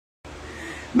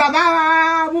Bàbá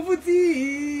wa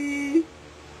Mufti.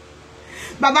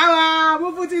 Bàbá wa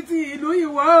Mufti ti ìlú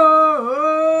Ìwó.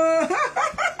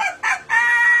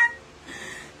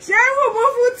 Ṣéwù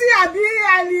Mufti àbí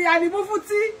Ali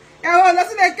Mufti. Ẹ̀rọ lọ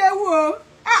sílẹ̀ kéwù o.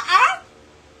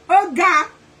 Ó ga.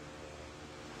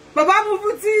 Bàbá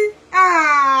Mufti.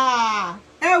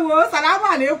 Ẹ wò, salamu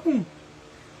alaikum.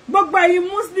 Gbogbo ẹ̀yin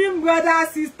Muslim brothers,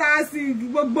 sisters,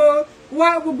 gbogbo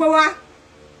wa.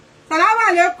 Salamu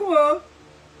alaikum o.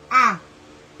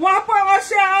 Wọ́n pọ̀ wọ́n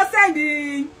sẹ́ndì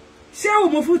Ṣéwù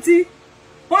Mufti.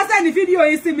 Wọ́n sẹ́ndì fídíò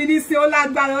yìí sí mi ní sí ó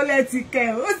lágbára ó lẹ́ti kẹ́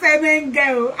ó sẹ́mi ń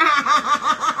gẹ̀ o.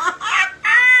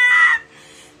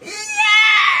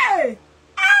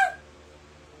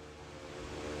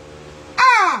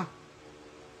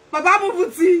 Bàbá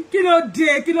Mufti, kí ló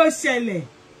dé, kí ló ṣẹlẹ̀?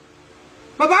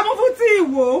 Bàbá Mufti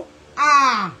Ìwó.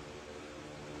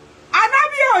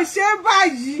 Ànábì ò ṣe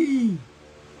báyìí.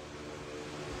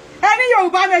 Any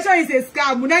Yoruba nation is a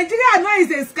scam. Nigeria no is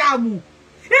a scam.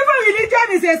 Even religion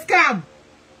is a scam.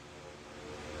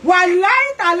 Wallahi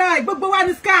ta'ala, gbogbo wa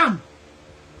ni scam.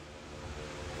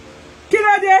 Kí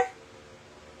ló dé?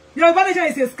 Yoruba nation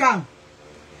is a scam.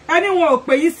 Anyone ò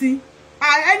pè yín sí.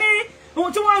 Any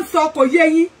tí wọ́n sọ kò yé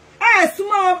yín.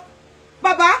 Súnmọ́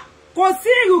bàbá, kò sí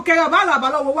ìrùkẹ̀rẹ̀ bàbá àlàbà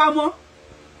lọ́wọ́ wa mọ́.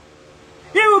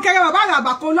 Ìrùkẹ̀rẹ̀ bàbá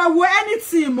àlàbà kò lọ́wọ́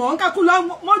anything mọ́. Nǹkan kú lọ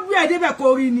mo gbé ẹ̀ débẹ̀ kò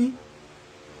rí ni.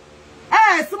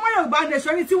 Súnmọ́ Yorùbá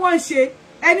nation ni tí wọ́n ń ṣe.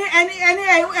 Ẹni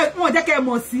wọ́n jẹ́ kẹ́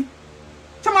mọ̀ sí.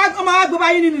 Ṣé wọ́n máa gbé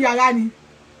báyìí nínú yàrá ni?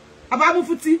 Bàbá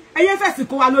Mufti, ẹyẹ fẹ̀sì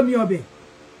kó wa lómi ọbẹ̀.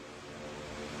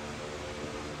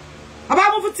 Bàbá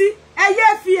Mufti, ẹyẹ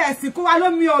fi ẹ̀sìn kó wa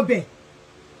lómi ọbẹ̀.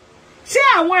 Ṣé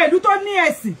àwọn ìlú tó ní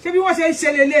ẹ̀sìn ṣé bí wọ́n ṣe ń ṣe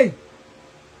lélẹ́yìí?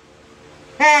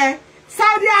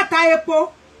 Saudi ata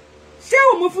epo.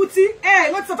 Ṣéwù Mufti,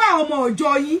 wọ́n ti sọ fún àwọn ọmọ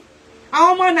ọjọ́ yín, àwọn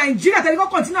ọmọ Nàìjíríà tẹ́lẹ̀ kọ́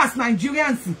continue as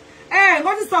Nigerians.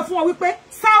 Wọ́n ti sọ fún wọn wípé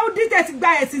Saudi tẹ́ ti gba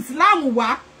ẹ̀sìn Islam wá.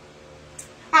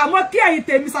 Àmọ́ kí ẹ̀yin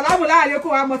tèmi sàlámù láàrin kó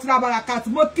wa mọ́tìlá barakat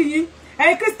mo kí yín.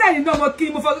 Ẹ̀yin Kírísítẹ́nì náà mo kí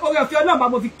yín, mo fọ orí ọ̀fẹ́ Ọlọ́run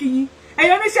mo fi kí yín.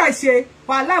 Ẹ̀yin oníṣẹ̀ṣe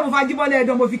wàhálà mo fa jíbọ́lẹ̀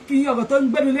ẹ̀dọ̀ mo fi kí yín, ọ̀rọ̀ tó ń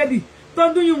gbẹ́nu lédì tó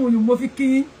ń dún yùmùyùm mo fi kí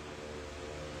yín.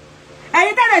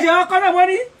 Ẹ̀yin tẹ́lẹ̀ ṣe ọkọ náà mo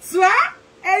ní tùá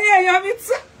ẹ̀yin èèyàn mi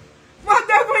tú mo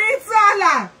gbé fún yín tú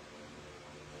àlà.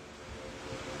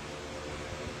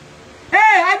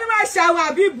 Ẹni máa ṣàwọn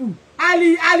àbíbù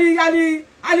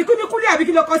Ali kúnikúni àbí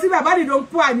kí ló kọ sí bàbá nìdó ń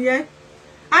pọ̀ àníyẹn.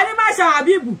 Ani máa ṣàwọn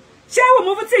àbíbù. Ṣéwù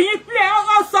Mufti yín play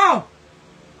also.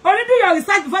 Only do your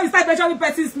research before you start mentioning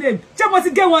person's name. Ṣé mo ti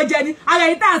gé wọn jẹ ni? Ara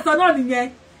yín tá à ń sọ náà nìyẹn.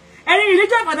 Ẹ̀yin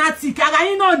religion fanatic ara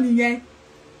yín náà nìyẹn.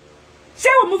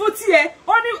 Ṣéwù Mufti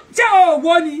ó ní ṣé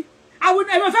òwò ni? Àwọn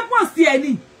ẹ̀rọ fẹ́ pọ̀ sí ẹ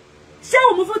ni. Ṣéwù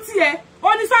Mufti ó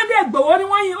ní Sunday Igboho ni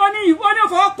wọ́n yín ó ní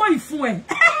fọwọ́ kó ìfun ẹ̀.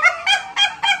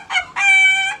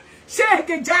 Ṣé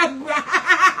èké jágbá?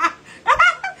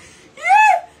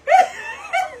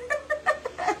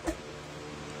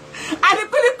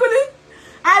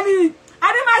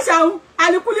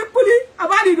 Ali kulikuli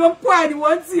abali don po ani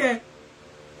won ti e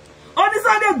oni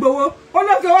Sunday Igboho o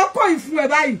lo fi owo ko ifun e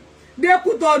bayi de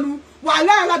ku tonu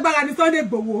wàláhì alágbára ni Sunday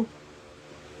Igboho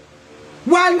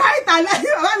wàláhì tala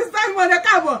wa ni sai mo de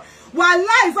kabo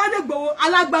wàláhì Sunday Igboho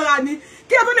alágbára ni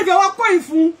ki o to le fi owo ko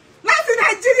ifun láti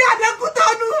Nigeria de ku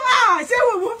tonu ṣé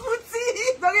wo Mufti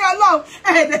torí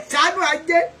Ọlọ́run de ṣàánú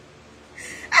ajé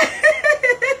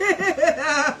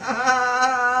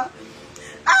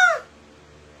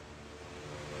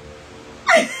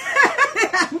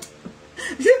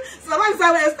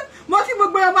mo kí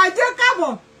gbogbo ọmọ ajé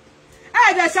káàbọ̀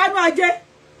ẹ̀ẹ́dẹ̀ ṣàánú ajé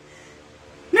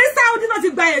ní Saudi náà ti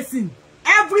gba ẹ̀sìn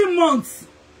every month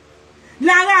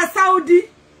lára Saudi.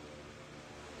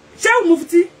 Ṣéwù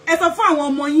Mufti ẹ sọ fún àwọn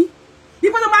ọmọ yín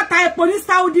ipò tó bá ta epo ní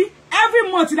Saudi every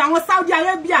month ní àwọn Saudi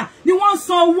Arabia ni wọ́n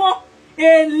san owó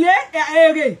èlé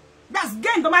èrè that's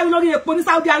gain tó bá rí lórí epo ní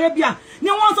Saudi Arabia ni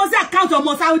wọ́n san sí account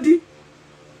ọmọ Saudi.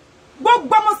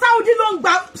 Gbogbo ọmọ Saudi ló ń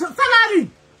gba salary.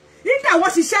 Nígbà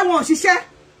wọ́n ṣiṣẹ́ wọn ò ṣiṣẹ́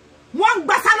wọ́n ń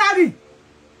gba salary.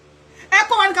 Ẹ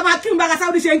kọ́ wa ní ká máa kírun bára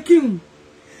Saudi ṣe ń kírun,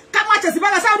 ká máa ṣẹ̀sìn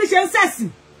bára Saudi ṣe ń ṣẹ̀sìn.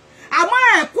 Àmọ́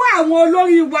ẹ kọ́ àwọn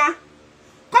olórí wa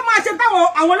kọ́ máa ṣe táwọn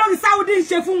àwọn olórí Saudi ń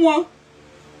ṣe fún wọn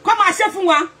kọ́ máa ṣe fún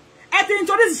wa. Ẹ ti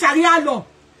introduce Sharia law.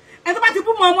 Ẹ tó bá ti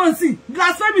bú mọ́ ọmọ nsìn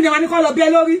blasphemy ni wọ́n ní kọ́ lọ bí ẹ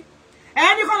lórí.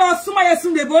 Ẹ ní kọ́ lọ súnmọ́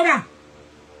Yẹsùn Deborah.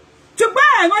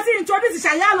 Ṣùgbọ́n wọ́n ti introduce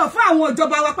Sharia law fún àwọn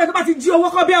ìjọba wa pé tó bá ti jí owó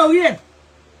kọ́ bẹ́ orí ẹ̀.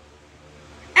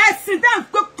 Ẹ̀sìn tẹ́ ń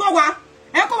kọ́ wa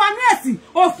ẹ kọ́ wa ní ẹ̀sìn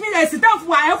òfin ẹ̀sìn tẹ́ ń fún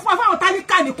wa ẹ fún wa fáwọn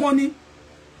tálíkà nìkan ni.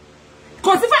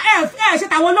 Kò sí fún ẹ ṣe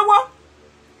tàwọn lówó.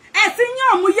 Ẹ̀sìn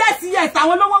yàn mú yẹ́sì yẹ̀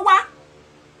tàwọn lówó wá.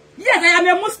 Yes, I am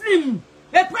a Muslim,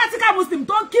 a practical Muslim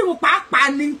tó ń kírun pàápàá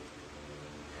ni.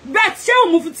 But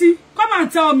Ṣéwù Mufti, come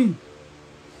and tell me.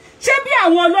 ṣé bí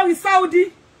àwọn olórí Saudi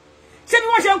ṣé bí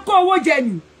wọ́n ṣe ń kó owó jẹ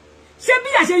ni ṣé bí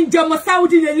àṣẹ ń jẹ ọmọ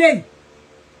Saudi lélẹ́yìí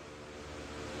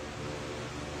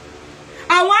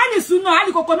àwọn àlìsúná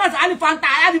àlìcoconut àlìfanta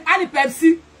àlìpepsi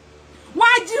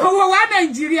wọ́n jí owó wa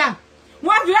Nàìjíríà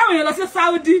wọ́n fi àwọn èèyàn lọ sí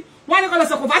Saudi wọ́n ní kó lọ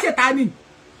sọkò fàṣetani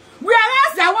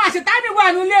whereas àwọn àṣetani wà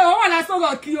nílé o wọ́n la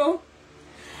sọ̀rọ̀ kí o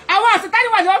àwọn àṣetani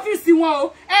wà ní ọ́fíìsì wọn o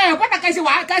pàtàkì ṣe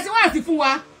wá sí fún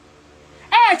wa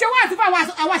ṣe wá sí fún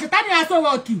àwọn àṣetani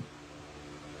àsọ̀rọ̀ kí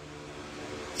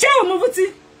ṣé o Mufti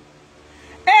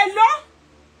èlò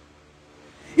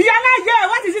ìyálàyé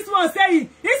what is this one saying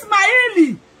Ismaili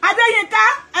Adéyínká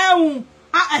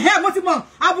mo ti mọ̀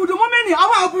abudu mọ́mẹ́nì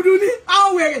àwọn abudu ní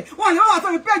àwọn wèrè wọ́n lè wọ́n sọ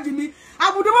ní péjì mi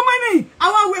abudu mọ́mẹ́nì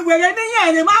àwọn wèrè níyìn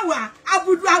ẹ̀rẹ̀ máa wà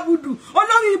abudu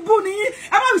olórí ibú nìyí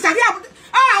ẹ má fi ṣàríà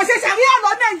àṣẹ ṣàríà lọ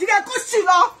Nàìjíríà kó sì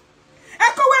lọ ẹ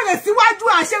kó wèrè síwájú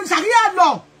àṣẹ ṣàríà lọ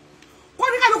kó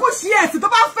ní kálukú ṣí ẹ̀sìn tó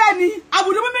bá fẹ́ ni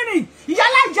abudu mọ́mẹ́nì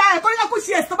ìyálàjà ẹ̀ kó ní kálukú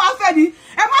ṣí ẹ̀sìn tó bá fẹ́ ni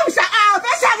ẹ má fi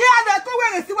ṣàríà lọ ẹ kó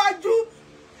wèrè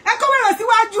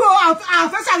síwájú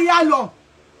àfẹ́ ṣàríà lọ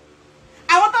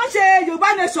àwọn tó ń ṣe Yorùbá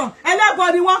nation ẹlẹ́bọ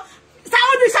ni wọ́n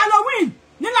Saudi Halloween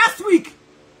ní last week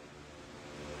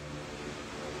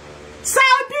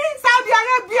Saudi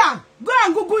Arabia go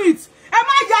and Google it ẹ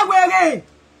má ya wèrè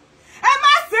ẹ má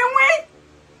sínwín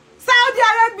Saudi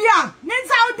Arabia ní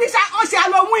Saudi ọ̀ṣẹ̀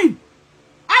Halloween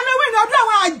ọdún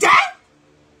àwọn àjẹ́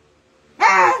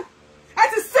ẹ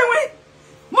ti sínwín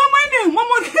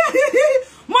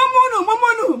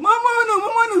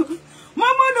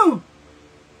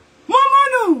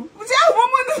mọ́mọ́nù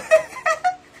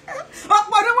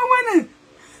ọ̀pọ̀dún mọ́mọ́nù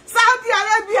Saudi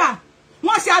Arabia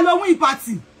wọ́n ṣe Halloween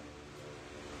party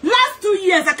last 2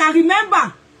 years I can remember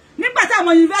nígbà tí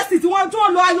àwọn university tí wọ́n tún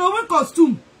lọ Halloween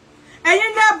costume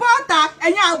ẹ̀yin lẹ bọ́ta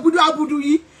ẹ̀yin abudu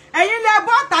yìí ẹ̀yin lẹ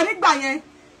bọ́ta nígbà yẹn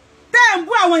tẹ́ ń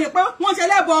bú àwọn yẹn pé wọ́n ṣe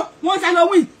lẹ́bọ wọ́n ṣe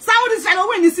Halloween Saudi ṣe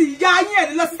Halloween ní sí ìyá yín ẹ̀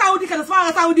lọ sí Saudi kẹlẹ̀ fún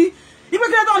ara Saudi ibi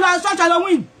kí ló tó lọ church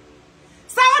Halloween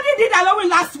Saudi did Halloween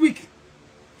last week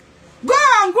go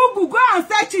and Google go and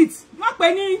search it wọ́n pè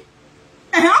ní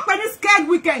scared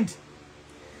weekend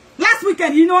last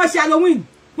weekend yìí ni wọ́n ṣe Halloween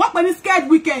wọ́n pè ní scared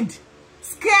weekend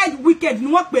ni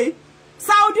wọ́n pè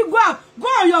Saudi go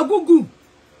on your Google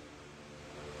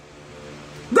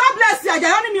God bless you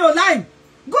àjàyọ́ ní mi ò láì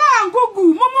go and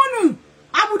Google mọ́mọ́nù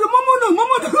abudu mọ́mọ́nù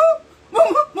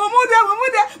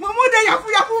mọ́mọ́dé yafu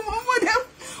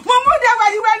mọ́mọ́dé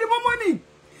wẹ̀yíwẹ̀yí mọ́mọ́nì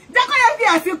jẹ́kọ́ yẹ fi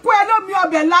àsìkò ẹ lómi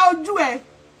ọbẹ̀ la ojú ẹ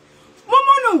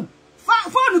mọ́mọ́nù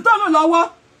fóònù tó lò lọ́wọ́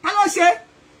ta ló ṣe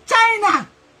China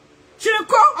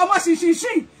ṣìnkó ọmọ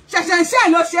ṣìṣìṣì ṣẹ̀ṣẹ̀ṣẹ̀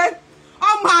ló ṣe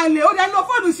ọmọ àlè ó dẹ̀ lo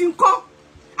fóònù ṣìnkó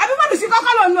àbí fóònù ṣìnkó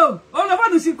kọ́ ló lò ó lo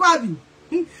fóònù ṣìnkó àbí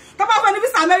tó bá fẹ́ ní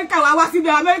visa Amẹ́ríkà wá síbi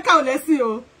Amẹ́ríkà ò lẹ́sìn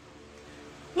o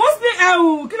Muslim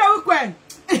kí ló wípé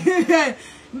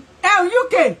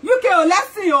UK ò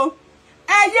lẹ́sìn o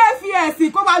ẹyẹ fi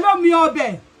ẹ̀sìn kó wa lómi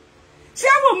ọbẹ̀ ṣé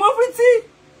wò Mufti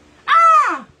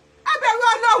ẹbẹ̀rù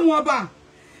Ọlọ́run ọba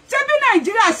ṣé bí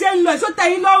Nàìjíríà ṣe ń lọ ìṣó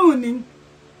tẹ́yìn lọ́rùn ni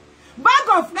bag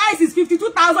of rice is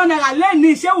 52,000 naira lẹ́ni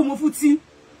ṣé wò Mufti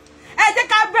ẹ jẹ́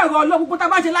ká bẹ̀rù Ọlọ́run gbogbo tá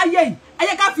bá ṣe láyé yìí ẹ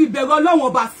jẹ́ ká fi bẹ̀rù Ọlọ́run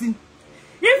ọba sí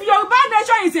if Yoruba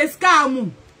nation is a scam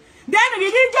then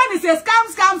religion is a scam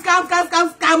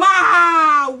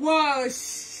wash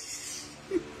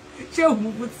ṣé wò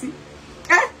Mufti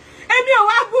èmi ò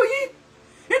wá bú yín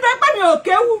nítorí pé mi ò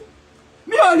kéwú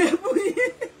mi ò lè bú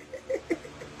yín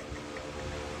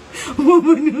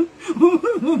mumunu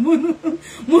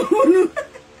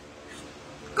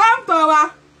come to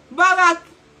our barrack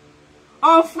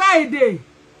on Friday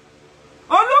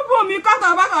olúbùnmi kọ́tà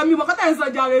bákà mi mọ̀ kọ́tà ń sọ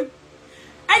jàre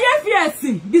ẹyẹ fi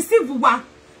ẹ̀sìn deceive wa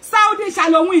Saudi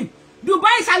Halloween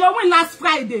Dubai Halloween last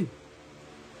Friday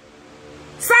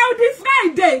Saudi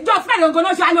Friday jọ Friday ọgọ́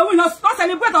náà ṣe Halloween lọ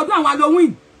celebrate ọdún àwọn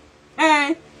Halloween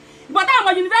but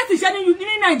àwọn university ṣe ní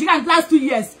Nigeria last 2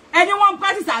 years ẹni wọ́n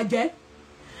practice àjẹ́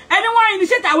ẹni wọ́n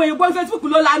initiate àwọn èèyàn Facebook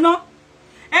ló lánàá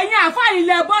ẹ̀yin àfáà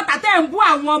ilẹ̀ ẹbọ tàtẹ́ ń bú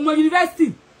àwọn ọmọ university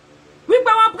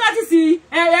wípé wọ́n practice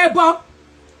ẹbọ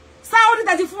Saudi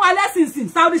tàti fún wa lẹ́sìnsìn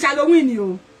Saudi Halloween ni o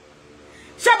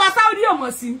ṣọba Saudi ò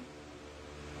mọ̀ sí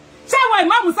ṣé àwọn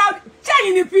ìmáàmù Saudi ṣé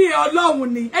yìí ni pa Ọlọ́run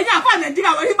ni ẹ̀yin àfáà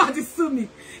Nàìjíríà wọ́n yìí máa ti sú mi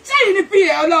ṣé yìí ni pa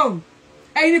Ọlọ́run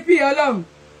ẹ̀yin ni pa Ọlọ́run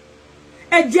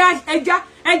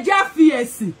ẹjá fi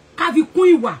ẹ̀sìn ká fi kún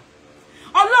ìwà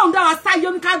Ọlọ́run dára sáyé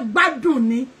ní ká gbádùn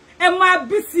ni ẹ máa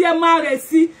bí sí ẹ máa rẹ̀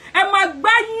sí ẹ máa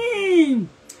gbáyìn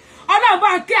Ọlọ́run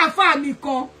bá kí àfáà mi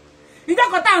kan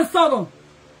ìjọkọ̀ tá ń sọ̀rọ̀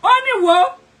ó ní wo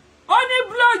ó ní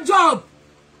blow job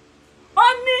ó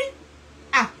ní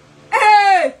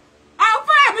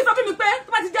àfáà mi sọ fún mi pé tó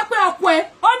bá ti jẹ́ pé ọkọ ẹ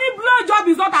ó ní blow job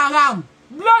is not around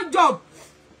blow job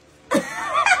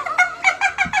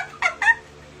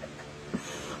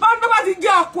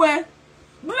jẹ́ ọkọ ẹ.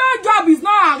 Blow job is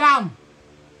not haram.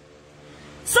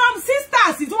 Some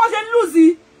sisters tí wọ́n ṣe lose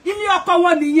ilé ọkọ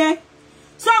wọn nìyẹn.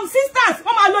 Some sisters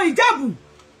wọ́n máa lo hijabu.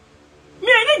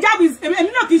 Me ní hijab is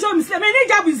èmi náà kì í show me me ní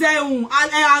hijab is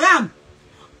haram.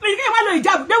 Me kì í máa lo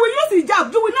hijab. They will use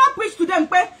hijab. You will not preach to them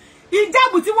pé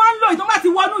hijab tí wọ́n ń lò ìtàn bá ti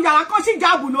wọnú yàrá kan sí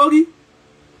hijab lórí.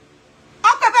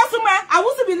 Ọkọ fẹ́ súnmọ́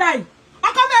àwùsù bí láì.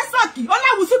 Ọkọ fẹ́ sọ̀kì. Ó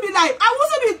láwùsù bí láì.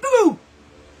 Àwùsù bí true.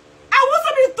 Àwùsù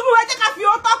bí true. Ẹ jẹ́ ká fi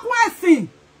òótọ́ kún ẹ̀sìn.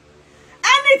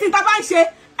 Anything tá bá ń ṣe,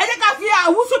 ẹ jẹ́ ká fi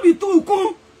àwùsù bí true kún.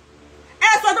 Ẹ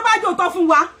sọ tó bá jẹ́ òótọ́ fún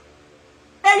wa.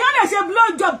 Èèyàn lè ṣe blow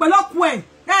job pẹ̀lú ọkọ ẹ̀.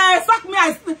 Suck me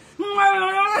as kí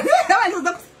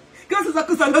ló sọ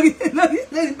kó sọ lórí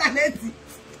íńtánẹ́ẹ̀tì.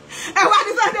 Ẹ wá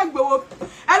ní Sunday Igboho.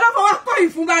 Ẹ lọ́ fọwọ́ kọ́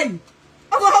ìfún báyìí.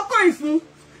 Ó fọwọ́ kọ́ ìfún.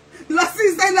 Lọ sí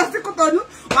iṣẹ́ lọ sí Kútọ́nù.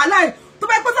 Wàláì tó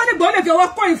bá pẹ́ Sunday Igboho lè fi ọwọ́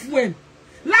kọ́ ìfún ẹ̀.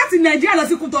 Láti Nàìjíríà lọ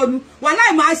sí Kútọ́nù.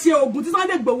 Wàláì máa ṣe oògùn tí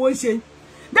Sunday Igboho ń ṣe.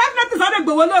 Definitely Sunday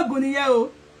Igboho lóògùn nìyẹn o.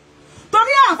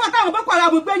 Torí àfáà táwọn Boko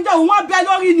Haram gbé ń jẹ́ òun wọ́n bẹ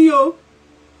lórí ni o.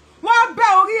 Wọ́n bẹ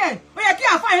orí ẹ̀. Ó yẹ kí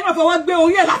àfáà yẹn náà fọwọ́ gbé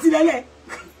orí ẹ̀ láti lẹ́lẹ̀.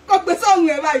 Kó gbé sóhun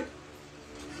ẹ̀ báyìí.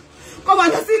 Kó máa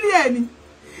lọ sílé ẹ̀ ni.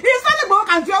 Sunday Igboho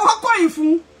kàn fi ọwọ́ kọ́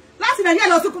ìfún. Láti Nàìjíríà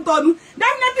lọ sí Kútọ́nù.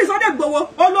 Definitely Sunday Igboho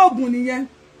olóògùn nìyẹn.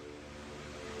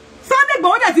 Sunday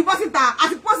Igboho dẹ̀ ti bọ́ síta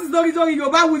àti post lórí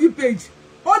Yorubawuyi page.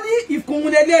 Ó ní ìkùn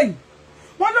lélẹ́yìn.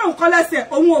 Wọ́n lóun kọ́ lẹ́sẹ̀,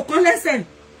 òun ò kọ́ lẹ́sẹ̀.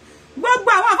 Gbogbo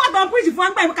àwọn àfáàtàn preach fún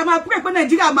àgbà ìmọ̀ká máa pray pé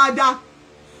Nàìjíríà máa da.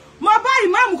 Mo bá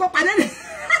ìmáàmù kan pàdé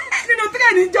nínú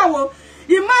tírẹ̀nì jọ̀wọ́.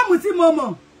 Ìmáàmù tí mo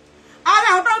mọ̀. Ara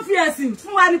àwọn tó ń fi ẹ̀sìn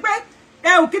fún wa ni pé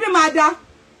ẹ̀hùn kí ni máa da.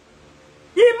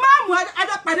 Ìmáàmù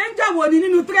adọ́pàdé ń jọ̀wọ́ ni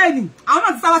nínú tírẹ̀nì. Àwọn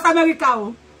náà ti sáwá sí Amẹ́ríkà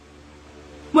o.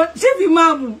 Chief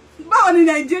ìmáàmù báwo ni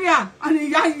Nàìjíríà? Àní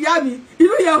ìyá mi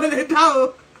ìlú yẹn ò lè dá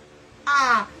o.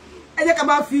 Ẹ jẹ́ ká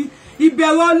máa fi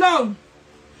ìbẹ̀rù Ọlọ́run.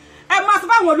 Ẹ máa sọ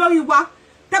fáwọn olórí wa.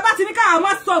 Tẹ́ bá ti ní ká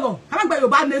máa sọ̀rọ̀ ká má gba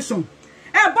Yorùbá nation.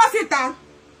 Ẹ bọ́ síta.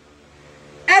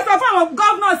 Ẹ sọ fún àwọn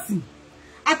governors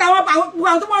àtàwọn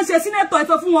àwọn tó wọ́n ń ṣe senator. Ẹ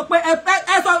sọ fún wọn pé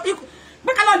ẹ sọ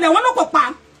pé ká lọ lẹ̀ wọ́n ló kò pa.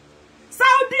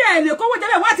 Saudi ẹ̀ lè kówó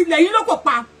jẹ́lẹ̀ wọ́n ti lẹ̀ yín ló kò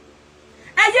pa.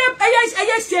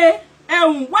 Ẹyẹ ṣe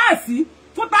ẹ̀hùn wáàsí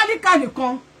fún tálíkà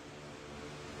nìkan.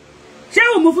 Ṣé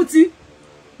H0T Mufti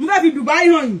mo fẹ́ fi Dubai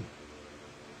hàn yín.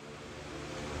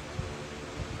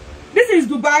 This is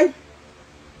Dubai.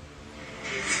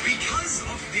 Because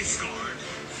of discard,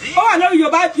 oh, I know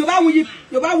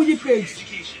Yorubawuyi page.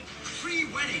 Free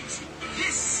weddings.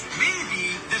 This may be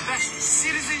the best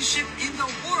citizenship in the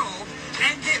world,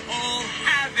 and they all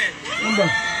have it.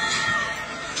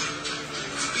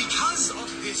 Because of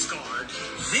discard,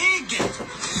 they get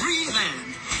free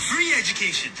land, free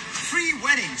education, free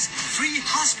weddings, free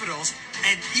hospitals,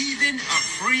 and even a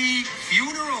free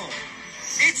funeral.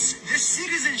 It's the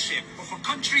citizenship of a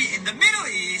country in the Middle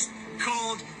East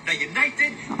called the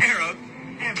United Arab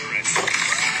Emirates.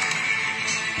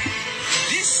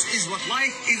 This is what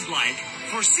life is like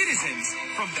for citizens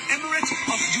from the Emirate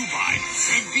of Dubai.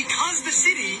 And because the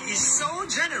city is so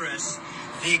generous,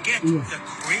 they get the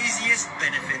craziest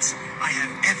benefits I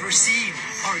have ever seen.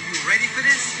 Are you ready for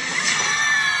this?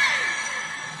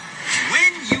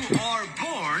 When you are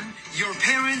born, your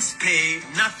parents pay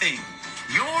nothing.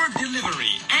 Your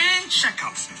delivery and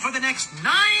checkups for the next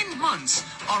 9 months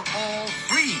are all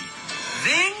free.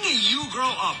 Then you grow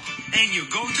up and you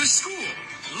go to school.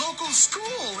 Local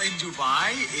school in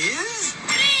Dubai is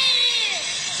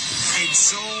free. And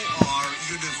so are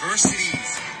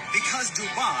universities. Because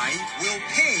Dubai will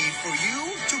pay for you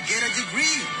to get a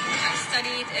degree. I've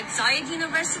studied at Zayed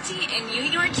University and New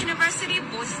York University,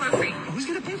 both for free. Who's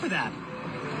going to pay for that?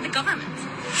 The government.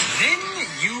 Then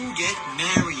you get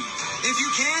married. If you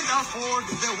can't afford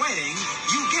the wedding,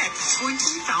 you get $20,000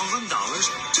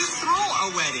 to throw a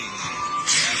wedding.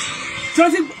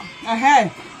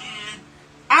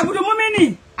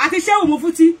 Abudumumini àti H0T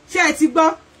Mufti ṣé ẹ ti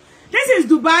gbọ́. This is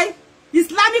Dubai,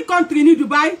 Islamic country ní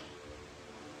Dubai.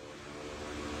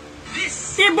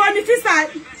 Ibo ni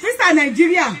visa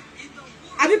Nigeria.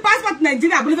 Àbí passport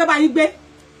Nigeria bó lè fẹ́ bá yín gbé.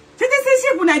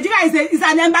 Citizenship Nigeria is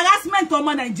an embarrassment to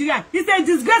ọmọ Nigeria. It's a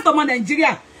disgrace to ọmọ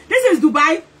Nigeria. This is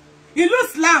Dubai. Ìlú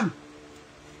Islam.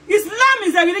 Islam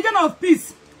is a religion of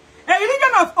peace. A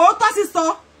religion of òótọ́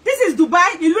sísọ. This is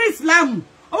Dubai, ìlú Islam.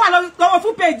 Ó wà lọ́wọ́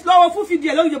full page, lọ́wọ́ full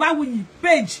video lórí Yorubawuyi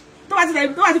page. Tó bá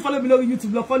ti follow mi lórí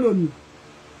YouTube, lọ follow mi.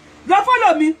 Lọ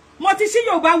follow mi. Mo ti ṣí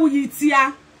Yorubawuyi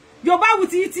tíá.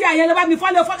 Yorubawuyi tíá yẹn lọ bá mi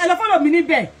follow mi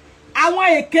níbẹ̀. Àwọn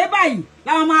èké báyìí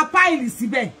la máa pile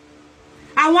síbẹ̀.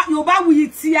 Àwọn Yorubawuyi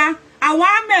tíá, àwọn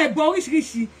amebo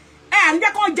oríṣiríṣi. Àní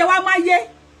jẹ́ kó jẹ wá máyé.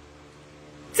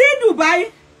 Tí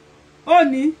Dubai ó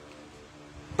ní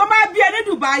tó bá bí ẹ ní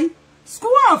Dubai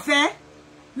school ọ̀fẹ́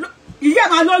ìyá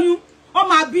máa lóyún ó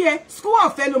máa bí ẹ school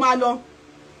ọ̀fẹ́ ló máa lọ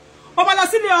ó máa lọ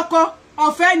sílé ọkọ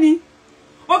ọ̀fẹ́ ni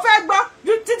ó fẹ́ gbọ́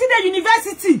títí dé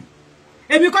university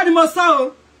èmi kọ́ ni mo sọ o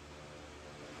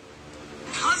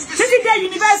títí dé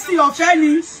university ọ̀fẹ́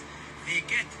ni. They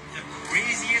get the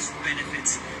craziest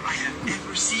benefits I have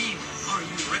ever seen. Are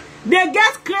you ready? They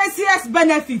get craziest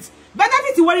benefits.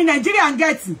 Benefits what in Nigeria and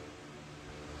get.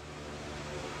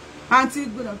 Auntie,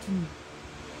 good afternoon.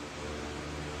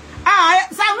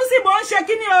 Sanusi bon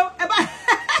shaking you. Eba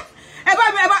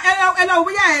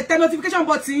we are the notification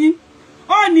button.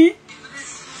 Oni.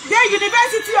 The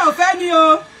university of any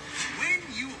When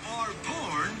you are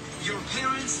born, your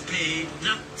parents pay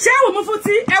nothing. Ṣé o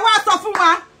Mufti ẹ wá sọ fún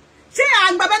wa. Ṣé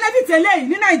à ń gba benefit eléyìí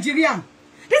ní Nigeria?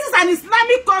 This is an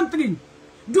Islamic country.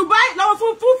 Dubai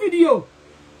lọ́wọ́ full video.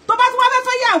 Tó bá tún wá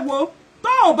fẹ́ yàwó, tó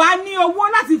ò bá ní owó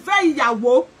láti fẹ́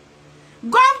ìyàwó.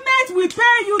 Government will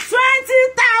pay you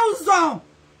 20,000.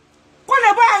 Kó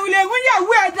lè bá àwọn ilé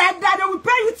ìyàwó ẹ̀ dáadáa, they will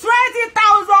pay you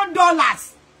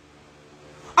 $20,000.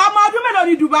 Ọmọ ọdún mélòó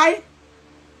ní Dubai?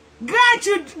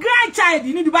 Grandchild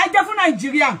ní Dubai jẹ́ fún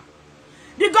Nigeria.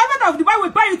 The government of Dubai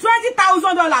will pay you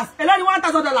 $20,000. Èló ni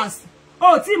 $1,000.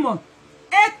 Oh, Timo,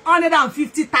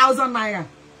 $850,000 naira.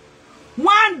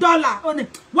 $1 only.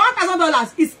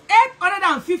 $1,000 is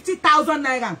 $850,000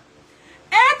 naira.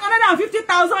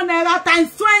 850,000 naira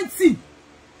times 20.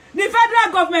 The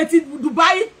federal government in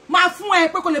Dubai máa fún ẹ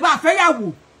pé kó lè bá fẹ́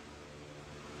yàwó.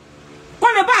 Kó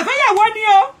lè bá fẹ́ yàwó ni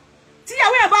o. Tí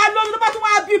yàwó ẹ bá lọ ló bá tún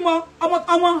wá bímọ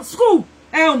ọmọ school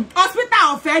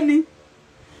hospital ọ̀fẹ́ ni.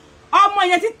 Ọmọ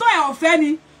yẹn ti tó ẹ ọ̀fẹ́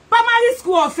ni. Primary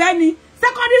school ọ̀fẹ́ ni.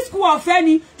 Secondary school ọ̀fẹ́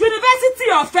ni. University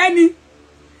ọ̀fẹ́ ni.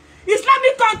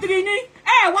 Islamic country ni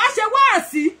wá ṣe wá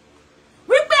sí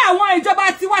wípé àwọn ìjọba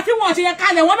tiwa tí wọ́n ṣe yẹ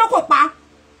kalẹ̀ wọ́n ló kò pa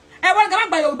wọ́n ga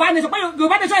gba Yorùbá nation pé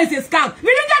Yorùbá nation is a scam.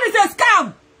 Religion is a scam.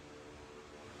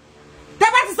 Tẹ́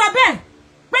bá ti sọ bẹ́ẹ̀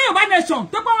pé Yorùbá nation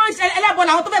tó pé wọ́n ṣe ẹlẹ́bọ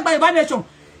làwọn tó fẹ́ gba Yorùbá nation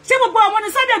ṣé gbogbo ọmọ ní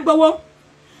Sunday Igboho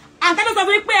àtẹ́lẹ́ sọ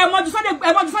wípé ẹmọ́jú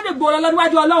Sunday Igboho lọ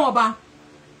níwájú Ọlọ́run ọba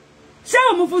ṣé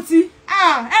ò Mufti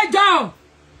ẹjọ́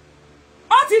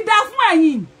ó ti dá fún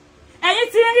ẹ̀yin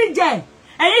ti ń rí jẹ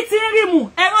ẹ̀yin ti ń rí mu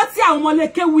ẹ̀rọ tí àwọn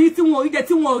ọmọlékéwu yín tí wọ́n rí jẹ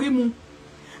tí wọ́n rí mu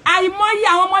àìmọye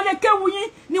àwọn ọmọlékéwu yín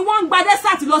ni wọ́n ń gba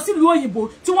desert lọ sílùú òyìnbó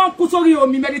tí wọ́n kú sórí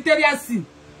omi Mediterranean Sea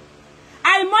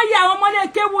àìmọye àwọn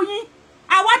ọmọlékéwu yín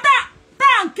àwa tá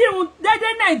ń kírun dédé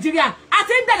Nàìjíríà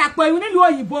àti ń dàgbà ẹ̀rù nílùú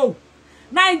òyìnbó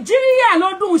Nàìjíríà ló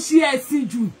dùn ṣe ẹ̀sìn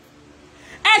jù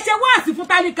ẹ ṣe wáàsí fún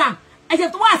tálíkà ẹ ṣe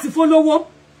wáàsí fún olówó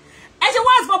ẹ ṣe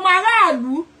wáàsí fún ọmọ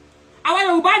aráàlú àwọn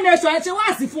Yorùbá nation ẹ ṣe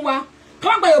wáàsí fún wa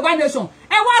kọ́ gba Yorùbá nation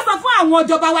ẹ wá sọ fún àwọn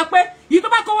ìjọba wa pé yìí tó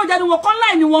bá kówó jẹ ni wọn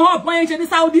online ni wọn hàn bọ́n ṣe ní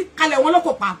Saudi kalẹ̀ wọn ló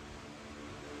kò pa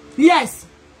yes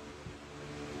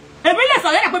èmi lè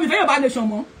sọ̀rọ̀ yẹ́dà pé mi fẹ́ Yorùbá nation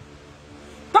mọ́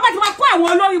tó bá ti máa kó àwọn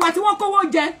olórí wa tí wọ́n kówó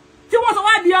jẹ tí wọ́n sọ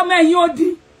wá di ọmọ ẹ̀yìn odi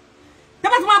tó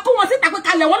bá ti máa kó wọn síta pé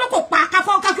kalẹ̀ wọn ló kò pa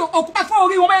káfọ́ òkúta fún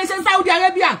orí wọn bẹ́ẹ̀ ṣe ní Saudi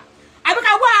Arabia àbí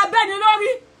ká wá abẹ́ni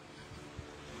lórí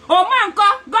òun máa ń kọ́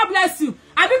God bless you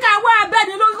àbí ká wá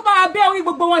abẹ́ni lórí kó bá wa bẹ́ orí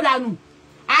gbogbo wọn dànù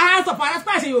sọ para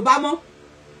space Yorùbá mọ́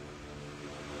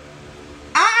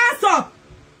sọ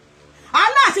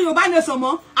aláṣẹ Yorùbá nation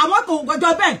mọ́ àwọn kò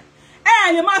gbọ́dọ̀ bẹ́ẹ̀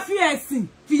ẹ lè máa fi ẹ̀sìn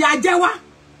fìyà jẹ wá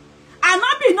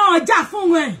Ànábì náà jà fún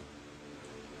ẹ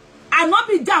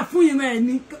Ànábì jà fún ìran ẹ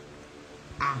ní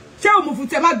ṣé o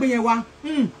Mufti má gbé yẹn wá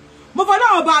mo fọlọ́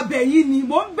ọba bẹ̀ yín ni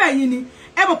mo ń bẹ̀ yín ni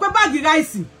ẹ mọ̀ pé báàgì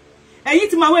ráìsì ẹ̀yin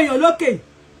ti máa wọ èèyàn lókè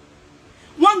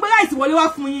wọ́n ń gbé ráìsì wọlé wá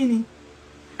fún yín ni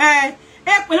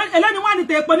èló ni wọ́n ní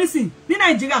tẹ epo nísìn ní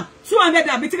Nàìjíríà 200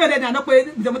 àbí 300 àná pé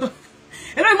ìjọmọ́tò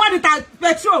èló ni wọ́n ní ta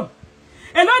petrol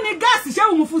èló ni gáàsì ṣé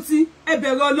o Mufti ẹ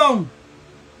bẹ̀rù Ọlọ́run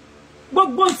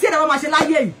gbogbo tí ẹ̀dá wọn máa ṣe láyé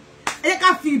yìí ẹ jẹ́ ká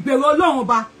fi ìbẹ̀rù Ọlọ́run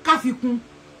ọba ká fi kún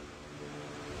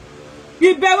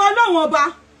ìbẹ̀rù Ọlọ́run ọba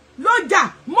ló jà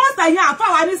mọ́sà yẹn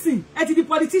àfáwà nísìn ẹ ti di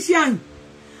politician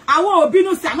àwọn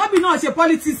òbínú sí Ànábì náà ṣe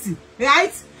politics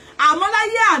right àmọ́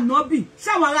láyé Ànábì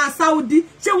ṣáwọn ará Saudi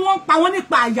ṣé wọ́n pa wọ́n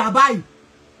nípa àyà báyìí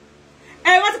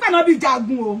ẹ̀rọ tí Ànábì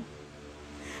jagun o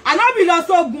Ànábì lọ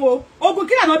sógun o ogun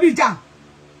kí Ànábì jà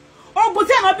ogun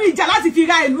tí Ànábì jà láti fi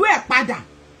ra ìlú ẹ̀ padà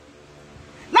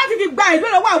láti fi gba ìlú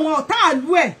lọ́wọ́ àwọn ọ̀tá ìlú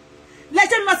ẹ̀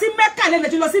lẹ́ṣẹ̀ lọ sí Mẹ́kà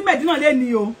lẹ́ṣẹ̀ lọ sí Mẹ́dínà lẹ́ni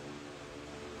o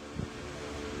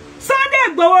Sunday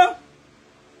Igboho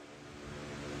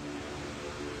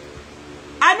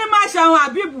ani ma ṣàwọn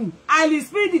Àbíbù ali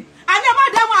speedy ani ma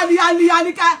demo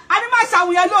alika ani ma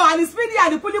ṣàwọn yẹn lo ali speedy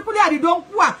ali kulikuli ali don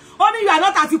ku a ó ní you are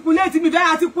not articulate mi fẹ́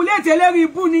articulate eléri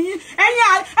ibu ni yín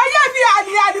ẹ̀yin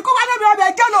fi ali kó wá no be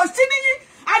je lo sí ni yín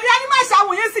ani ma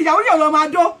ṣàwọn yẹn sì ìyàwó ló máa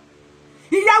do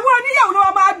ìyàwó oníyàwó ló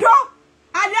máa do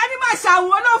ani ma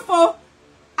ṣàwọn olófo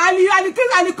ali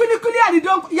alikúlikúlí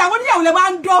àdìdó ìyàwó níyàwó lè máa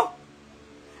ń dó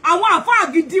àwọn àfáà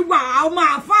gidi wà ọmọ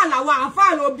àfáà làwọn àfáà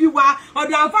ló bí wa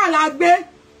ọ̀dọ̀ àfáà la gbé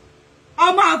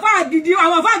ọmọ àfáà gidi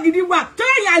àwọn àfáà gidi wà tó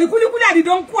yẹ alikúlikúlí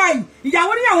àdìdó ń kú àyè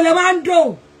ìyàwó níyàwó lè máa ń dó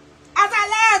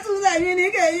asálẹ́ tún lẹ́yìn ní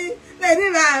kèyí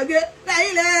lẹ́yìn bàgé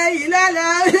lẹ́yìn lẹ́yìn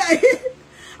lẹ́yìn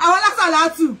àwọn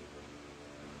lásàlátù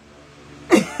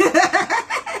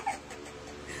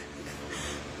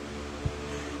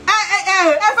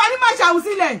ẹfà ní máa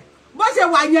ṣàwùsílẹ̀ bó ṣe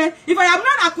wà yẹn if I am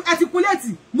not articulate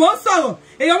mo ń sọ̀rọ̀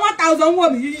èèyàn 1000 wò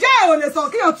mí ìyá ẹ̀ ò lè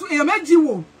sọ̀rọ̀ kíyàn tún èèyàn méjì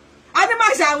wò a ní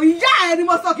máa ṣàwù ìyá ẹ̀ ni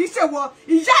mo sọ kì í ṣe wọ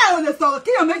ìyá ẹ̀ ò lè sọ̀rọ̀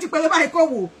kíyàn méjì pẹ̀lú báyìí kó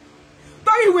wò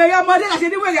torí ìwèrè ọmọdé láti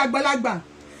ní wèrè àgbàlagbà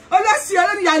olóṣì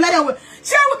olóníyà ìláyàwó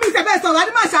ṣé wù mí ìṣẹ̀fẹ̀ sọ̀rọ̀ a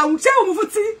ní máa ṣàwù ṣé wù mú fún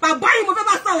tí bàbá yín mo fẹ́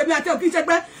bá sọ̀rọ̀ èmi àti òkì ṣe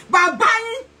pé bàbá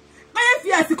yín pẹ́yẹ́ fi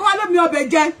ẹ̀sìn kọ́ wá lómi ọbẹ̀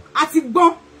jẹ àti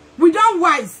gbọ́n we don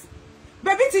wise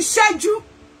bèbí ti ṣẹ́jú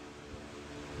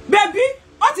bèbí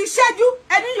ó ti ṣẹ́jú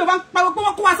ẹni Yorùbá pariwo pé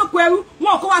wọ́n kó wa sóko ẹrú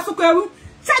wọn ò kó wa sóko ẹrú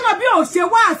ṣẹ́nà bí ò ṣe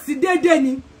wá sí déédéé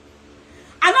ni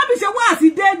ànábì ṣe wá sí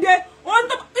déédéé ó ń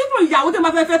tó ìyàwó tó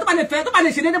máa fẹ́ tó bá lè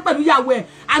ṣe déédéé pẹ̀lú ìyàwó ẹ̀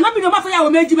ànábì ni ó máa fẹ́ ìyàwó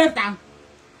méjì mẹ́ta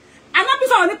ànábì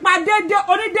sọ̀rọ̀ nípa déédéé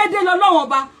onídéédéé lọ́lọ́wọ́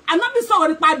ọba ànábì sọ̀rọ̀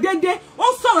nípa déédéé ó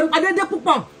sọ̀rọ̀ nípa déédéé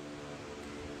púpọ̀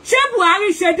ṣé Buhari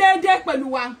ṣe déédéé pẹ̀lú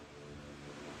wa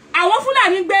àwọn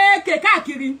Fúlàní gbé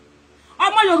káàkiri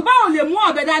ọmọ Yorùbá ò lè mú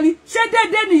ọ̀bẹ dání ṣé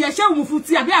déédéé nìyẹn ṣé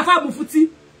Mufti àbí àfáà Mufti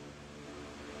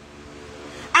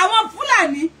àwọn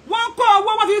Fúlàní wọ́n kó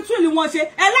owó wọ́n fi tún ìlú wọn ṣe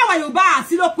ẹláwà Yorùbá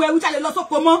àti lóko ẹrú ṣàlẹ lọ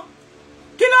sóko mọ́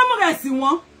kí ló mú rẹsì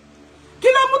wọn kí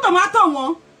ló mú tòmátò wọn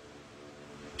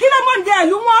kí ló mú ǹjẹ́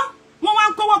ìlú wọn wọ́n wá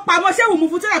ń kówó pamọ́ ṣé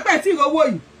Mufti rẹ̀ pẹ́ tí ìrówó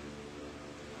yìí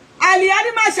àlì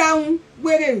anímàṣàhùn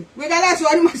wèrè aláṣọ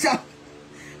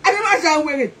anímàṣàhùn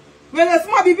wèrè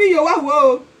súnmọ́ bíbí yòówá wò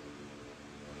ó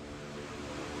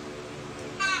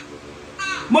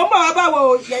mo ń bọ̀ wá báwo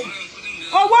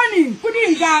owó ní kúdí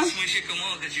ìga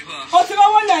ó ti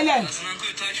rówó lẹ̀lẹ̀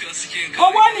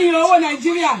owó ní owó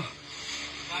Nàìjíríà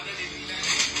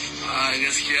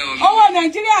owó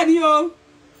Nàìjíríà ni o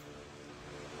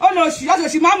ó lọ sí láti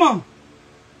òsì mámọ̀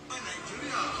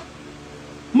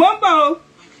mo ń bọ̀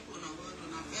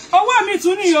o owó mi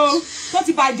tún ní o tó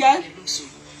ti bàjẹ́.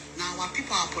 Now our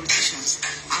people are politicians.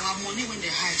 Our money when they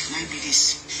hide, 9 BDs.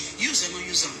 Use them or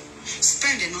use them.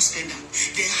 Spend and not spend them.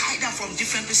 They hide them from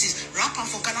different places. Wrap them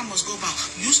for Ghana must go back.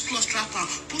 Use plus wrap them.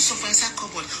 Put some inside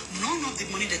cupboard. None of the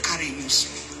money they carry use.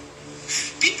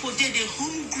 People there, they're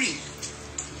hungry.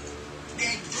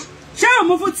 Ṣé o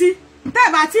Mufti?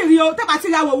 Tẹ́ bá ti rí o, tẹ́ bá ti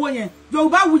rí àwọn owó yẹn.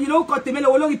 Yorubawuyi ló kọ tèmi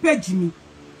lọ́wọ́ lórí page mi.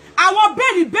 Àwọn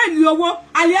bẹ́ẹ̀lì owó,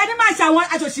 àlè ẹni máa ṣe àwọn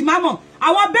àṣòṣì mámọ̀.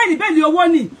 Àwọn bẹ́ẹ̀lì owó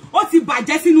ni ó ti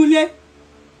bàjẹ́ sínú ilé.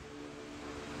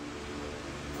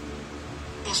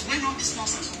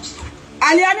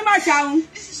 Àlè ẹni máa ṣe àwọn.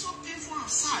 This is so painful and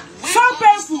sad. So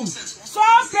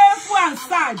painful and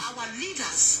sad. Our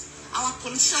leaders, our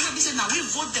politicians, they say now we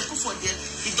vote them for them.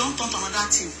 It don't turn to another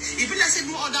thing. If you let's say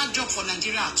no other job for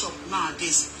Nigeria at all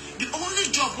nowadays. The only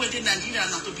job where they Nigeria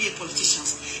now to be a politician.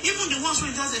 Even the ones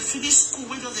who just finish school,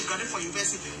 when just graduate for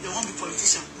university, they won't be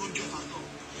politicians. No job at all.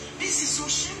 This is so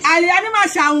shameful. Àlè ẹni máa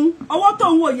ṣe àwọn owó tó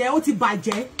ń wò yẹn ó ti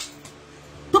bàjẹ́.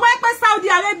 Tó bá pẹ́ Saudi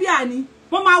Arabia ni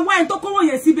wọ́n máa wá ẹni tó kówó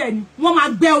yẹn síbẹ̀ ni wọ́n máa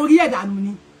gbẹ́ orí ẹ̀ dànù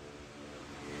ni.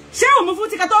 Ṣé o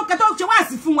Mufti kẹtọ́ ṣe wá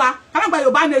sí fún wa ká má gba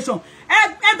Yorùbá nation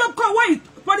ẹ tó kówó yìí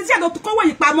politician tó kówó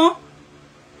yìí pamọ́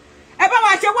ẹ bá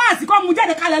wa ṣe wá sí kó mú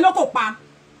jáde kalẹ̀ lóko pa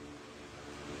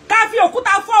ká fi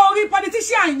òkúta fọ́ orí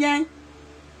politician yẹn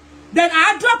then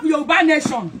I drop Yorùbá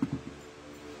nation.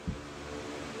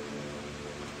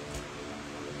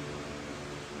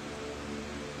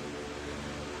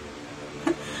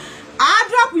 I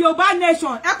drop Yorùbá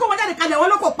nation ẹ kó wọn jáde kalẹ̀ wọn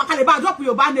lóko pa kalẹ̀ bá drop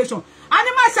Yorùbá nation ani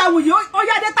ma ṣàwọn yìí ó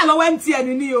yá data lọ́wọ́ MTN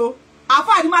ni o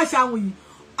àfáà ni ma ṣàwọn yìí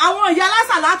àwọn ìyá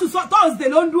lásàlátù Thursday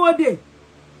ló ń dúró dè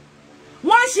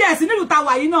wọ́n ṣe ẹ̀sìn nílùú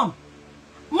tàwa yìí náà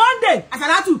Monday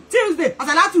àsàlátù Tuesday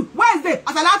àsàlátù Wednesday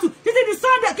àsàlátù títí di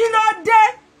Sunday kí ló dé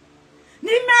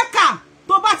ní Mẹ́kà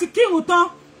tó bá ti kírun tán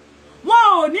wọn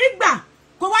ò ní gbà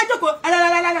kó wá jókòó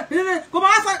kó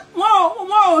máa sọ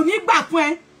wọn ò ní gbà fún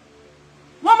ẹ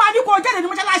wọ́n máa ní kó jáde ní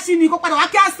mọ́ṣáláṣí ni kó padà wá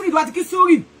kí Astrid wá ti kí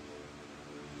Suri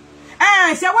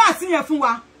ṣe wá sí yẹn fún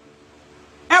wa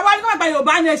ẹ wá ní gba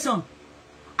Yorùbá nation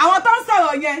àwọn tó ń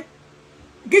sọ̀rọ̀ yẹn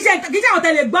kì í ṣe àwọn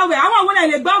tẹ̀lé gbọ́rọ̀ ẹ̀ àwọn òun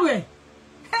lè gbọ́rọ̀ ẹ̀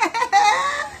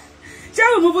ṣé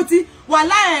o Mufti wà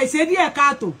láì ṣe díẹ̀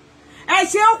káàtó ẹ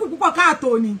ṣe ó kù púpọ̀ káàtó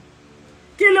ni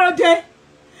kí ló dé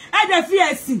ẹ dẹ̀ fi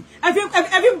ẹ̀sìn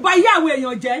ẹ fi ba yé àwọn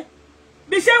èèyàn jẹ́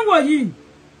bí ṣe ń wò yìí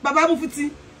bàbá Mufti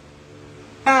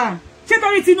ṣé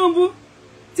torí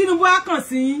Tinubu á kàn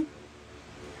sí yín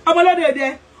ọmọlódédé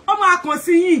ó máa kàn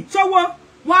sí yín ṣọwọ́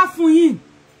wọ́n á fún yín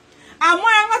àmọ́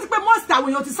ẹ rántí pé most àwọn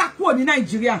èèyàn ti sá kúrò ní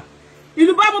Nàìjíríà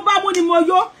ìlú bámúbámú ni mo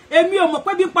yó èmi ò mọ̀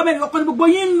pé bí pa mẹ́rin ọkàn ni gbogbo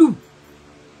yín ń lù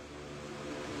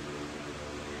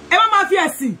ẹ má máa fi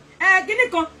ẹ̀sìn kíní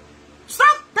kan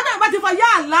stop tẹ́lẹ̀ bá ti fa yá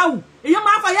àláwù èèyàn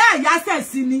máa fa yá àyásẹ̀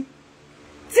sí ni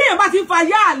tí èèyàn bá ti fa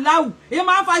yá àláwù èèyàn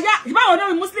máa fa yá ìbáwọ̀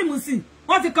lórí Muslim sí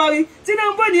wọ́n ti kọrin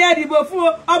Tinubu ní ẹ dìbò fún o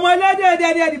ọmọ olódéédé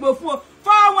ní ẹ dìbò fún o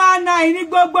 419 ní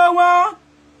gbogbo wọn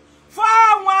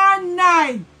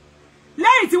 419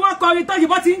 lẹ́yìn tí wọ́n kọrin tó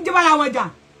yìnbọn ti ń jẹ́ bára wọn jà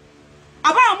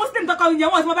àbáwọn Muslim tó kọrin yẹn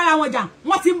wọ́n ti mọ́ bára wọn jà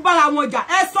wọ́n ti ń bára wọn jà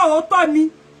ẹ sọ òótọ́ ni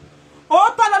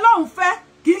òótọ́ lọ́lọ́run fẹ́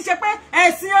kì í ṣe pé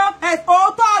ẹ̀sìn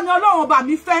òótọ́ ni Ọlọ́run bá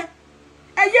mi fẹ́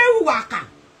ẹ yé hùwà kà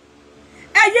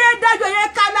ẹ yé dájọ́ ẹ yé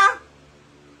kálá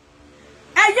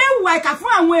ẹ yé hùwà ìkà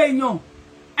fún àwọn èèyàn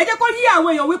ẹ jẹ́ kó yí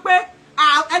àwọn èèyàn wípé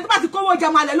ẹni tó bá ti kówó jẹ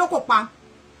máa lẹ̀ ló kò pa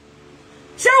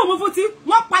ṣé òun fún tí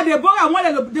wọ́n pa Deborah wọ́n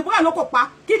lẹ̀ Deborah ló kò pa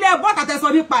kí lẹ bọ́ tàtẹ́ sọ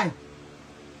nípa ẹ̀.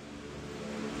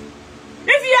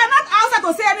 If you are not outside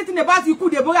to say anything about ikú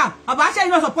Deborah bàbá ṣe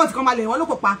iná support kan máa lẹ̀ wọ́n ló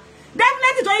kò pa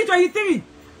definitely 2023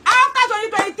 after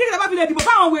 2023 lọ́ba fi lè dìbò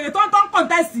fáwọn wèrè tó ń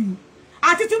contest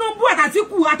àti Tinubu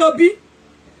àtàtìkù àtòbí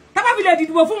tọ́ba fi lè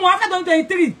dìbò fún wọn after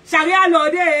 2023 ṣàríà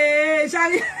lọ́dẹ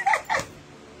ṣàríà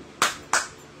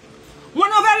wọ́n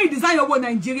náà fẹ́ redesign owó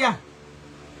Nàìjíríà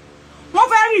wọ́n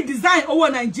fẹ́ redesign owó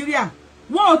Nàìjíríà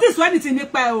wọ́n ò tí sọ anything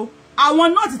nípa ẹ̀ o àwọn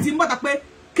nọ́ọ̀tì ti ń bọ̀tà pé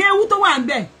kéwú tó wà ń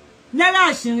bẹ̀ náírà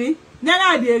àṣírí náírà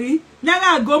àdèrí náírà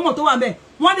àgọ́mọ̀ tó wà ń bẹ̀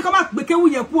wọ́n ní kó má gbé kéwú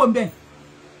yẹn kúrò ń bẹ̀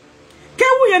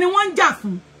kéwú yẹn ni wọ́n ń jà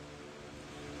fún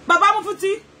Baba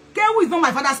Mufti kéwú is not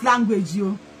my father's language o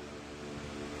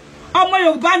ọmọ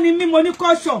Yorùbá ni mí mo ní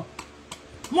culture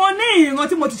mo ní ìran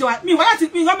tí mo ti ṣe wá mi ìwọ́n láti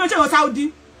ìran mi ò ṣe ìran Saudi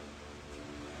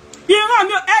ìran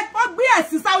mi ò gbé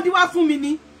ẹ̀sìn Saudi wá fún mi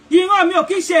ni ìran mi ò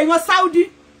kì í ṣe ìran Saudi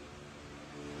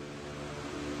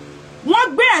wọ́n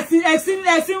gbé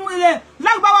ẹ̀sìn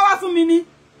Lárúbáwá wá fún mi ni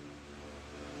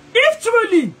if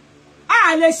truly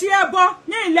a lè ṣe ẹbọ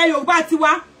ní ilẹ̀ Yorùbá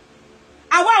tiwa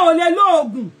àwa ò lè lo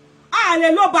oògùn a lè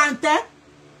lo bàǹtẹ́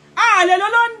a lè lo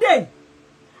lóńdè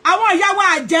àwọn ìyá wa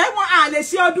àjẹ́ wọn a lè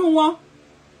ṣe ọdún wọn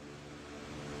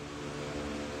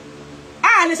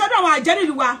a lè ṣọdún àwọn àjẹ́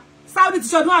nílùú wa Saudi ti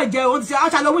ṣọdún àjẹ́ o ti ṣe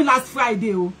Halloween last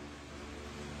Friday o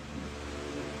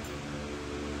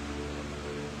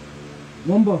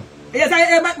wọ́n bọ̀ èyí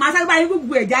sáré máa sáré báyìí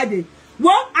gbogbo ẹ̀ jáde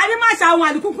wo adé máa ṣe àwọn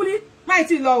àlùkùkù ní máì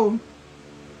tí lọ o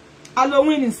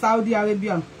Halloween in Saudi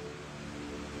Arabia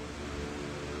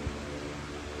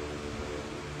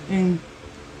in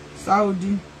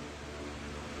Saudi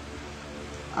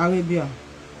Arabia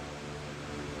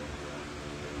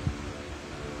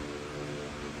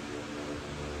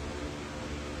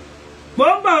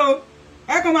bọ́m̀bà o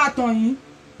ẹ kàn máa tàn yín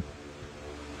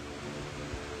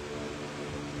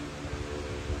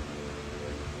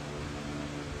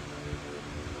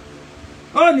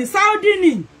ó ní Saudi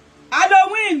ní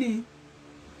Halloween ní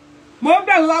mo ń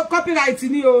bẹ̀rù copyright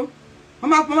ní o mo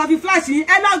máa fi flash yín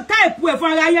ẹ lọ type ẹ̀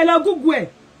fún ara yín ẹ lọ Google ẹ̀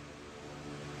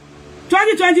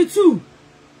 2022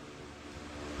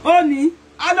 ó ní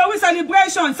Halloween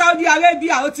celebration Saudi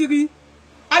Arabia ó ti rí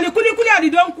alikulikuli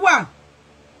àdìdọ́nkúà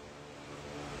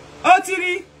ó ti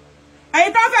rí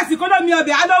ẹ̀yin tó fẹ̀sì kó lómi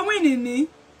ọbẹ̀ Halloween ní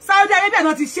Saudi Arabia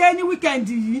náà ti ṣe ní weekend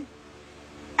yìí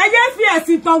ẹ jẹ́ fi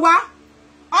ẹ̀sìn tàn wá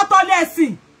ọ̀tọ̀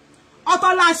lẹ̀sìn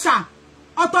ọ̀tọ̀ làṣà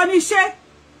ọ̀tọ̀ níṣe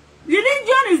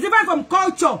religion is different from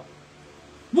culture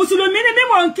mùsùlùmí ni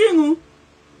mímọ̀ ń kírun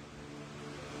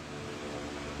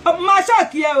máa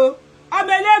ṣọ́ọ̀kì ẹ o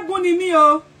ọmọ eléégún ni mí o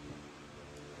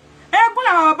eégún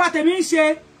làwọn bàbá tèmi ń ṣe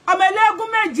ọmọ eléégún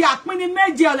méje àpínní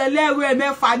méje ọ̀lẹ́lẹ́rú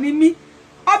ẹ̀mẹ́fà ni mí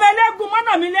ọmọ eléégún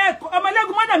mọ́nà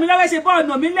mi lọ́wọ́ ṣe bọ́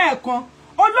ọ̀nà mi lẹ́ẹ̀kan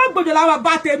olóògbòdò làwọn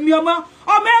bàbá tèmi ọmọ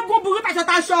eégún burú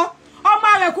taṣọtaṣọ ọmọ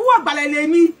rẹ̀ kúwọ̀ gbàlẹ̀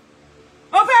lèmi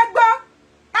ó fẹ́ gbọ́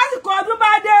lásìkò ọdún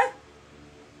bá dé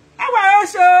ẹwà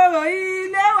oṣòro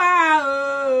ilé wa o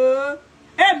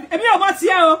èmi ò mọ̀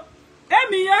tiẹ̀ o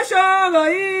èmi oṣòro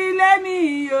ilé mi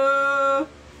o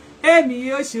èmi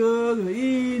oṣòro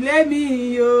ilé mi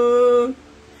o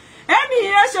èmi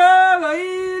oṣòro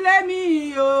ilé mi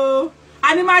o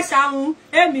ani máa ṣàwọn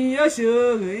èmi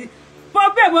oṣòro mo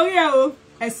bẹ̀ borí ẹ o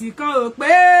ẹ̀sìn kan ò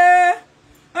pé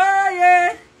óye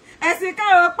ẹ̀sìn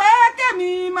kan ò pé kẹ́mi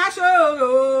má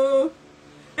ṣòro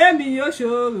èmi yóò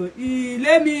ṣòro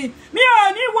ilé mi ò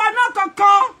ní wọ iná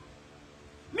kankan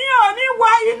mi ò ní wọ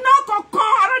iná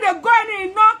kankan I don't dey go any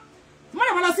iná mo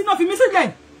lè lọ sí iná fi mí sílẹ̀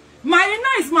my iná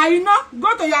is my iná go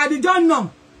to your adijan náà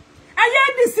ẹ yé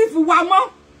dìsífù wa mọ́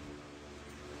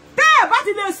tẹ́ ẹ bá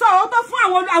ti lè sọ òótọ́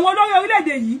fún àwọn olórí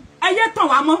orílẹ̀-èdè yìí ẹ yé tàn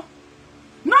wá mọ́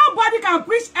nobody can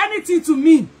preach anything to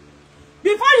me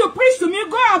before you preach to me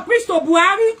go and preach to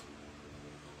Buhari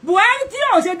Buhari tí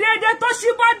ò ṣe déédéé tó ṣí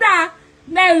bọ́dà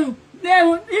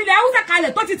ilẹ̀ Haúsá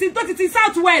kalẹ̀ tó ti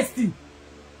South West.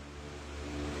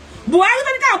 Buhari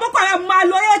tó ní káwọn Boko Haram máa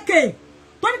lo AK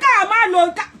tó ní káwọn máa lo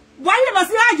Buhari lọ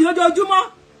sí hajj lójoojúmọ́.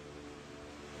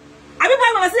 Àbí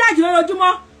Buhari lọ sí hajj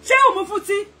lójoojúmọ́. Ṣé òun fún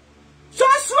ti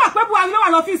ṣọ́ṣùọ̀ pé Buhari ló wà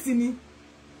lọ́fíìsì ni?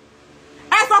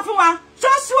 Ẹ sọ fún wa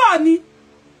ṣọ́ṣùọ̀ ni.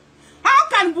 How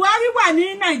can Buhari wà ní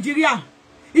Nàìjíríà?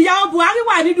 Ìyàwó Buhari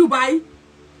wà ní Dubai.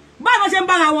 Báwo ṣe ń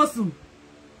bára wọn sùn?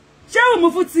 Ṣé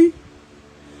òun fún ti?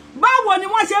 Báwo ni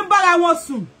wọ́n ṣe ń bára wọn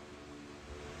sùn?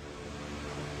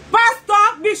 Pastor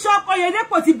Bishop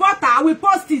Oyedepo ti bọ́ta, we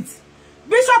post it.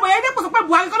 Bishop Oyedepo sọ pé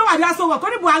Buhari kọ́ ló wà ní aṣọ wọ̀, kọ́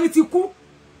ní Buhari ti kú.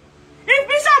 If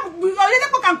Bishop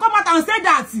Oyedepo can come out and say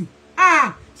that,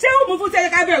 ṣé òun fún ti ẹ̀yẹ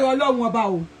ká bẹ̀rẹ̀ Ọlọ́run ọba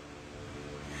o?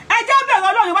 Ẹ jẹ́ bẹ̀rẹ̀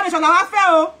Ọlọ́run Yorùbá nation làwa fẹ́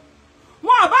o.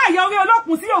 Wọn ò bá ya orí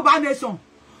olókun sí Yorùbá nation.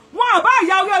 Wọn ò bá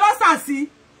ya orí ọlọ́sà sí.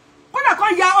 Kódà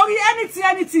kan ya orí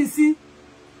anything sí.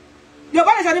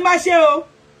 Yorùbá nation ni máa ṣe o.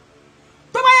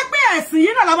 Tó bá yẹ pé ẹ̀sìn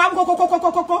yìí náà làwọn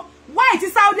kókókókókókó. Why ti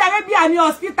Saudi Arabia ní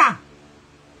hospital?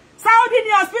 Saudi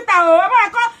ní hospital o. Ẹ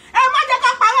má jẹ́ ká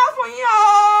parọ́ fún yín o.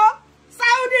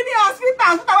 Saudi ní hospital.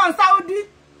 Hospital wà ní Saudi.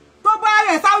 Tó bá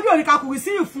rẹ̀ Saudi ò ní ká kùrì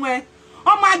sí ìfún ẹ.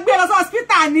 Ó máa gbé lọ sí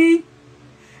hospital ni.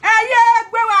 Ẹyẹ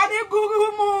gbé wa ní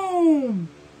gurumu.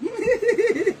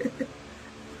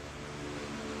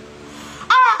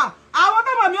 Àwọn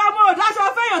tó mọ̀ mí ọmọ dáṣọ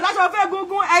fẹ́yàn dáṣọ fẹ́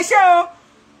gungun ẹ ṣé o.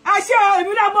 Ẹ ṣé o,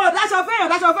 èmi náà mọ̀ dáṣọ fẹ́yàn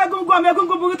dáṣọ fẹ́ gungun ọmọ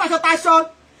egungun burú taṣọ.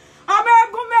 Ọmọ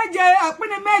egun méje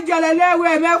àpínní méje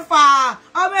lẹ́lẹ́wẹ̀ mẹ́fà.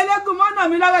 Ọmọ elégun mọ́nà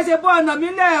mi lọ́wọ́ ṣe bọ́ ọ̀nà mi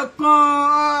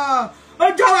lẹ́ẹ̀kan.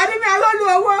 Ojú ọ̀wà ní mi arólú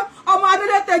owó ọmọ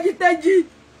adúlé tẹjítẹjí.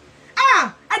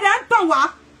 Ẹ̀dẹ̀ ń tàn wá.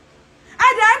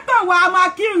 Ẹ̀dẹ̀ ń tàn wá a máa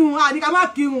kírun àdìgá máa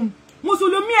kírun.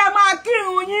 Mùsùlùmí ẹ máa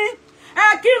kírun yín. Ẹ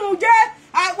kírun jẹ́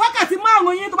wákàtí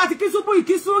 5 yín tó bá ti kí ṣubú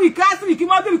ìkísúrì kásìrì kí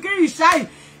mọ́bìrì kí ìṣáì.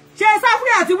 Ṣé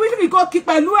sáfúrì àti wíṣìrì kó kí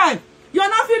pẹ̀lú ẹ̀.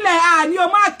 Yọ̀nà fílẹ̀ àní o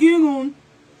máa kírun.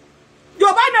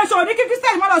 Yorùbá nation ní kí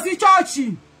Christian má lọ sí chọ́ọ̀chì.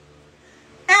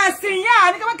 Ẹ̀sìn yẹn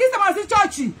àní kí Christian má lọ sí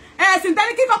chọ́ọ̀chì. Ẹ̀sìn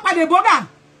tẹ́ni kíkọ́ padà bọ́gà.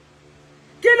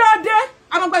 Kí ló dé?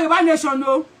 Amọ̀gbà Yorùbá nation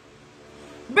o.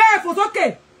 Bẹ́ẹ̀ fò sókè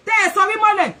tẹ́ ẹ sọ rí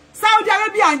mọ́lẹ̀ Saudi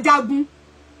Arabia ń jagun.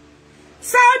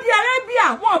 Saudi Arabia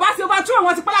wọn ò bá ti overthrow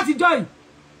wọn ti pẹ́ láti join.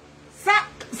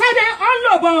 Saudi ń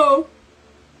lò bọ́n o.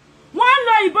 Wọ́n ń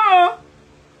lo ìbọn o.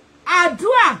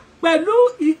 Àdúrà pẹ̀lú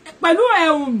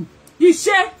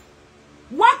ìṣe.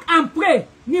 Work and pray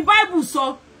ni Bible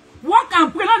sọ. Work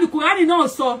and pray náà ni Quran náà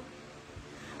sọ.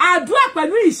 Àdúrà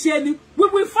pẹ̀lú ìṣe ni. We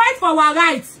will fight for our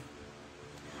rights.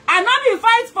 And not be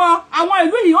fight for àwọn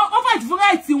ìlú yìí. Ó fight fún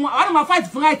right wọn. Àwọn náà máa fight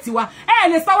fún right wa. Ẹ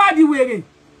lè sáwá di wèrè.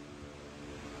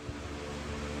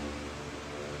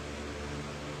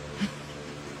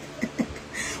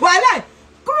 Wàhálà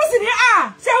kúrúsì ní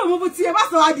ṣé òun mú ti ẹ bá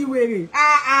sáwá di wèrè.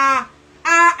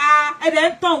 Ẹ̀dẹ̀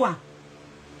ń tàn wá.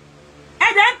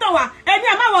 Ẹ̀dẹ̀ ń tàn wá. Ẹni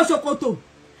ẹ̀ máa wọ ṣòkòtò.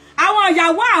 Àwọn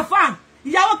ìyàwó àfà.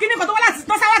 Ìyàwó kíní kan tó wá láti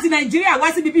tọ́sá láti Nàìjíríà wá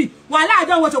sí bíbí. Wàhálà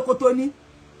àjọ wọ ṣòkòtò ni.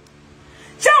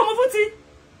 Ṣé òun mú ti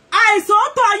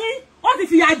àìṣòótọ́ yín ó ti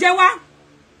fìyà jẹ wá.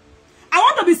 I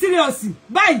want to be serious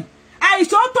báyìí.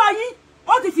 Àìṣòótọ́ yín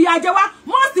ó ti fìyà jẹ wá.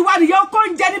 Most wa nìyẹn kó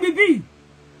ń jẹ níbi bí.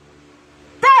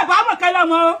 Tẹ́ ẹ̀ bá mọ̀ kẹ́lẹ́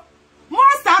mọ́.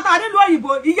 Most àtàwọn nílùú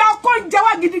òyìnbó ìyá kó ń jẹ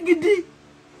wá gidigidi.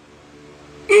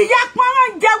 Ìyá pọ́nrán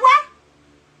ń jẹ wá.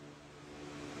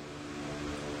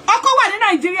 Ọkọ wà ní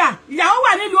Nàìjíríà, ìyàwó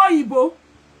wà nílùú òyìnbó.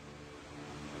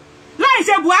 Láì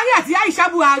ṣe Buhari àti Aisha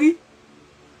Buhari.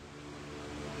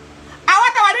 Àwọn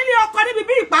tàwa nílé ọkọ níbi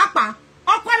bí ìpàápàá.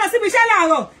 Ọkọ lọ síbi iṣẹ́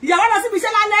láàárọ̀, ìyàwó lọ síbi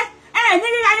iṣẹ́ lálẹ́. Ní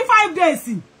ríra ní 5 days.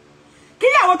 Kí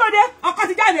ìyàwó tó dé, ọkọ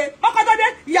ti jáde, ọkọ tó dé,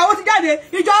 ìyàwó ti jáde,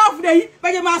 ìjọ off day yìí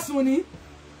bẹ́ẹ̀ máa sùn ní.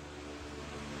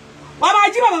 Wọ́n máa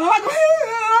jí bàbá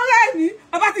ọ̀rẹ́ mi,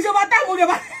 bàbá ti ṣe ọba táìmù rẹ̀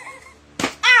bá.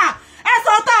 Ẹ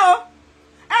sọ tọ́ o.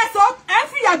 Ẹ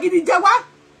fìyà gidi jẹ wá.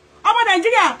 Ọmọ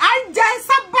Nàìjíríà à ń jẹ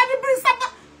sábà níbi sábà.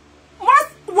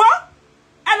 Wọ́n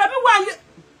ẹlòmí wà ní.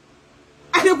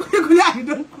 Adékúnlé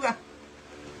àdídọ́kúra.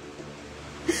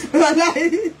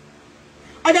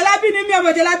 Ọ̀jọ̀lábí ni mí, ọmọ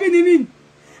Ọ̀jọ̀lábí ni mí.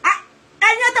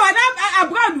 Ẹ̀yin ẹ̀tọ́ wà ní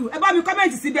àbúrọ̀dù ẹ bá mi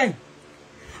kọ́mẹ̀ntì síbẹ̀.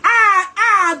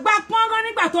 Àgbà pọ́nrán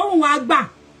nígbà tó wù wá gbà.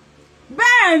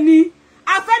 Bẹ́ẹ̀ ni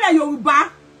afẹ́lẹ̀ Yorùbá.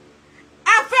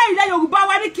 Afẹ́ ilẹ̀ Yorùbá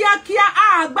wa ní kíákíá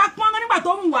àgbà pọ́nrán nígbà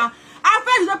tó wù wá.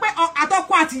 Afẹ́ ìṣẹ́ pé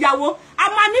àtọkọ àtìyàwó a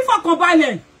máa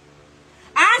nífọ̀kànbalẹ̀.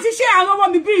 À ń ṣiṣẹ́ àwọn ọmọ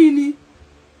mi bíi ni.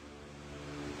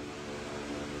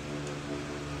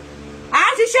 À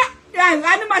ń ṣiṣẹ́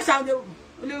animal ṣàwọn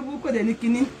olóògbé kò dẹ̀ ní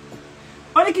kíní.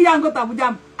 Ó ní kí yàngó tàbújá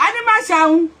animal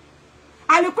ṣàwọn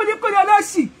alùkúlíkúlí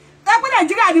olóṣì. Ẹ pé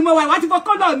Nàìjíríà ni mo wà wá ti fọ́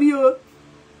kọ́lọ̀ mi o.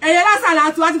 Ẹ̀yẹ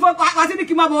lásàlátù wá ti ní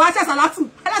kí n máa bọ̀ wá ṣàṣàlátù.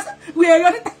 Wèrè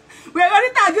oníta.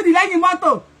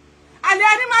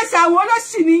 ṣàwọn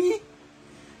olóṣì nìyí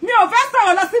mi ò fẹ́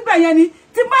sọ̀rọ̀ lọ síbẹ̀ yẹn ni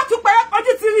tí bá tún pé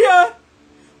ojú ti rí o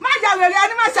má jà wèrè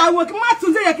ẹni má ṣàwọn kí má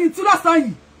tún dé yẹ kí n tú lọ́sàn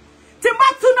yìí tí bá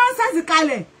tún nọ́ńsẹ̀sì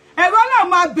kalẹ̀ ẹ̀rọ náà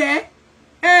máa bẹ̀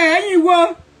ẹ̀yin wo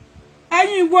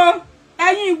ẹ̀yin wo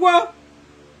ẹ̀yin wo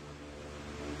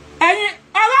ẹ̀yin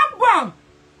ọ̀rọ̀ ń bọ̀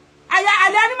alẹ́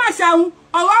ẹni má ṣàwọn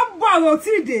ọ̀rọ̀ ń bọ̀ ọ̀rọ̀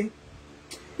tí ì dé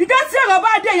ìjọ tí ọ̀rọ̀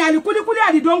bá dé èèyàn ní kúlíkúlí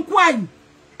àdìdó ń kú àyìn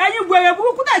ẹ̀yin wèrè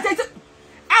burúkú tẹ̀ ṣe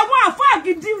àwọn àfáà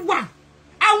gidi wà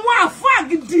àwọn àfáà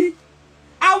gidi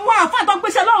àwọn àfáà tó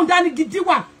gbéṣẹ́ lọ́hùn dání gidi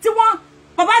wà tí wọ́n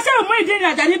bàbá ṣẹ́rù mú ìdí ìrìn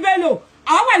Àjàní Bello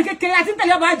àwọn wà ní kékeré àti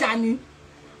tẹ̀lé ọba Àjàní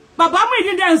bàbá mú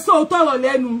ìdí ìrìn sọ òótọ́ ọ̀rọ̀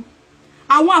lẹ́nu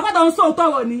àwọn àfáà tó ń sọ òótọ́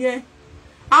ọ̀rọ̀ nìyẹn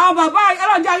àwọn bàbá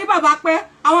ọlọ́jà rí bàbá pẹ́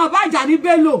àwọn bàbá Àjàní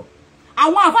Bello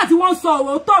àwọn àfáà tí wọ́n sọ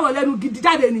òótọ́ ọ̀rọ̀ lẹ́nu gidi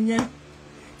jáde nìyẹn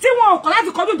tí wọn ò kọ̀ láti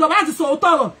kọjú ìjọba láti sọ òótọ́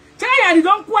ọ̀rọ̀ ṣé èèyàn ni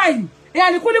ló ń kú àyìn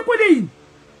èèyàn ni kúlíkúlí yìí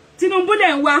Tinubu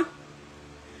lẹ̀ ń wá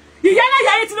ìyá náà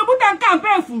yàrá Tinubu tẹ̀ ń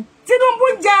kàmpẹ́ fún Tinubu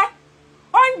ń jẹ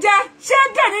oúnjẹ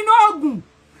ṣẹ́gẹ̀ nínú oògùn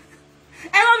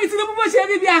ẹ̀rọ ni Tinubu bó ṣe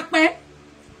rí bí apẹ́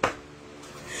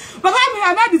bàbá mi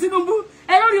Ahmed Tinubu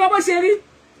ẹ̀rọ ni wọ́n bó ṣe rí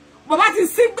bàbá ti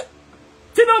sí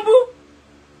Tinubu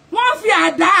wọ́n fi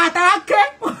àdá àtàkẹ́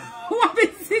wọ́n fi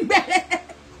sí gbẹ̀rẹ̀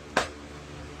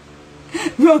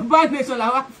Yorùbá nation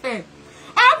làwọn fẹ́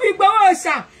á fi gbowó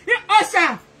ọ̀ṣà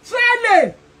tírẹ́lẹ̀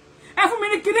ẹ fún mi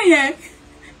ní kíní yẹn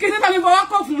kíní tàbí fọwọ́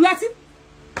kọ̀ fún láti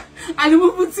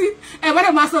àlùmúfú tí ẹ bá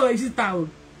dẹ̀ máa sọ̀rọ̀ ìṣìta o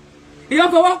èèyàn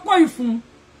fọwọ́ kọ̀ ìfún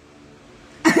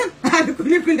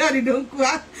àlùkùlíkùlí àdìdó ń kú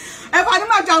á ẹ fà ní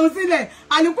màá jàun sílẹ̀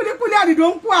àlùkùlíkùlí àdìdó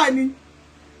ń kú à ní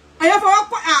èèyàn fọwọ́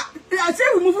kọ̀ àṣẹ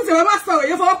ìrùmúfú tí ẹ bá sọ̀rọ̀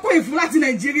èèyàn fọwọ́ kọ̀ ìfún láti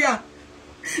Nàìjíríà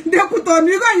dẹkùtọ̀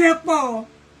ní irọ́ yẹn pọ̀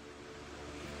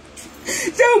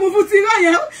ṣé ìrùmúfú tí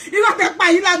irọ́ tẹ pa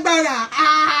yìí lágbára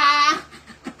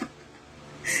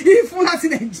ìfún láti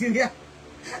Nàìjíríà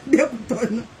dẹkùtọ̀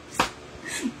náà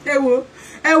ẹ wo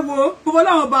gbogbo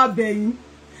láwọn bá bẹ̀yìn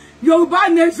Yorùbá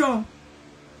nation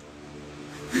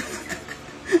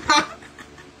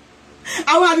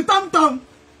àwọn àdì tọ́mtọ́m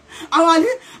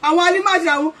àwọn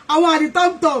alímájà àwọn àdì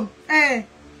tọ́mtọ́m ẹ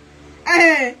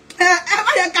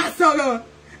má yẹ ká sọ̀rọ̀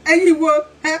ẹ̀yin wo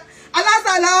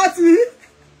alásàlá ọtí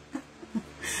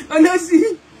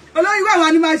olóyìnbó àwọn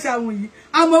animáṣàwùn yìí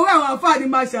àmọ̀wé àwọn afọ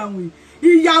animáṣàwùn yìí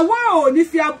ìyàwó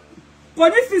kò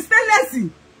ní fi stainless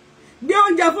gbé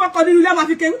oúnjẹ fún ọkọ nínú ilé ọmọ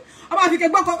àfikẹ́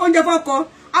gbọ́kọ oúnjẹ fún ọkọ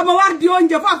àmọ́ wá di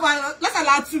oúnjẹ fún àfọ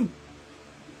lásàlátù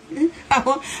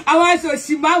àwọn ẹ̀sọ̀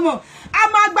òsì mámọ̀ a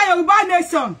máa gba Yorùbá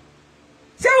nation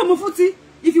ṣé Òmùfútì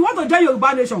if you want to join Yorùbá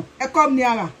nation ẹ come ní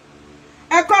ara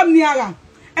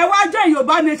ẹ wá join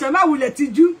Yorùbá nation má wulẹ̀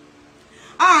tijú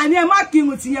ní ẹ má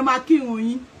kírun tìyẹn má kírun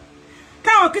yín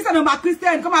káwọn Christian máa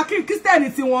Christian kọ́ máa kírun Christian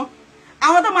tiwọn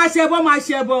àwọn tó máa ṣe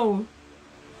ẹbọ o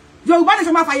Yorùbá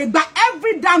nation máa fàyè gba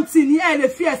every damn thing ní ẹ lè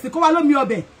fi ẹ̀sìn kó wá lómi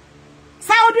ọbẹ̀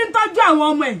Saudi ń tọ́jú àwọn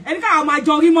ọmọ ẹ̀ ẹni káwọn máa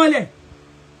jọ rí mọ́lẹ̀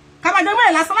kábàjọ́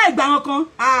mọ́lẹ̀ lásán láì gbà wọn kan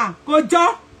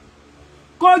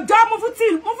kò jọ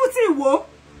Mufti wo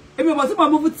èmi ò mọ̀ sí mọ̀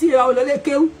Mufti ìra olólè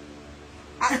kéwú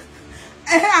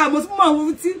àmọ́ sí mọ̀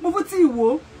Mufti wo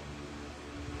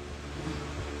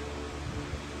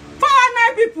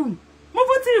 400 people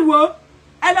Mufti wo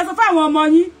ẹ lọ sọ fún àwọn ọmọ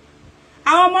yín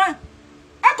àwọn ọmọ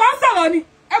ẹ kàn ń sọ̀rọ̀ ni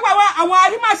ẹ gbà wá àwọn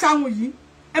arímàṣàwùn yìí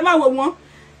ẹ máa wò wọ́n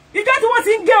ìjọ tí wọ́n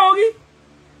ti ń gé orí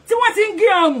tí wọ́n ti ń gé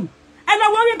ọrùn ẹ lọ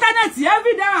wọ́n íńtánẹ́ẹ̀tì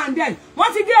every day and then wọ́n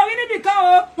ti gé orí níbì kan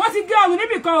o wọ́n ti gé ọrùn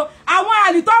níbì kan o àwọn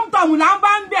àlìtọ́mùtọ̀mù là ń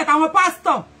bá ń bẹ̀ táwọn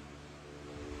pásítọ̀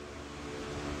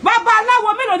babaláwo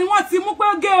mélòó ni wọ́n ti mú pé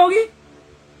ó gé orí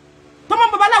tó mọ́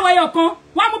babaláwo ẹyọ kan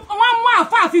wọ́n mú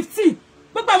àfáà 15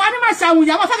 gbogbo àwọn anímọ̀ṣàwùn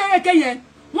ìyàwó fẹ́kẹ̀kẹ́ yẹn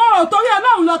wọn ò torí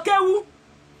Ọlọ́run lọ kéwú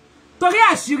torí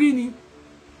àṣírí ni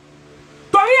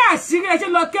torí àṣírí ẹ ṣe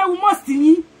lọ kéwú mọ́sì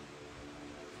yín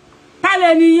ta lè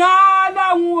nìyàn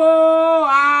Ọlọ́run o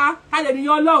ta lè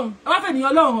nìyàn Ọlọ́run ẹ wá fẹ́ nìyàn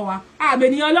Ọlọ́run wa àbẹ̀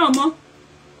nìyàn Ọlọ́run mọ́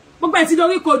gbogbo ẹ̀ ti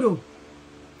lórí kodò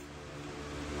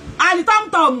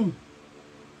àlìtọ́mtọ̀mù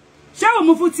ṣé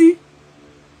Òmùfútì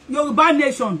Yorùbá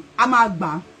nation a máa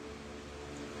gbà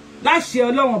láṣẹ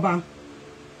Ọlọ́run ọba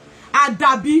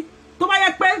àdàbí tó bá yẹ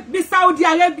pé bí Saudi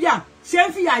Arabia ṣe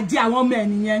ń fìyà jẹ àwọn ọmọ ẹ̀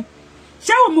nìyẹn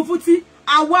ṣé Òmùfútì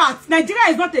àwa Nigeria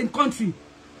is not a country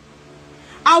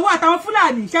àwa àtàwọn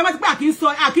Fúlàní ṣe máa ti pé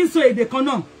àkíńsọ èdè kan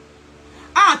náà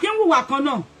àkínwùwà kan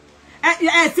náà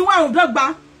ẹ̀sìn wa ò dọ́gba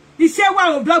iṣẹ́ wa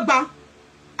ò dọ́gba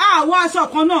àwọ̀ aṣọ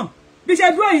kan náà bí ṣe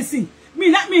dúró yìí sìn mi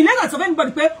lẹ́gàn sọ fẹ́ni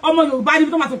bọ̀dì pé ọmọ Yorùbá ni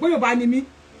mi tó máa sọ pé Yorùbá ni mi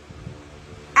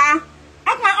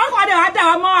ọkọ̀ adé wa dà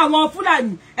wá mọ́ àwọn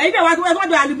Fúlàní ẹ̀yìn bẹ̀ wá tó wá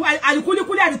dọ̀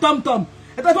àlùkúlíkúlí àti tọ́mtọ́m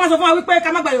ẹ̀tọ́ tó wá sọ fún wa wípé ká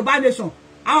má gba Yorùbá nation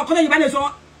àwọn kan náà Yorùbá nation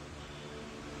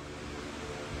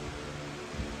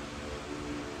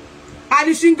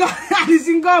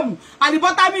alishingomu,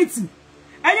 alibotamiti.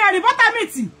 Any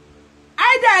alibotamiti.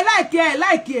 Either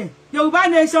like it. Yoruba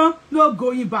nation no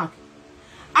going back.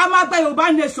 Amagba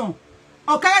Yoruba nation.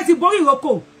 Okare ti borí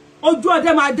roko. Ojú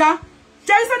ọdẹ máa dá.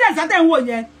 Ṣé Sunday Saturday wò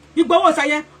yẹn. Igbowo sa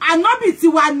yẹn. Ànábì ti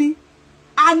wà ní.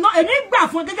 Èmi gbà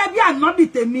fún gẹ́gẹ́ bí ànábì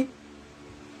tèmi.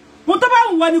 Mo tó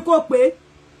bá wùn ni kó pé.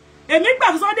 Èmi gbà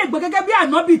fún Sunday Igboho gẹ́gẹ́ bí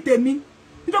ànábì tèmi.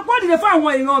 Nítorí pé ó dìde fún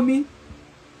àwọn ìran mi.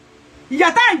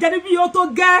 Ìyà tá ń jẹ níbí ó tó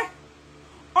gẹ́.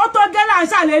 Ó tó gẹ́ là ń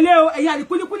ṣàlélé o. Ẹ̀yin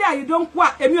àlìkúlíkúlí àyídó ń kwa.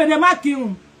 Èmi ò ní ẹ má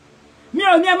kírun. Mi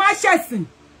ò ní ẹ má ṣẹ̀sìn.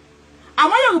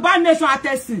 Àwọn Yorùbá nation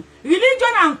àtẹ̀sìn.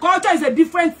 Religion and culture is a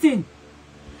different thing.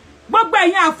 Gbogbo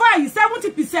ẹ̀yin àfáà yìí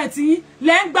 70% yín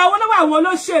lẹ ń gba owó lọ́wọ́ àwọn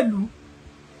olóṣèlú.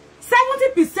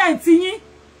 70% yín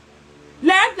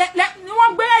ni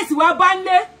wọ́n gbé ẹ̀sìn wá bá ń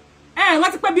lé.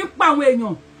 Wọ́n ti pé bí pa àwọn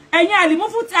èèyàn. Ẹ̀yin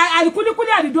àlìmúfútì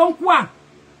àlìkúlíkúlí àdìdó ń kwa.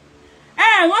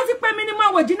 Wọ́n ti pé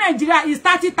minimum wage in Nigeria is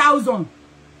 30,000.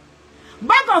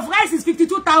 Bag of rice is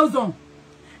 52,000.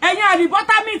 Ẹ̀yin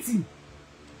àlìbọ́támìtì,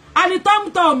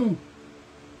 àlìtọ́mùtọ́mù,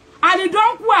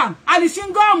 àlìdọ́nkùà,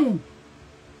 àlìṣíngọ́mù.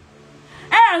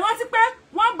 Wọ́n ti pé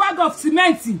 1 bag of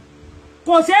cement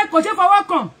kò ṣe fọwọ́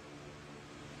kàn.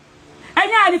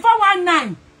 Ẹ̀yin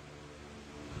àlì419,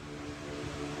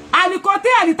 àlìkòtè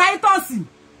àlìtáítọ́sì.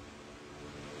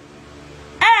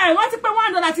 Wọ́n ti pé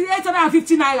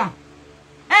 $1,850.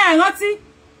 Rántí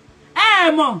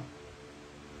mọ̀.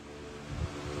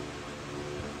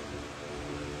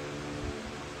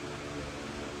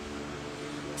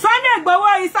 Sunday Igboho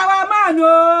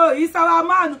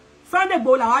ìsàwámánu. Sunday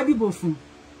Igboho làwa dìbò fún.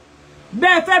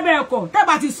 Bẹ́ẹ̀ fẹ́ bẹ́ẹ̀ kọ̀, tẹ́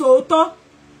bá ti sọ òótọ́.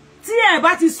 Tí ẹ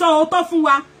bá ti sọ òótọ́ fún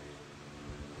wa.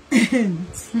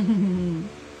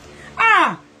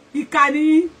 Ìkà ni.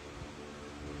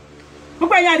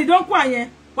 Gbogbo ẹ̀yin àdìdọ́nkù àyẹn,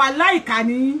 wàláhì ìkà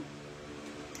ni.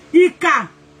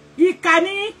 Ìkà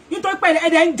ni nítorí pé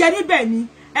ẹ̀dẹ̀ ń jẹ níbẹ̀ ni.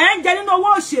 Ẹ ń jẹ nínú owó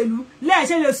òṣèlú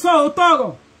lẹ́ẹ̀ṣẹ̀ lè sọ òótọ́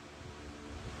ọ̀rọ̀.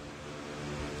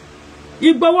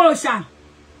 Igboho Òòṣà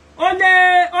ó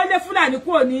lé Fúlàní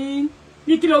kúrò ní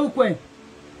kí lórúkọ ẹ̀.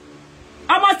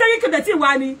 Ọmọ Sẹ́ríkì tẹ̀tí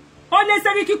wá ni ó lé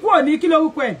Sẹ́ríkì kúrò ní kí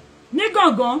lórúkọ ẹ̀ ní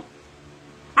Gàngán.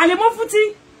 Àlìmúfútì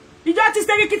ìjọ tí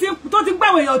Sẹ́ríkì tó ti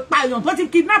gbàwọ̀ èèyàn pààyàn tó ti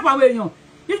kidnap àwọn èèyàn.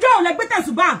 Ìjọ ò lẹ gbé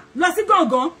tẹ̀sùbà lọ sí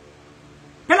Gàngán.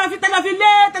 Tẹlọfi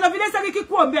lé Sẹ́ríkì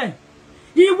kúrò bẹ́ẹ̀.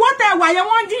 Ìwọ tẹ wà yẹn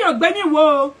wọ́n jiyàn gbé ní ìwọ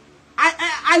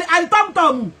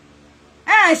àlìtọ́mùtọ́mù.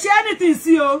 Ṣe anything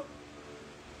sí o.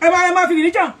 Ẹ máa fi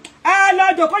religion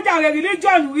lọ́jọ́ kọjá rẹ̀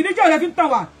religion lẹ fi ń tàn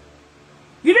wá.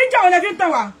 Religion lẹ fi ń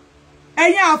tàn wá.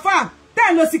 Ẹ̀yin àfà tẹ́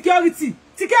ń lo security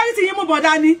yín mú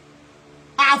bọ̀dá ní.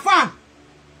 Àfà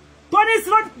tó ní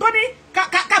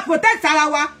ká protect ara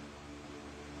wa.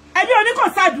 Ẹbí ò ní kò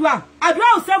sí àdúrà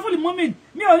ò sẹ́fùlì mọ́mìn,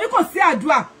 mi ò ní kò sí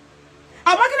àdúrà.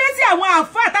 Àmọ́ kí ló sí àwọn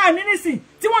àfà tá a ní nísìn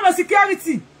tí wọ́n lo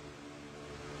security.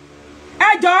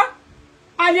 Ẹjọ́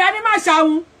àlè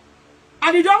anímàṣàun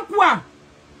àdìdọ́nkùà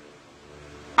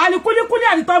àlìkúlíkúlí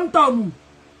àlìtọ́mùtọ́mù.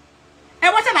 Ẹ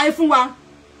wọ́n ṣàlàyé fún wa.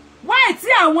 Why tí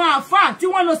àwọn àfà tí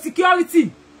wọ́n lo security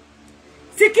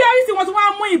wọ́n tún wá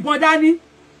mú ìbọn dání.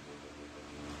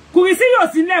 Kùrìsí yóò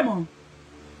sí nílẹ̀ mọ́.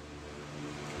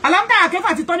 Àlámdà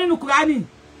àkẹ́fà ti tọ́ nínú Kùránì.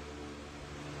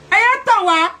 Ẹyẹ tàn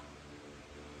wá.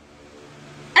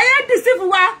 Ẹyẹ deceive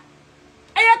wa.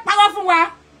 Ẹyẹ parọ́ fún wa.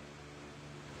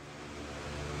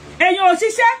 Èèyàn ò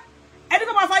ṣiṣẹ́. Ẹni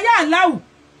kó máa fa yá àláwù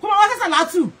kó máa wá sẹ́sà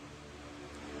látù.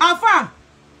 Àfà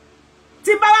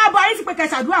tí bá wá bá yín ti pé kẹ́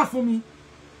ṣàdúrà fún mi.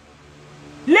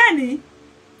 Lẹ́ni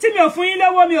tí mi ò fún yín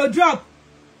lówó mi ò drop.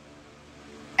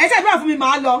 Ẹ ṣàdúrà fún mi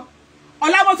màá lọ.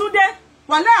 Ọlámọ́túndé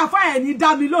wàlẹ́ àfà ẹ̀ ní dá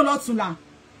mi lóhùn lọ́tùnla.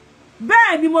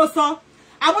 Bẹ́ẹ̀ ni mo sọ.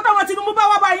 Àwọn tọ́mọ Tinubu bá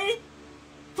wá bá yín.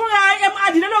 Fúnra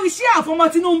adìde lórí sí àfọmọ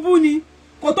Tinubu ni.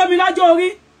 Kò tó mi lọ́jọ́ orí.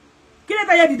 Kí lè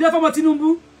tẹ̀yẹ dìde fọmọ Tinubu?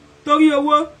 Torí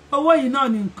owó yìí náà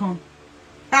ni nǹkan.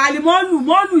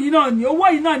 Mọ́ọ̀lù yìí náà ni. Owó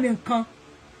yìí náà ni nǹkan.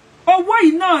 Owó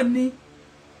yìí náà ni.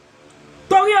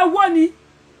 Torí owó ni.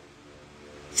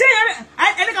 Ṣé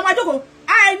ẹni kan máa jókòó?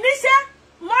 Àìníṣẹ́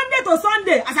Monday to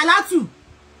Sunday àṣàlátù.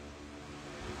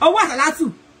 Owó àṣàlátù.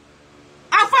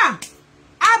 Àfà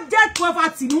abject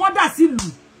poverty ni wọ́n dà sílùú.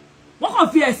 Wọ́n kàn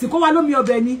fi ẹ̀sìn kó wa lómi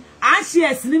ọbẹ̀ ni. À ń ṣe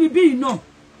ẹ̀sìn níbi bíi náà.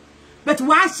 But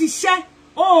wàá ṣiṣẹ́.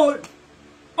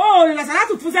 Lè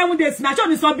àṣàlátù fún 7 days. Náà ṣé ò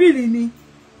ní sọ bíìlì ni?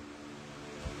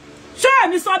 Ṣé ò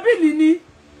ní sọ bíìlì ni?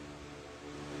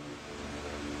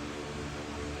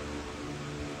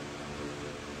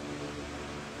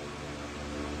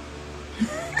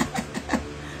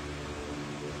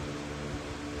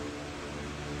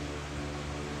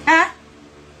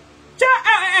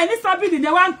 Ẹni sọ́bìlì ni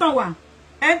wá ń tàn wá.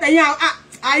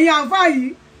 Ẹ̀yin àfà yìí.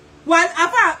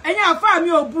 Ẹ̀yin àfà mi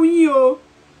ò bú yín o.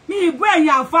 Mi ìbú ẹ̀yin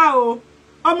àfà o.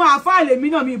 ọmọ àfáà lèmi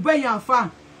náà mi ìbẹ̀yìn àfáà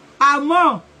àmọ́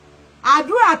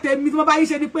àdúrà tèmi tí mo bá yí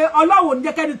ṣe ni pé Ọlọ́run ní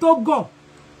jẹ́ kẹ́ni tó gọ̀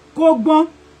kó gbọ́n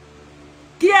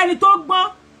kí ẹni tó gbọ́n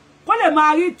kó lè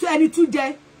máa rí ẹni tú jẹ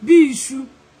bí iṣu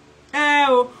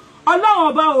o Ọlọ́run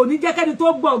ọba ò ní jẹ́ kẹ́ni tó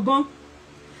gbọ̀ gan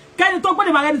kẹ́ni tó gbọ́n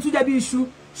lè máa rí ẹni tú jẹ bí iṣu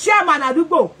ṣé àmàlà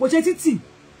àdúgbò kò ṣe títì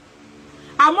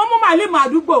àmọ́ mú màálìmù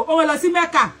àdúgbò ó rán lọ sí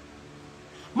Mẹ́kà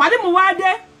màálìmù wá dé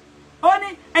ó ní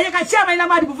ẹ̀yẹ ká ṣé àmàlà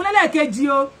ìlànà àdìbò fún lẹ́lẹ́kejì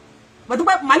o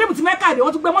màálìmù ti Mẹ́kà dé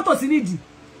wọ́n tún gbé mọ́tò sí nídìí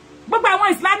gbogbo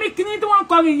àwọn Islamic ní tí wọ́n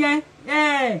kọrin yẹn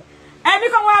ẹni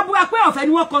kan wá búra pé ọ̀fẹ́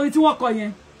ni wọ́n kọrin tí wọ́n kọ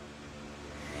yẹn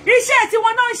iṣẹ́ tí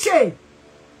wọ́n náà ń ṣe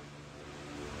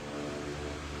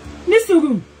ní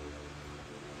sùúrù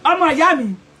ọmọ ìyá mi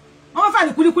wọ́n fà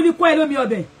ní kúlíkúlí kó ẹ lómi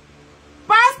ọbẹ̀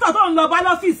pásítọ̀ tó ń lọ bá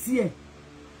lọ́fíìsì ẹ̀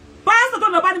pásítọ̀ tó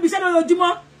ń lọ bá níbi iṣẹ́ lójoojúmọ́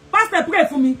pásítọ̀ pray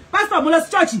fún mi pásítọ̀ mo lọ sí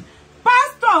church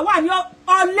pásítọ̀ wà ní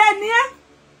ọ̀lẹ ni ẹ́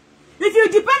if you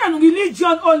depend on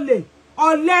religion only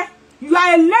ọ̀lẹ you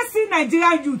are a lazy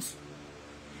Nigerian youth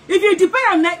if you depend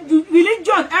on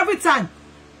religion every time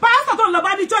pastor tó ń lọ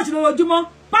bá ní church lójoojúmọ́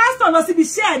pastor lọ síbi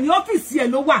iṣẹ́ ẹ̀ ní ọ́fíìsì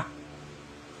ẹ̀ ló wà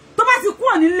tó bá ti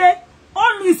kúrò nílé ó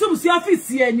ń resume sí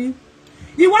ọ́fíìsì ẹ̀ ni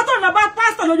ìwọ tó ń lọ bá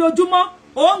pastor lójoojúmọ́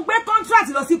ó ń gbé contract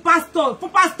lọ sí pastor fún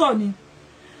pastor ni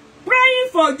praying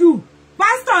for you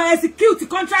pastor execute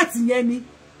contract yẹn ni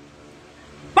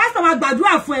pastor máa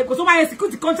gbàdúrà fún ẹ kò tó máa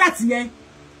execute contract yẹn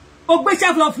ó gbé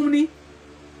chef lọ fún ni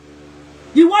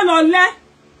ìwọ lọ lẹ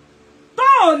tó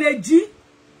ò lè jí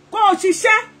kó o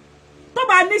ṣiṣẹ́ tó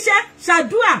bá níṣẹ́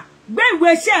ṣàdúrà gbé ìwé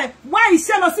iṣẹ́ wá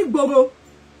iṣẹ́ lọ sí gbòòrò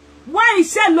wá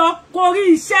iṣẹ́ lọ kó rí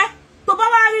iṣẹ́ tó bá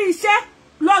wá rí iṣẹ́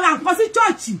lọ ra nǹkan sí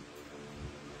chọ́ọ̀chì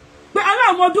pé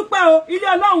Ọlọ́run mo dúpẹ́ o ilé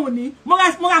Ọlọ́run ni mo ra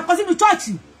nǹkan sínú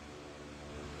chọ́ọ̀chì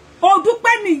o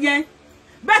dúpẹ́ nìyẹn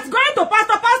but going to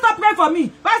pastor pray for me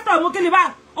pastor mo kí lè bá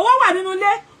owó wà nínú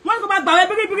ilé wọ́n ní kó máa gbàwẹ̀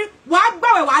bíríbírí wàá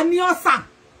gbàwẹ̀ wàá ní ọ̀sà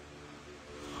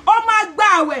ó máa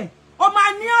gbàwẹ̀ ó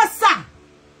máa ní ọ̀sà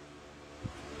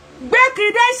gbé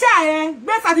credential ẹ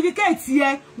gbé certificate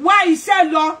ẹ wá iṣẹ́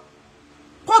lọ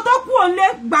kó tó kú òǹlé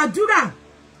gbàdúrà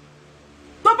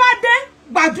tó bá dé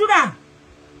gbàdúrà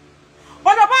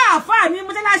ọ̀dọ̀ bá àfáà ní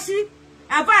mọ́ṣáláṣí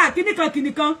àfáà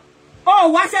kìnìkan ó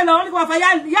wáṣẹ́ lọ wọ́n ní kó wá fa yá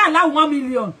àlá 1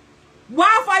 million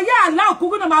wàá fa yá àlá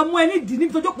òkúrú náà máa mú ẹni dì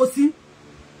níbi tó jókòó sí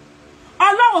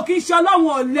Ọlọ́run kì í ṣe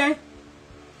Ọlọ́run ọ̀lẹ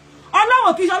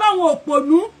Ọlọ́run kì í ṣe Ọlọ́run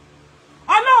òpònú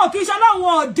Ọlọ́run kì í ṣe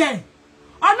Ọlọ́run ọ̀dẹ̀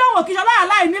Ọlọ́run kì í ṣe Ọlọ́run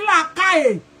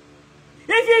aláìnílàákàyè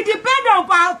if you depend on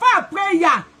for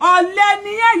prayer ọ̀lẹ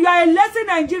nìyẹn you are a lazy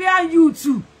Nigerian youth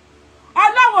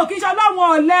Ọlọ́run kì í ṣe Ọlọ́run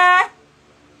ọ̀lẹ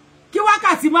kí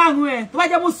wákàtí 5 ẹ tó bá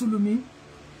jẹ́ mùsùlùmí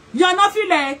yànnà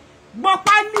filẹ̀ gbọ́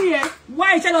pálí ẹ wá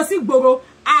iṣẹ́ lọ sí gbòòrò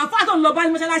àáfàá tó ń lọ bá ní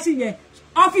mọ́ṣáláṣí yẹn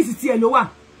ọ́fíìsì tiẹ̀ ló wà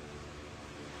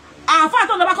àáfàá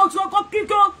tó ń lọ bá kó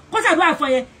ṣàdúrà fún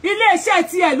yẹn ilé iṣẹ́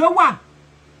tiẹ̀ ló wà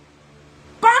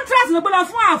contract ló gbé lọ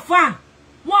fún àáfàá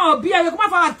wọn ò bí ẹyẹ kó má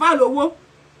fún àáfàá lówó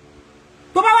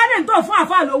tó bá wá dé tó fún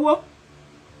àáfàá lówó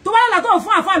tó bá lọ́la tó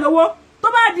fún àáfàá lówó tó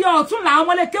bá di ọ̀tún làwọn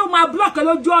ọmọlẹ́kẹ́ ó máa block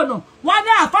lójú ọ̀nà wọ́n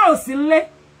ní àáfàá ò sí ńlé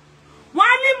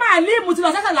wọ́n ní màálímù ti lọ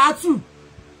sẹ́sẹ̀ látù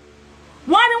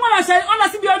wọ́n ní wọ́n lọ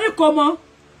síbi oníkòmọ́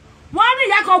wọ́n ní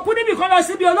ìyá kan kú níbi kan lọ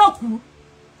síbi olókù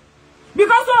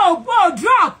because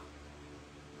drop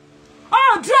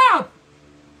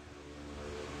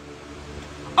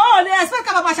lè expect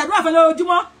ká bàbá ṣàdúrà fẹ́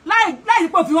lójoojúmọ́ láì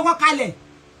pò fi wọ́n kalẹ̀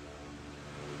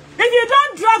if you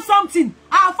don't drop something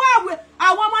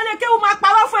àwọn ọmọlẹ́kẹ́wù máa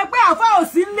parọ́ fún ẹ pé àfọ́ ò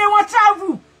sí nílé wọn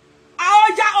travel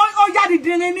ọjà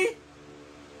dìdìrín ni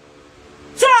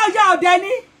tí ọjà ọ̀dẹ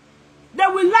ni they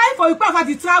will lie for you pé àfọ́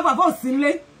ti travel àfọ́ ò sí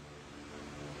nílé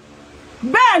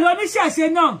bẹ́ẹ̀ ló oníṣẹ̀ṣe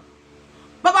náà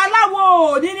babaláwo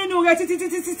ò ní nínú rẹ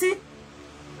títí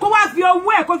kó wá fi owó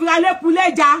ẹ̀ kó fi ra lẹ́kùn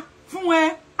lẹ́ja fún ẹ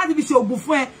láti fi ṣe ògùn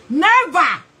fún ẹ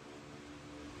never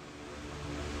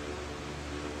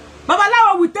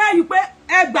babaláwo will tell you pé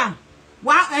ẹgbà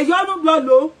wà ẹ̀yọ́nú lọ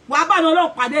lò wà bá ní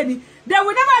Ọlọ́run pàdé ni they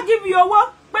will never give you owó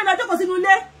pé lọ́jọ́ kò sínú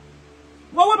ilé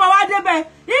owó máa wá débẹ̀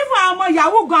ifo àwọn ọmọ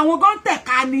yahoo gan àwọn gan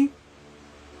tẹ̀ka ni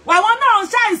àwọn náà ń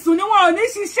ṣàìsùn ni wọn ò ní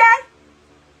ṣiṣẹ́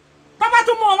tọ́pá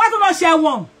tún mú wọn wá tún lọ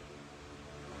ṣẹ̀wọ̀n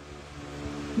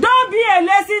don't be a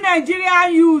lazy Nigerian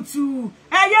youth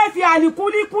ẹyẹ fi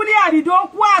àlìkúlíkúlí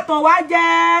àdìdókú àtànwá jẹ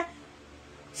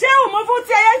ṣé òmú fún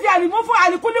tí ẹyẹ fi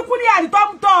àlìkúlíkúlí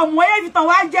àdìtọ́mùtọ́mù ẹyẹ fi tàn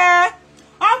wá jẹ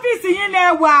ọ́fíìsì yín lẹ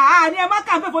wà á ní ẹ má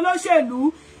kàǹpé fọlọ́ṣèlú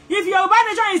if Yoruba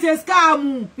nation is a scam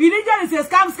religion is a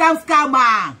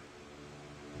scammer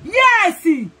yes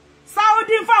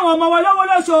Saudi fún àwọn ọmọ wọn lówó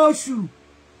lóṣooṣù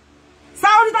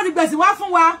Saudi tó ti gbẹ̀sìn wá fún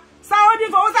wa Saudi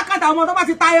fowó sàkátà ọmọ tó bá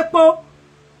ti ta epo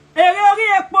èrè orí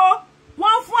epo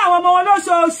wọ́n fún àwọn ọmọ wọn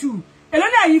lóṣooṣù èló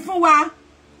lè yí fún wa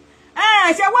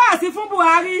ṣe wá sí fún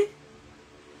Buhari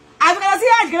àfikẹ́ sí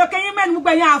àjẹlọ kẹyìn mẹ́nu gbogbo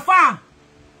ẹ̀yin àfà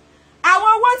àwọn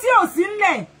owó tí ò sí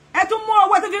ńlẹ̀ ẹ tún mú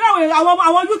owó tó fi náà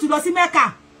àwọn youth lọ sí Mẹ́kà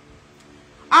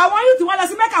àwọn youth wọ́n lọ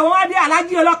sí Mẹ́kà wọ́n wá dé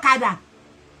alájí ọlọ́kadà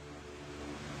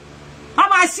wọ́n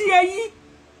máa ṣí eyín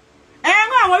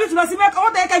ẹ̀rọ àwọn youth lọ sí Mẹ́kà owó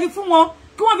tẹ̀yẹ́ kẹfì fún wọn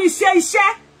kí wọ́n fi ṣe iṣẹ́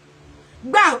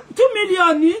gbà 2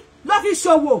 million ní ló fi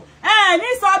ṣòwò ní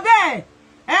sọ bẹ́ẹ̀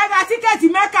ẹ ra tíkẹ́ẹ̀tì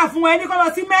Mẹ́kà fún ẹni kọ́ lọ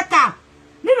sí Mẹ́kà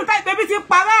nínú ká ìpè bí ti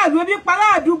pará ìlú ebi pará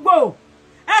àdúgbò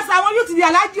ẹ sọ àwọn youth di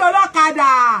alájí ọlọ́kadà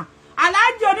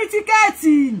alájí oní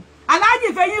tíkẹ́ẹ̀tì alájí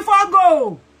fẹ̀yìn fọ́gò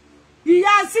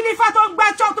ìyá sílífà tó gbá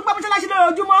chọ́ọ̀kì tó gbá mọ́ṣáláṣí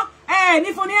lójoojúmọ́ ní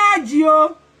fún ní àjì o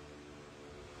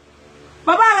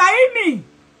bàbá Rahimi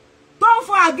tó ń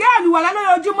fọ àgé àlùwàlá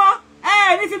lójoojúmọ́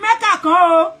ní fi Mẹ́kà kan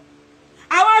o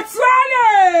àwọn tíwálè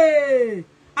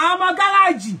àwọn ọmọ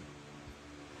gáràjì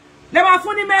lè máa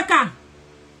fún ní Mẹ́kà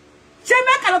ṣé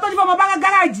Mẹ́kà ló tọ́jú fún ọmọ bá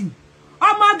gáràjì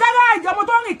ọmọ gáràjì ọmọ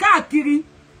tó ń rìn káàkiri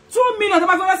 2 million tó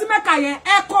bá fi lọ sí Mẹ́kà yẹn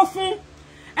ẹ kó fún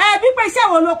bí pé iṣẹ́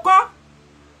wo ló kọ́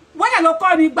wẹ́dà ló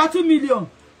kọ́ ni gba 2 million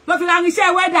ló fi ra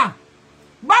irinṣẹ́ wẹ́dà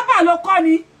bábà ló kọ́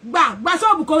ni gba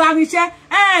ṣọ́ọ̀bù kó ra irinṣẹ́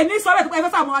ní sọ́ọ̀bù tó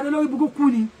fẹ́ sàmọ́ adé lórí burúkú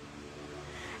ni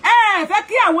fẹ́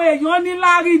kí àwọn èèyàn ní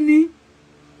lárí ni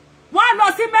wọ́n lọ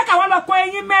sí Mẹ́kà wọ́n lọ kó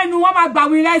eyín mẹ́nu wọ́n máa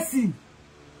gbàwé rẹ́sì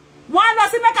wọ́n lọ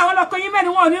sí Mẹ́kà wọ́n lọ kó eyín mẹ́nu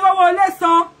wọn ò ní rówó ilé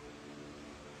san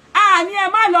ní ẹ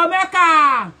má lọ Mẹ́kà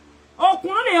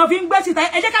ọkùnrin lèèyàn fi ń gbé síta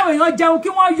ẹ jẹ́ káwọn èèyàn jẹun kí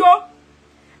wọ́n yó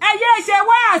ẹ yé ṣe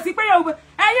wáàsí pé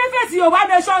ẹ yé fèsì Yorùbá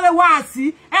nation rẹ wáàsí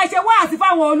ẹ ṣe wáàsí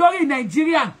fáwọn olórí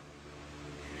Nàìjíríà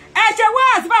ẹ ṣe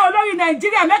wáàsí fáwọn olórí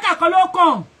Nàìjíríà Mẹ́kà kan ló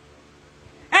kàn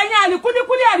ẹ̀yin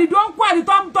àlìkúlíkúlí àlìdóńkù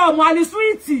àlìtọ́mtọ́mù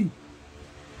àlìsúìtì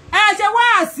ẹ ṣe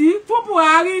wáàsí fún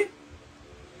Buhari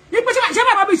ipò ṣé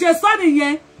bàbá bí ṣe sọ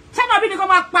nìyẹn ṣé bàbá bí nìkan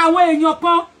máa pa àwọn èèyàn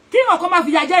kan kí èèyàn kan máa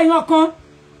fìyà jẹ èèyàn kan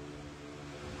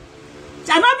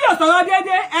ṣànábì ọ̀sọ̀rọ̀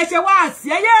déédé ẹ ṣe wáàsí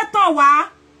ẹ yé tàn wá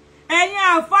ẹ̀yin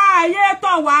àfá ẹ yé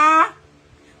tàn wá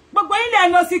gbogbo ilẹ̀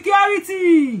lọ security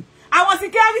àwọn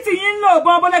security yìí ń lò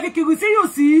bọ́ọ̀bọ́lẹ́ fi kiri sí yù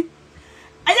sí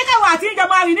ẹ jẹ́ káwọn àti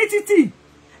ìjọba rìn ní títì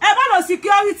ẹ bá lọ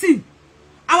security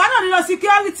àwa náà ní lọ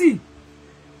security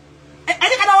ẹ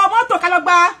jẹ́ ká lọ wọ mọ́tò ká lọ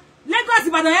gba Lagos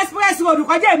Ìbàdàn express road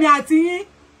kọjá èmi àti yín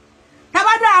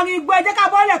tábádà àrin igbó ẹ jẹ́ ká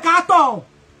bọ́ọ̀lẹ̀ ká tọ̀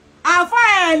àfá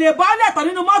ẹ̀ lè bọ́ọ̀lẹ̀ tọ̀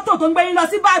nínú mọ́tò tó ń gbé yín lọ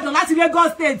sí Ìbàdàn láti Lagos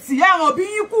State ẹ̀rọ bí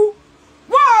yín kú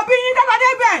wọ́n bí yín dábàá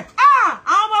débẹ̀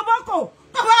àwọn ọmọ bọ́kò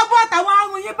tó bá bọ́ àtàwọn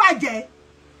àrùn yín bàjẹ́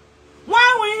wọ́n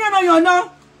àrùn yín yànnàyànnà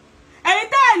ẹ̀yin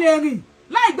tẹ́ ẹ̀ lè rìn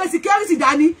láì gbé security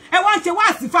dání ẹ wá ń ṣe wá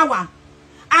sí fáwa.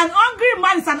 An hungry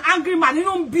man is an angry man.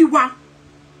 Inú ń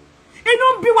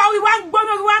bí wa wí wá ń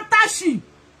gbóná wí wá ń táṣì.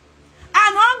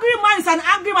 An hungry man is an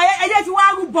angry man. Ẹ yé fi wá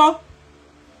rúbọ.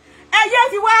 Ẹ yé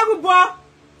fi wá rúbọ.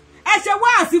 Ẹ ṣe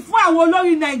wáàsí fún àwọn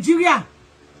olórí Nàìjíríà.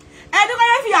 Ẹni kò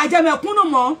yẹ fi àjẹ mẹ̀kúnnù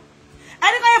mọ́.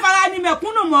 Ẹni kò yẹ fara ni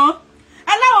mẹ̀kúnnù mọ́.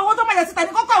 Ẹ láwọn owó tó bàjẹ́ síta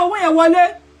ní kọ́kọ́ owó yẹn wọlé.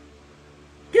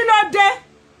 Kí ló dé?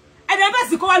 Ẹni ẹgbẹ́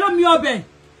sì kó wa lómi ọbẹ̀.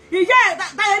 Ìyá ẹ̀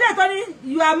táyé lè tọ́ ní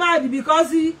you are mad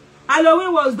because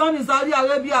Halloween was done in Saudi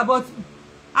Arabia, but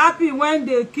happy when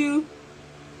they kill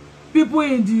people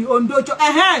in the Ondo church.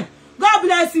 God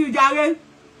bless you, jare.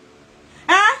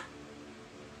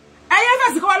 Ẹ̀yin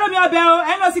fẹ́ sìkọ́ wá lómi ọbẹ̀ o,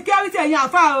 ẹ lọ security ẹ̀yin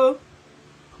àfà o.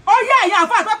 Ó yá ẹ̀yin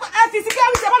àfà ẹ fi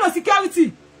security ẹ má lọ security.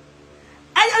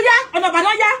 Ó yá ọ̀nà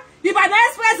Ìbàdàn yá Ìbàdàn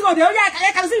express road ó yá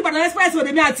ẹ kàn sí Ìbàdàn express road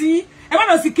mi àti yín ẹ má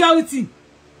lọ security.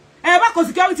 Ẹ má kó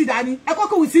security dání ẹ kó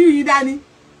kó sí yín dání.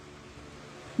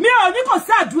 Mi ò ní kò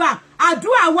sí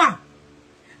àdúrà wà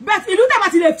but ìlú tàbá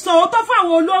ti lè sọ̀rọ̀ tó fún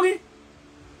àwọn olórí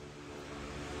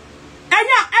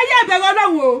ẹ̀yẹ ẹ̀bẹ̀rẹ̀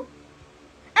Ọlọ́run o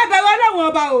ẹ̀bẹ̀rẹ̀ Ọlọ́run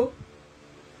ọba o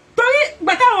torí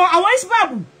gbàtà àwọn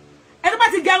ìsìbàbù ẹni bá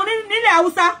ti gẹrun nílẹ̀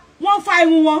Haúsá wọ́n fa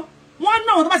irun wọ́n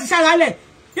náà wọ́n tó bá ti ṣára lẹ̀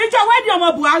ìjọ wẹ́ẹ̀dì ọmọ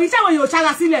Buhari ṣáwọn èèyàn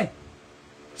ṣára sílẹ̀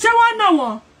ṣé wọ́n náà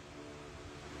wọ́n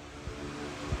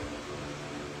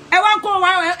ẹ wá ń kó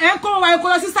wa ẹ̀kọ́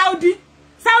lọ sí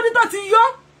Saudi tó ti yó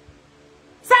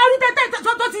Saudi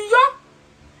tó ti yó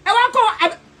ẹ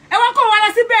wá kó wa lọ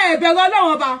sí bẹ̀rẹ̀ Ọlọ́run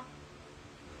ọba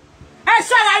ẹ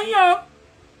ṣọ́ra yín o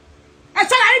ẹ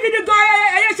ṣọ́ra yín gidi gan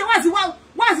ẹyẹ ṣe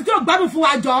wáàsí tó gbádùn fún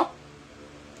wa jọ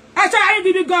ẹ ṣọ́ra yín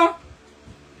gidi gan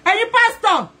ẹ̀yin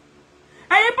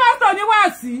pásítọ̀ ní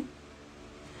wáàsí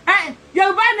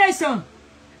Yorùbá nation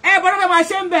bọ́dọ̀ fẹ́ máa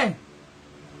ṣe ń bẹ̀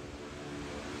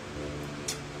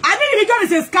àbí religion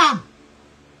is a scam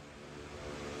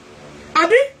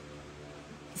àbí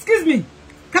excuse me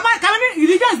kàmá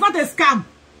religion is not a scam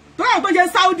tó yẹ tó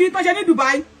ṣe Saudi tó ṣe ní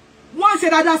Dubai wọ́n ṣe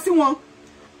dáadáa sí wọn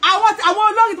àwọn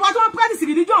olórí tí wọ́n practice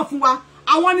religion fún wa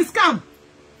àwọn ni scam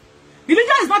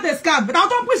religion is not a scam but àwọn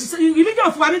tó ń preach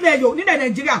religion fún wa nílẹ̀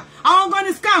Nàìjíríà àwọn gan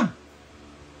ni scam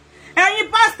ẹ̀yin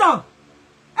pastor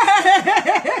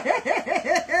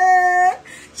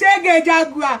ṣége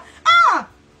jagua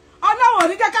Ọlọ́run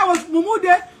ní jẹ́ káwọn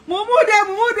mumude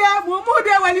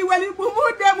wẹliwẹli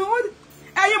mumude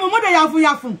ẹ̀yin mumude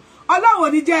yàfùyàfùn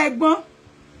Ọlọ́run ní jẹ́ ẹgbọ́n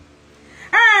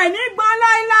ní gbọ́n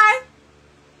láíláí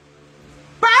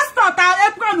pastor ta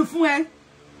apron fún ẹ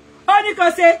ó ní kó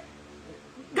ṣe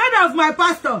God of my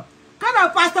pastor, God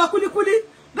of pastor kulikuli,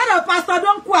 God of pastor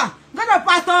donkwa, God of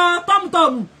pastor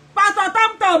tomtom, pastor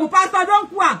tomtom, pastor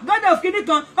donkwa, God of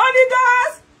kinikan,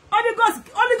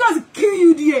 Holy Ghost kill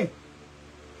you there.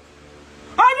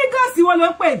 Holy Ghost ìwọ ló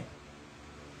pè.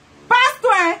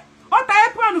 Pastor ẹ, ó ta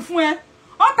apron fún ẹ,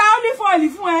 ó ta olive oil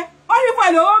fún ẹ, olive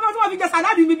oil ó tí wọ́n fi jẹ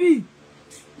salad mi bí.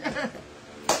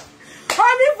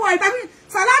 Olive oil tàbí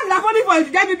salad la olive oil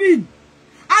jẹ mi bí.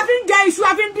 A fi ń jẹ iṣu,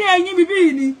 a fi ń dín ẹyin mi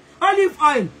bí ni olive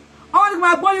oil. Àwọn tí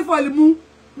máa gbọ́ olive oil mu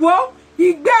wo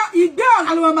ìgbẹ́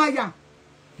ọ̀gá ló máa yà.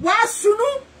 Wàá sunú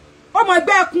ọmọ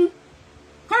ẹgbẹ́ ẹkún.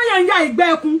 Kọ́nìyàn ń ya ìgbẹ́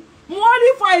ẹkún. Mu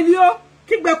olive oil yóò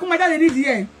kí gbẹ̀kún máa jáde nídìí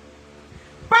ẹ̀.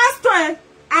 Pastor ẹ,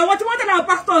 àwọn tí wọ́n tẹ̀lé àwọn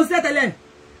pastor ń sẹ́tẹ̀lẹ̀.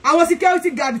 Àwọn security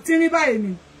guard tí ní báyìí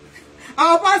ni.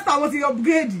 Àwọn pastor àwọn ti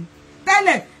upgrade.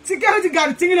 Tẹ́lẹ̀ security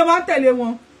guard tí ní ló máa ń tẹ̀lé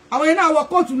wọn. Àwọn yẹn náà wọ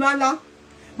kóòtù ńláńlá.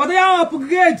 Bọ̀dọ̀ yà wọ́n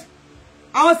upgrade.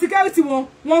 Àwọn security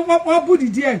wọ́n bùdì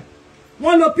díẹ̀.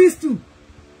 Wọ́n lo pistol.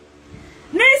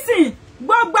 Nísìn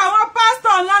gbogbo àwọn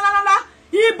pastor ńláńlá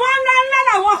ìbọn ńláńlá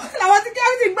làwọn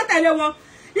security ń gbé tẹ̀lé wọn.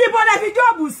 Ìbọn lẹ fi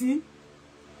Jóòbù sí.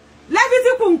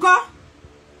 Lẹ́fítíkù ńkọ́.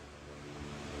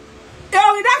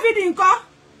 Èrìn Dáfídì ńkọ́.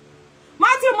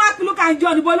 Matthew, Mark, Luke and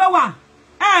John ibo ló wà.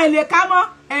 Ẹ lè ká mọ́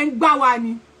ẹ̀ ń gbá wa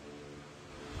ni.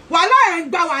 Wàhálà ẹ̀ ń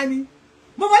gbá wa ni.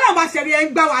 Mo mọ́ náà máa ṣẹ̀rí ẹ̀ ń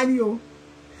gbá wa ni o.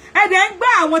 Ẹ̀dẹ̀ ń gbá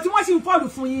àwọn tí wọ́n sì ń fọ́ọ̀lù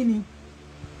fún yín ni.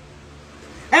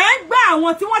 Ẹ̀ ń gbá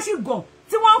àwọn tí wọ́n sì gọ̀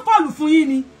tí wọ́n ń fọ́ọ̀lù fún yín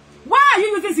ni. Why are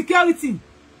you using security?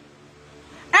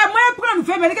 Ẹ mọ apron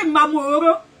fẹ́ bẹ̀rẹ̀ kí n máa mú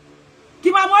òróró. Kí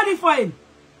n máa mú olive oil.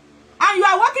 And you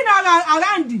are walking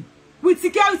around with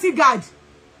security guard.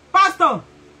 Pastor.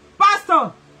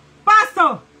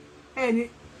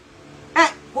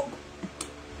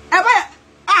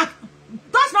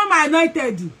 Touch not my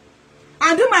anointed.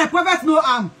 And do my prophet no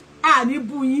harm. Ní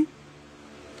bú yín.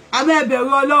 Àmọ́ ẹ bẹ̀rù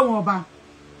Ọlọ́run ọba.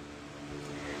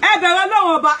 Ẹ bẹ̀rù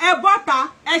Ọlọ́run ọba, ẹ bọ́ta,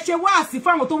 ẹ ṣe wáàsí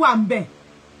fún àwọn tó wà ńbẹ̀.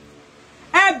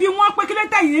 Ẹ bi wọ́n pé kí ló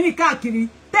tẹ̀yin ní káàkiri,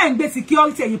 tẹ́ ń gbé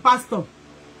security ẹ̀yin pastor.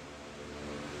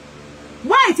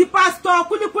 Why ti pastor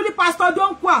kulikuli pastor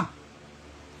donkwa?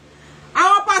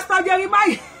 Àwọn pastor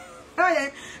Jeremiah.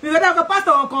 Mi ò dá ko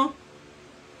pastor kan.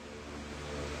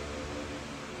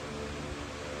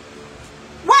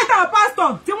 Why ta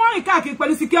pastor tí wọ́n rìn káàkiri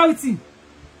pẹ̀lú security?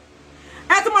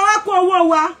 Ẹ tún máa wá kó owó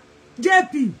wa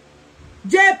JP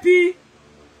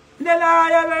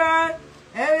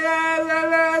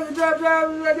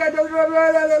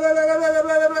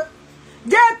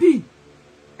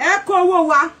ẹ kó owó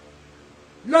wa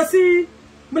lọ sí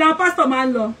bùnà pastor máa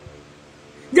ń lọ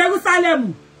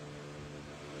Jerusalem.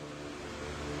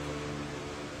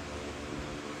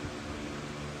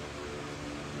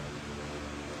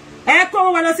 Ẹ kó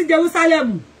owó wa lọ sí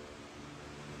Jerusalem.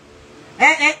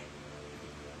 Ẹ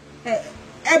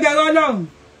bẹ̀rù Ọlọ́run.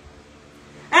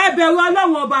 Ẹ bẹ̀rù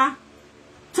Ọlọ́run ọba.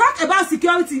 Talk about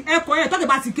security. Talk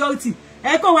about security.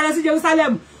 Ẹ kó wa lọ sí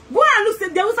Jerusalem. Go and look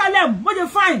at Jerusalem. What you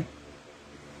find?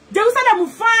 Jerusalem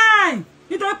fine.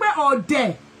 Nítorí pé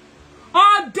ọ̀dẹ̀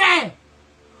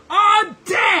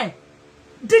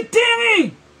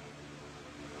dídírin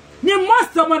ni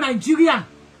most ọmọ Nigeria.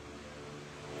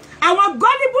 Àwọn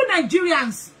gullible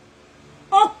Nigerians.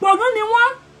 Òpònú ni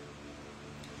wọ́n.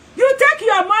 You take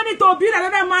your money to build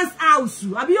another man's house.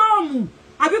 Àbí home.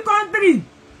 Àbí country.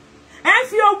 Ẹ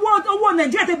fi owó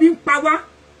Nigeria tẹ́ bí ń pa wá.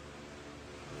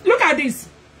 Look at this.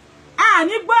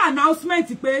 Ní gbọ́ announcement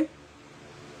pé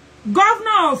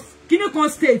governor of Kinikon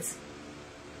state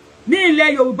ní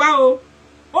ilẹ̀ Yorùbá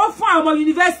ó fún àwọn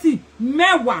university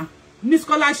 10 ní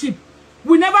scholarship.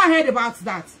 We never heard about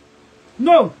that.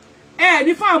 No.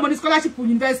 Ní fún àwọn ní scholarship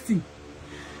university.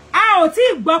 A ò tí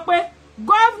gbọ́ pé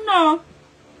governor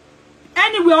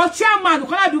anyway or chairman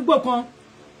kan ládùúgbò kan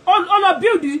ó lọ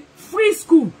build free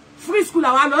school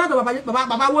àwa lọ lọ́dọ̀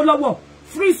bàbá wo lọ́wọ́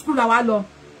free school àwa lọ.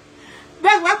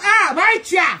 By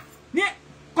chair ní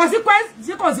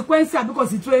consequence àbí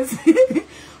constituency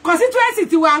constituency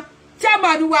tiwa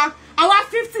chairman wa àwa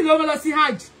 50 ló lọ sí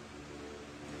hajj.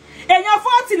 Èèyàn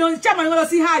 40 ló chairman lọ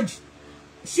sí hajj.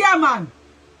 Chairman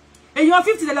èèyàn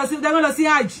 50 lọ sí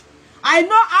hajj. I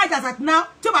know hajj as at now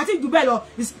tí ó bá ti jù bẹ́ẹ̀ lọ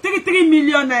is 3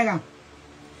 million naira.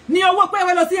 Ní owó pé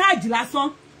wọ́n lọ sí hajj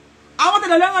lásán. Àwọn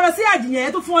tẹ̀lé lọ sí hajj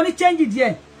yẹn tó fún wọn ní change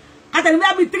díẹ̀.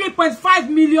 Àtẹ̀lé bí 3.5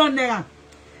 million naira.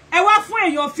 ẹ wá fún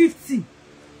èèyàn 50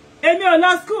 èmi ò lọ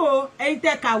school o ẹ̀yin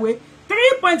tẹ́ kàwé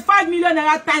 3.5 million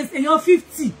naira times èèyàn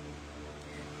 50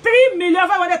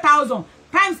 3,500,000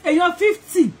 times èèyàn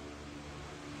 50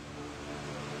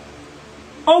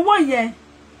 owó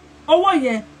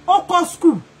yẹn ó kọ́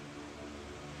school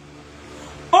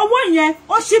owó yẹn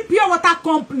ó ṣí pure water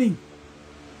company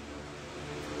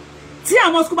tí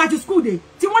àwọn school bá ti school dé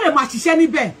tí wọ́n lè máa ṣiṣẹ́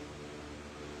níbẹ̀.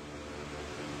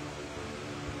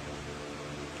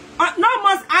 No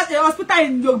mosque has a hospital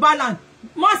in Yoruba land.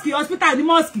 Mosque hospital ní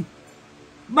mosque.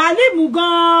 Malimu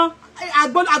gan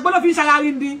agbolo fi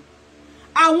ṣàlàyé ndi.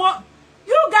 Àwọn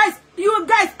you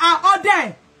guys are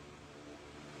ọdẹ.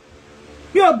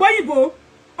 Mi ò gbọ́ Ìgbò.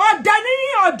 Ọdẹ ni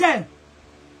ọdẹ.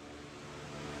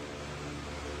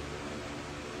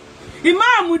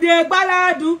 Imam de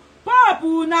gbaladu,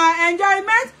 Pope na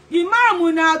enjoyment,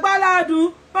 Imam na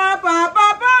gbaladu, pa pa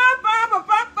pa pa pa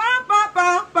pa pa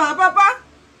pa pa pa pa.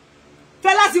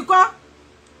 Fela ti kọ́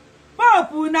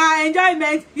Pope na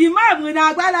enjoyment, Imam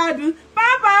na gbaladu, pa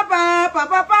pa pa pa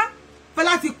pa pa.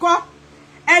 Fela ti kọ́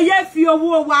ẹ yé fi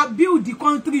owó wa build the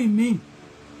country mi.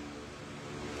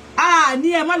 Ní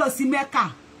ẹ má lọ sí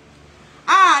Mecca.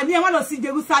 Ní ẹ má lọ sí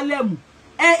Jerusalem.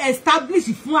 Ẹ establish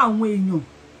fún àwọn èèyàn.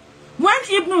 When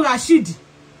Ibn Rashid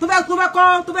to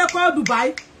fẹ́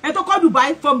Dubai, and to call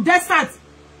Dubai from desert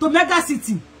to mega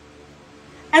city,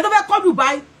 and to fẹ́ call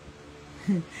Dubai,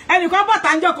 and you come back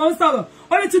and you come sọ̀rọ̀.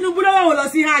 Only Tinubu lọ́wọ́ lọ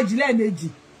sí hajj lẹ́ẹ̀mejì.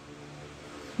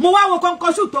 Mo wá wo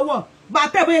kon shoot to wo, ba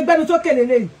te bo gbenu sókè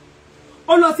lele.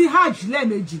 Ó lọ sí hajj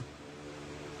lẹ́ẹ̀mejì.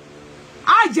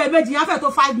 Hajj méjì yẹn fẹ́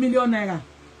tó 5 million naira.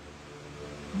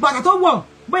 Bàtà tó wọ̀,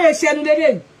 bóyá ṣe ẹnu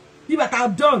lele, bí bàtà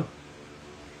done.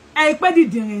 Ẹ pé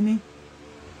dídìrín ni.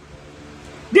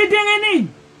 Dídìrín ni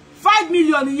 5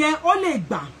 million yẹn ó lè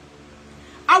gbà.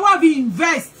 Àwa vi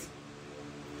invest.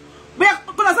 Bẹ́ẹ̀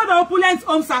kò lọ sọ́dọ̀ Opulent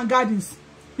Homes and Gardens.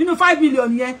 Nínú 5 million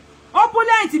yẹn.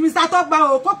 Opulent Mr.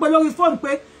 Togba o kó pè lórí phone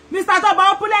pé Mr.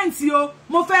 Togba Opulent o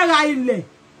mo fẹ́ ra ilẹ̀.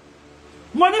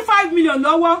 Mo ní 5 million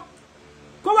lọ́wọ́.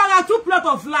 Kó wá ra 2 plot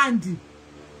of land.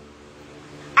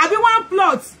 Àbí 1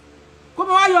 plot. Kó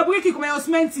mo wá yọ brick kó mo yọ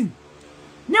cementing.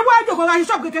 Níwájú kó ra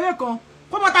shop kékeré kan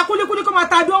kó má ta kúlíkúlí kó má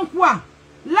ta donkwa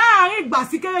láàrin ìgbà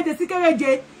sí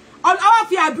kéréje àwa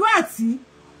fi àdúrà tí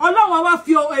Ọlọ́run àwa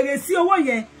fi èrè sí owó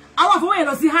yẹn àwa fowó yẹn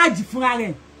lọ sí hajj fúnra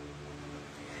rẹ̀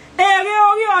èrè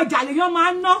orí ọjà lèyàn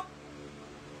máa ń ná.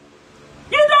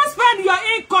 You don't spend your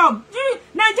income.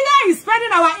 Nigeria is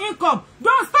spending our income.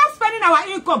 Don't stop spending our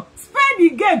income. Spend the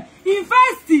game.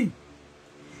 Invest.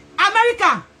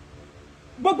 America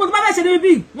gbogbo tó bá fẹ́ ṣe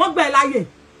níbí wọ́n gbà ẹ́ láyè.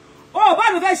 Oh, bá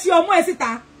ló fẹ́ ṣí ọmọ ẹ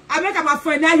síta America máa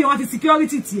fún ẹ ní ayé wọn fi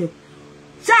security tiẹ̀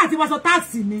ṣáà tí wọ́n sọ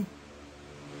tax ni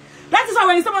láti sọ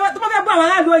wẹ̀yìn tó bá fẹ́ bọ́ àwọn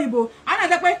aráàlú òyìnbó àwọn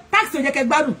àti pé tax ò jẹ́ kẹ́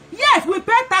gbádùn. Yes, we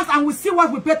pay tax and we see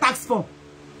what we pay tax for.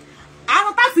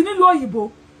 Àwọn tax nílùú òyìnbó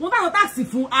wọ́n bá àwọn tax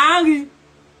fún àárín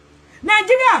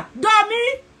Nigeria dummy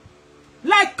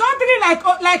like country like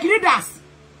leaders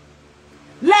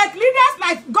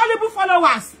like gullible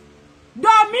followers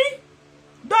dummy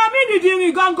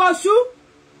dìdìrín gọngọṣú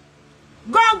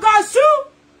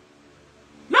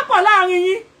lọ́pọ̀ láàrin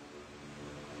yín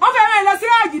ó fẹ́ràn lọ sí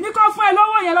àjì ní kó fún ẹ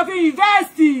lọ́wọ́ yẹn lọ fi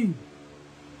invest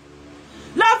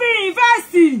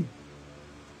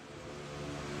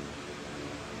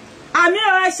àmì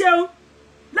ọ̀rẹ́ ṣeun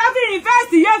lọ fi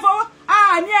invest yẹ fọwọ́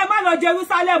ní ẹ má lọ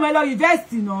Jerusalem ẹ lọ invest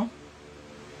náà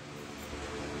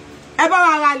ẹ bá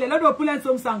wa ra ilẹ̀ lọ́dọ̀ Opulent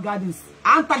Homes and Gardens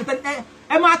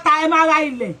ẹ máa ra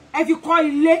ilẹ̀ ẹ fi kọ́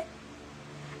ilé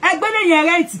ẹgbẹ́ lè yẹn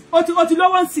rẹ́ǹtì ó ti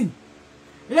lówó ń sìn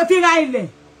lè fi ra ilẹ̀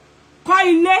kọ́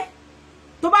ilé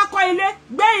tó bá kọ́ ilé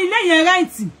gbé ilé yẹn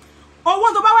rẹ́ǹtì owó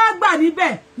tó bá wá gbà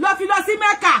níbẹ̀ lọ fi lọ sí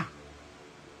Mẹ́kà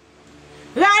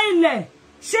ra ilẹ̀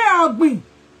ṣe ọ̀gbìn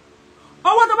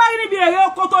owó tó bá rí níbi èrè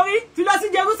oko torí fi lọ sí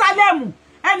Jerusalem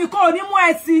ẹnìkan ò ní mú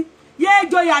ẹ sí yé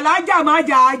joyà lájà má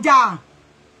jà ájà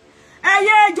ẹ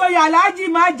yé joyà lájì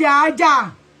má jà ájà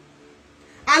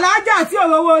alájà tí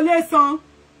òróró lé san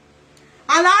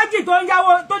aláàjì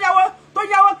tó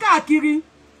yáwó káàkiri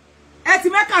ẹ ti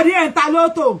Mẹ́kàdé ẹ̀ ń ta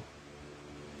lótò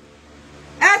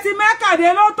ẹ ti Mẹ́kàdé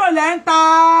lótò lẹ́ ń ta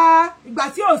ìgbà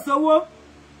tí ò sówó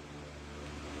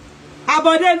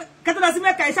àbọ̀dé kẹtọ́lá sí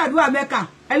Mẹ́kà ìṣàdúrà Mẹ́kà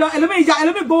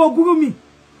ẹlòmí gbowó gúrú mi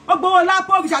ó gbowó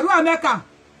lápò ìṣàdúrà Mẹ́kà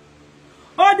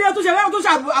ó dé tó ṣe lẹ́wọ̀n tó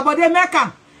ṣàbọ̀dé Mẹ́kà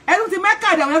ẹ̀rù ti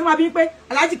Mẹ́kàdé àwọn ẹ̀fún ma bí pé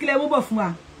aláàjì kílẹ̀ mú bọ̀ fún wa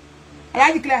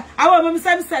aláàjì kílẹ̀ àwọn ọmọ mi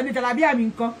sẹ́mísẹ́ ní tàlàbíà mi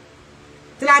nǹkan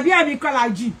tàlàbíà mi nǹkan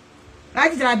láàjì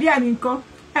tàlàbíà mi nǹkan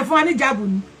ẹ̀fún wa ní jàbù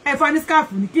ni ẹ̀fún wa ní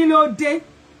skáàfù ni kí ló dé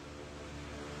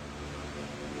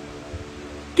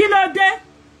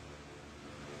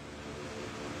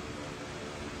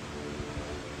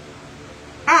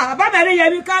Abamere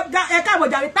Yemi ẹ káàbọ̀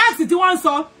jàre tax tí wọ́n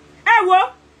sọ. Ẹ wo,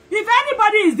 if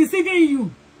anybody is deceiving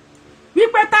you, we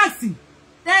pay tax.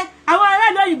 Àwọn ará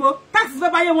lóyìnbó tax fẹ́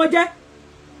báyé wọn jẹ́.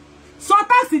 So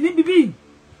tax ní bíbí.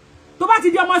 Tó bá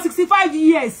ti di ọmọ 65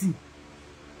 years.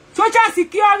 Social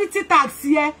security tax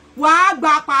yẹ wàá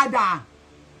gbà padà.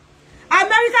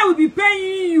 America will be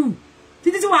paying you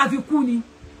títí tí wàá fi kú ni.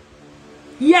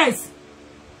 Yes.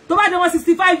 Tó bá di ọmọ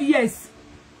 65 years.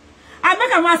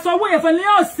 America máa sanwó yẹn fún ẹ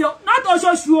ọ̀sẹ̀, not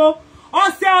oṣooṣù o,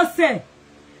 ọ̀sẹ̀.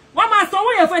 Wọ́n máa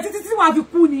sanwó yẹn fún ẹ títí tí wàá fi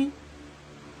kú ni.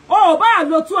 O bá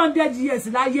lò 200 years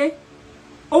láyé.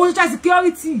 Owó social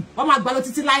security wọ́n máa gbà lọ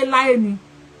títí láéláé ni.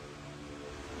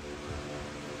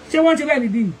 Ṣé wọ́n ti bẹ́ẹ̀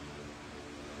níbí?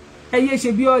 Ẹyẹ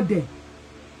ṣe bí ọ̀dẹ̀.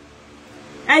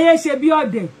 Ẹyẹ ṣe bí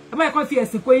ọ̀dẹ̀. Ẹ má kàn fi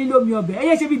ẹ̀sìn kó yín lómi ọbẹ̀.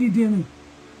 Ẹyẹ ṣe bí dìdìrìn.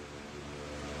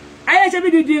 Ẹyẹ ṣe bí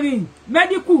dìdìrìn.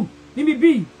 Medical níbi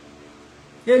bí.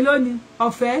 Èló ni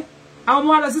ọ̀fẹ́. Àwọn ọmọ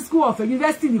wa lọ sí school ọ̀fẹ́,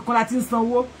 university nìkan la ti ń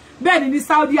sanwó. Bẹ́ẹ̀ ni ní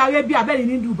Saudi Arabia, bẹ́ẹ̀ ni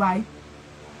ní Dubai.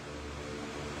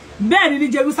 Bẹ́ẹ̀ ni ní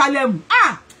Jerusalem.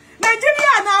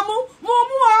 Nigeria na mu.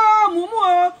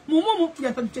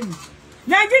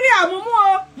 Nigeria mumu.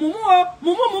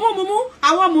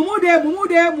 Àwọn mumu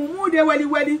de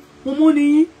weli. Mumu ni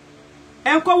yín.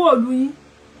 Ẹ ń kówó ìlú yín.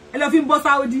 Ẹ lọ fi ń bọ́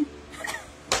Saudi.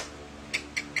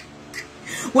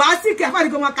 Wàá sì kẹ́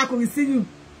fàdí kó máa kakùnrin sí yín.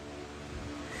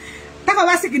 Táfà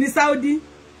bá sick ní Saudi.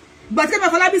 Ìgbà tí Kẹ́mi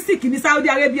Afọlábí sick ní Saudi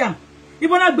Arabia.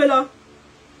 Ibo náà gbé lọ.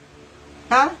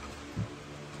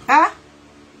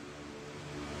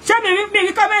 Ṣé mi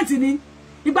rí kọ́mẹ̀ntì ni?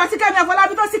 Ìgbà tí Kẹ́mi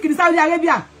Afọlábí tó sick ní Saudi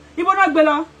Arabia. Ibo náà gbé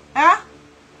lọ.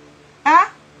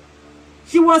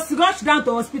 She was rushed down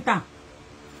to hospital.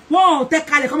 Wọ́n tẹ́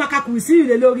kalẹ̀ kó máa kakùnrin sí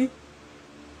ìrè lórí.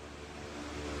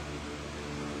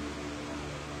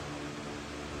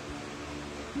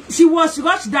 She was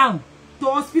rushed down to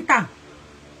hospital.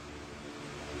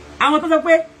 Àwọn tó sọ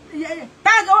pé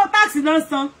tax náà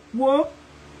san wo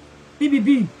BBB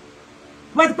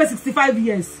wọ́n ti pé 65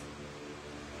 years.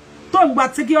 Tó ń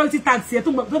gba security tax yẹ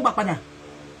tó ń gba padà.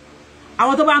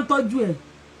 Àwọn tó bá ń tọ́jú ẹ̀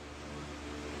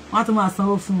wọ́n tó máa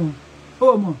sanwó fún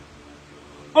wọn.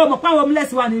 Ó mọ̀ páwọn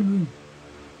homeless wà nílùú yìí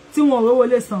tí wọn ò rówó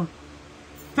lè san.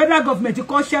 Federal government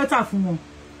kọ́ shelter fún wọn.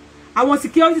 Àwọn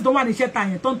security tó wà ní shelter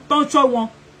yẹn tó ń ṣọ́ wọn.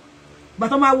 Gbà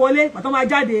tó máa wọlé, gbà tó máa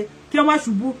jáde, kí wọ́n má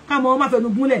ṣubú, káàmọ́ wọ́n má fẹnu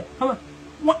gúnlẹ̀.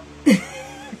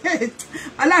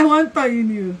 Aláì wọ́n ń tàn yìí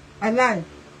ni o. Aláì.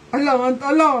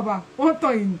 Ọlọ́ọ̀bà wọ́n ń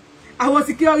tàn yìí ni. Àwọn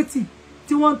security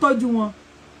tí wọ́n ń tọ́jú wọn.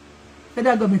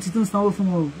 Federal government tún sanwó fún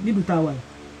wọn o níbi tá a wà.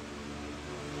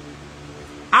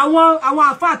 Àwọn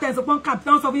àfáà àtẹ̀sọ̀ pọ́n kàp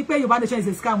tán sọ fún pé Yorùbá nation is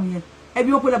a scam yẹn.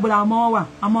 Ẹbí wọ́n pé lẹ́gbọ̀lá àwọn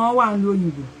ọmọ wọn wà nílùú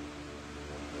òyìnbó.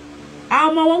 Àwọn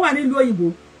ọmọ wọn wà nílùú òyìnbó.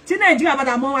 Tí Nàìjíríà bá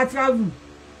dà mọ́ wa travel.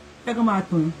 Ẹ kàn máa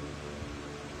tàn.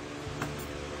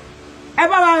 Ẹ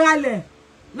bá wa ralẹ̀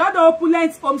lọ́dọ̀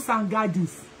Opulent Homes and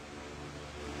Gardens.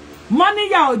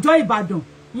 Mọ́níyà Ọ̀jọ́ Ìbàdàn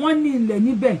wọ́n ní ilẹ̀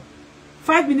níbẹ̀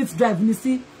 5 minutes drive ní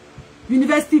sí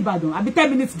University Ìbàdàn àbí 10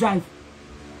 minutes drive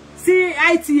sí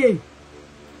ITA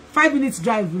 5 minutes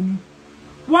drive ní.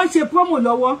 Wọ́n ṣe promo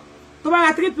lọ́wọ́ tó bá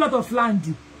ra 3 plot of land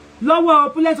lọ́wọ́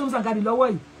Opulent Homes and Gardens lọ́wọ́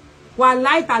yìí wà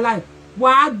láìtàláì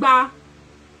wà á gba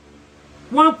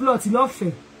 1 plot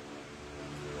lọ́fẹ̀ẹ́.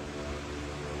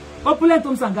 Opulent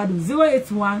Homes and Gardens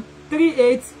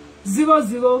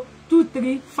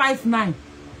 08138002359.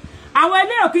 Àwọn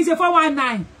ilé ò kì í ṣe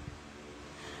 419.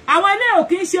 Àwọn ilé ò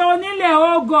kì í ṣe onílẹ̀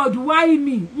oh God why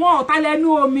me. Wọ́n ò ta lẹ́nu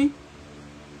omi.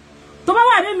 Tó bá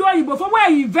wà nílùú òyìnbó fowó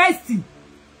ẹ̀ invest.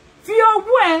 Fi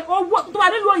owó tó wà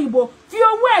nílùú òyìnbó fi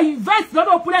owó ẹ̀ invest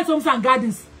lọ́dọ̀ Opulent Homes and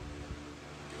Gardens.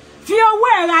 Fi owó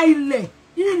ẹ̀ ra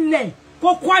ilẹ̀ kó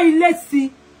kọ́ ilé sí.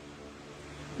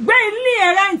 Gbé ilé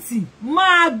ẹ̀ rẹ́ǹtì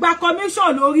máa gba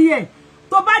commission lórí ẹ̀.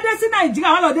 Tó bá dé sí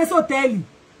Nàìjíríà wá lọ dé sí hòtẹ́ẹ̀lì.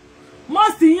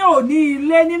 Most yín ò ní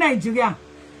ilé ní Nàìjíríà.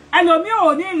 Ẹlòmíì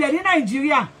ò ní ilẹ̀ ní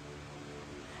Nàìjíríà.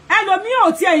 Ẹlòmíì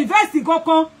ò tiẹ̀ invest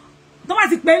kankan. Tó bá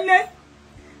ti pè nlé.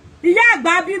 Ìyá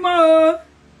àgbà bímọ o.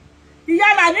 Ìyá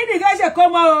Làmídì fẹ́ ṣe kó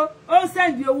mọ́ o. Ó ń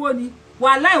sẹ́ndì owó ni.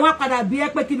 Wàláhì wọ́n padà bí ẹ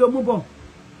pé kí ló mú bọ̀.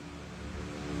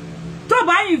 Tó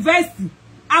bá invest,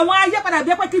 àwọn ayé padà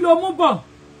bí ẹ pé kí ló mú bọ̀.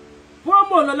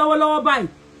 Promo lọ lọ́wọ́lọ́wọ́ báyìí.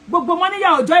 Gbogbo Mọ́níyà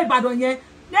Ọ̀jọ́ Ìbàdàn yẹn.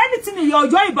 Anything Ìyá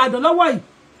Ọ̀jọ́ Ìbàdàn lọ́wọ́ yìí.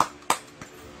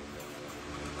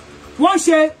 Wọ́n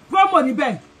ṣe promo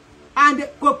níbẹ̀. And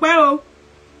kò pẹ́ o.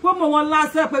 Promo wọn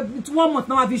lásán pé 1 month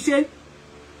náà wá fi ṣe.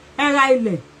 Ẹ ra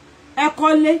ilẹ̀, ẹ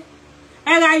kọ́lé,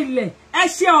 ẹ ra ilẹ̀, ẹ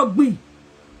ṣe ọ̀gbìn.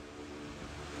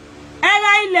 Ẹ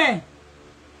ra ilẹ̀.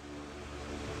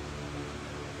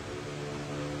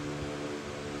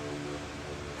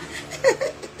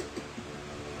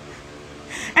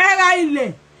 Ẹ ra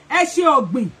ilẹ̀, ẹ ṣe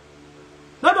ọ̀gbìn.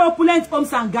 lọ́dọ̀ opulent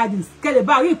homes and gardens kẹ́lẹ̀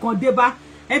bá rí nǹkan dé bá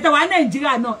ẹ̀ tẹ́ wá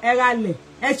Nàìjíríà náà ẹ ra lẹ̀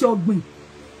ẹ ṣọ̀gbìn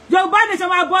Yorùbá nation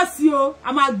máa bọ́ sí o a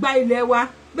máa gba ilẹ̀ wa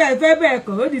bẹ́ẹ̀ fẹ́ bẹ́ẹ̀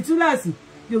kọ́ ó di túláàsì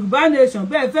Yorùbá nation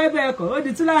bẹ́ẹ̀ fẹ́ bẹ́ẹ̀ kọ́ ó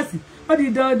di túláàsì ó di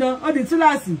dandan ó di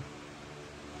túláàsì.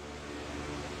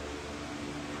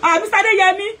 Mr.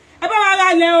 Adéyẹmí ẹ bá wa ra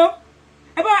lẹ̀ o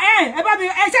ẹ bá mi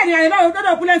ẹ ṣe ìrìn àyè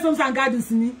lọ́dọ̀ opulent homes and gardens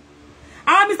ni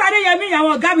àwọn Mr. Adéyẹmí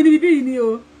àwọn ọ̀gá mi níbi bíi ni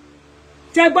o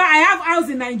ṣẹgbọ́n I have house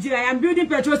in Nigeria I am building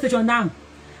petrol station now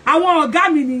àwọn ọ̀gá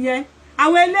mi nìyẹn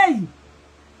àwọn eléyìí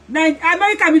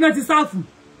Amẹ́ríkà mi náà ti sáfù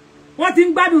wọ́n ti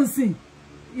ń gbádùn sí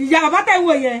ìyá bàbá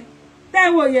tẹ̀wọ̀ yẹn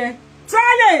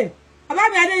tọ́lẹ̀ bàbá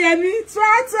mi Adéyẹmí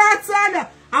tọ́lẹ̀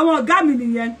àwọn ọ̀gá mi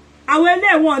nìyẹn àwọn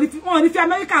eléyìí wọn ò ní fi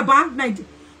Amẹ́ríkà bá Nàìjíríà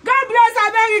God bless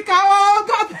America oh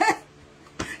God bless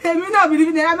èmi náà bí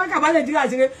ní Amẹ́ríkà bá Nàìjíríà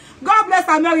ṣeré God bless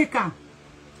America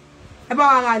ẹ bá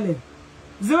wa ra lẹ̀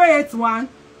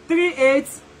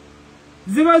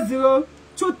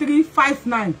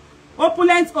 08138002359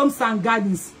 opulent homes and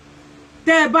gardens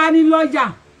tẹ́ ẹ bá ní lọ́yà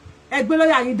ẹ gbé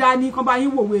lọ́yà yín dání kán bá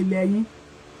yín wòwe ilẹ̀ yín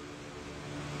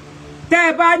tẹ́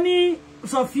ẹ bá ní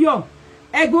sọ̀fíọ̀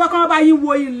ẹ gbé wá kán bá yín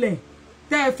wo ilẹ̀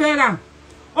tẹ́ ẹ fẹ́ rà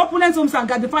opulent homes and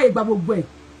gardens fàyè gba gbogbo ẹ̀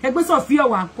ẹ gbé sọ̀fíọ̀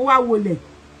wá kó wá wo ilẹ̀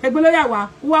ẹ gbé lọ́yà wá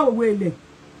kó wá wòwe ilẹ̀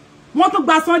wọ́n tún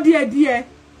gba sán díẹ̀díẹ̀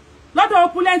lọ́dọ̀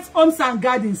opulent homes and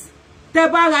gardens tẹ́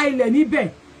bá ra ilẹ̀ níbẹ̀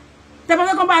tẹ́ bá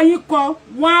kán bá yín kọ́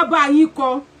wọ́n á bá yín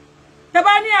kọ́ tẹ́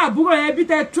bá ní àbúrò yẹn bí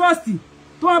tẹ́ trust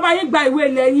tó wọ́n bá yín gba ìwé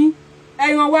ilẹ̀ yín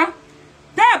ẹ̀yàn wá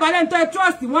tẹ́ ẹ̀ bá lẹ́nu tó ẹ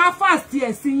trust wọ́n á fast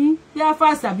ẹ̀ sí yín bí á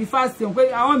fast àbí fast ẹ̀ pé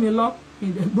àwọn mi lọ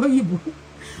ìdẹ̀gbóyìnbó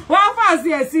wọ́n á fast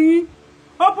ẹ̀ sí yín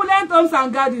opulent homes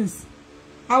and gardens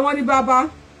àwọn ní bàbá.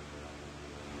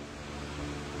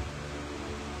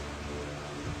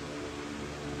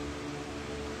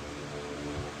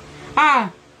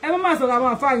 Ẹ má máa sọ̀rọ̀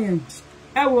àwọn àfáà yẹn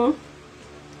ẹ wo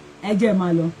ẹ jẹ́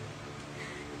máa lọ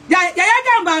Yàyà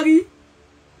Gàmbàrí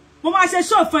mo máa ṣe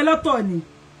show fún ẹ lọ́tọ̀ ni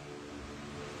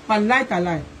wàláì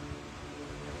tàláì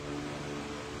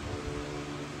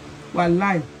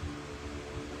wàláì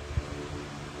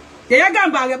Yàyà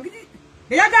Gàmbàrí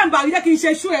jẹ́ kí n ṣe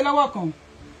show ẹ lọ́wọ́ kan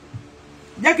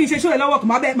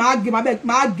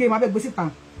máa gé gbé síta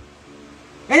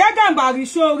Yàyà Gàmbàrí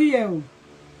show orí ẹ o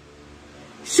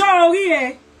show orí ẹ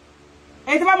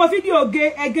ẹ tí bá mọ fídíò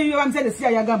ẹgẹ Yorùbá mi sẹ́lẹ̀ sí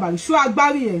Yàyà Gàmbàrí show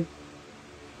agbárí ẹ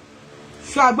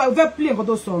show agbárí fẹ́ play nǹkan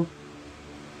tó sọ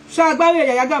show agbárí ẹ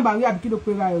Yàyà Gàmbàrí àbí kí ló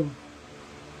pera ẹ o.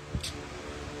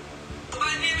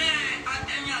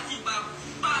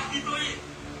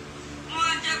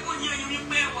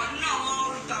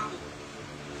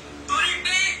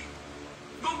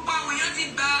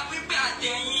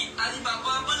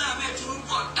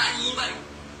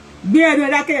 Gbé ẹnu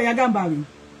ẹ dákẹ́ Yàyà Gàmbàrí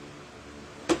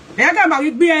Yàyà Gàmbàrí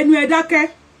gbé ẹnu ẹ dákẹ́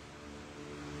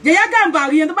Yàyà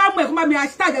Gàmbàrí yẹn tó bá mú ẹ kó má mi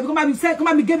hashtag ẹ kó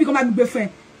má mi gébí kó má mi gbé fẹ́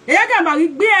Yàyà Gàmbàrí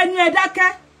gbé ẹnu ẹ dákẹ́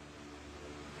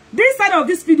this side of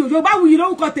this video Yorubawuyi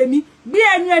lórúkọ tèmi gbé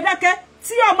ẹnu ẹ dákẹ́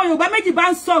tí ọmọ Yorùbá méjì bá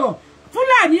ń sọ̀rọ̀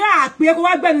Fúlàní àpè kó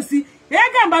wá gbẹnu sí Yàyà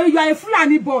Gàmbàrí you are a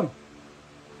Fúlàní boy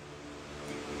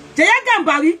Yàyà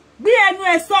Gàmbàrí gbé ẹnu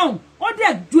ẹ sọ̀hún ó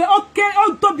dẹ̀ ju ó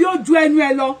tóbi ó ju ẹnu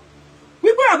ẹ lọ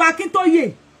wípé bàbá Akíntóyè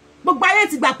gbogbo ayé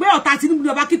ti gbà pé ọ̀tá Tinubu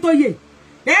bàbá Akíntóyè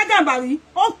Yàyà Gàmbàrí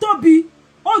ó tóbi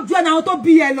ó ju ẹnu àwọn tó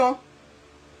bí ẹ lọ.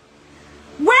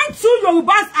 When two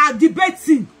Yorubas are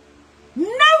debating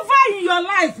never in your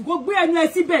life kò gbé ẹnu ẹ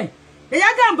síbẹ̀ Yàyà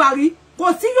Gàmbàrí kò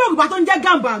sí Yorùbá tó ń jẹ́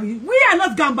Gàmbàrí we are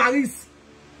not Gàmbàrís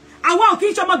àwa ò kì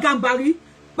í ṣọmọ Gàmbàrí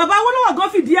bàbá Awólọ́wọ̀ gan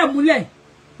fìdí ẹ̀ múlẹ̀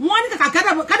wọ́n ní kàkà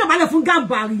kádọ̀bálẹ̀ fún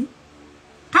Gàmbàrí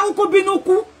kákúkú bínú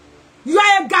kú you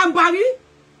are a Gàmbàrí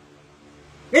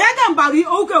Yàyà Gàmbàrí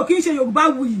orúkọ ò kì í ṣe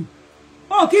Yorùbáwùyí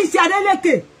ó kì í ṣe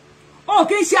Adélékè ó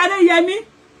kì í ṣe Adéyẹmí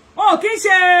ó kì í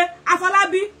ṣe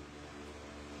Afọlábí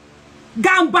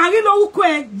Gàmbàrí lórúkọ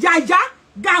ẹ Yàyà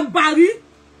Gàmbàrí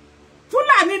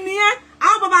Fúlàní ni ẹ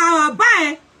àwọn bàbá ẹ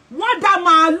wọ́n dá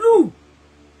màálù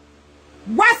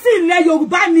wá sí ilẹ̀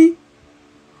Yorùbá ni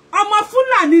ọmọ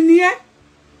Fúlàní ni ẹ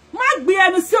má gbé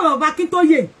ẹnu sí ọ̀rọ̀ bàbá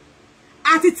Akíntóyè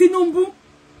àti Tinubu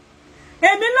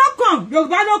èmi lọ́kàn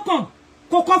Yorùbá lọ́kàn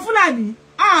kòkó Fúlàní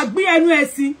á gbé ẹnu ẹ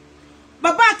sí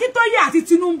bàbá Akíntóyè àti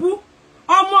Tinubu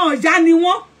ọmọ ọ̀yá ni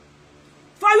wọ́n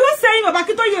for you saying bàbá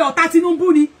Akíntóyè ọ̀tá Tinubu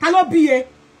ni ta ló bí ẹ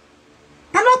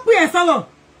ta ló pè ẹ sọ̀rọ̀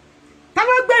ta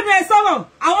ló gbẹnu ẹ sọ̀rọ̀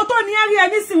àwọn tó ní ẹrí ẹ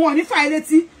nísìn wọn ní fàì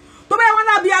létí tó bẹ́ẹ̀ wọ́n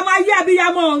lábí amọ̀ ayé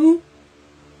abíyamọ ọ̀run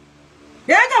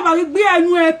Yàyà Gàmbàrí gbé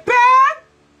ẹnu ẹ pẹ́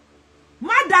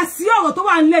má dá sí ọ̀rọ̀ tó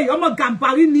wà nílẹ̀ yìí ọmọ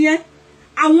Gàmbàrí ni ẹ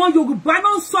àwọn Yorùbá ló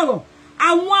ń sọ̀rọ̀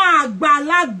àwọn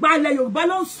àgbàlagbà ilẹ̀ Yorùbá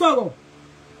ló ń sọ̀rọ̀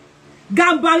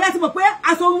Gàmbàrí ti mọ̀ pé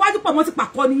aṣọ iwájú pọ̀ mọ́ ti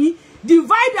pàkọ́ nìyí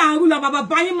divide and rule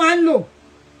bàbá yín máa ń lò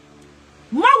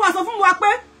má wá sọ fún wa pé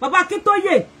bàbá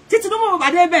Akíntóyè tí Tinubu bá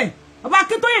débẹ̀ bàbá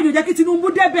Akíntóyè ló jẹ́ kí Tinubu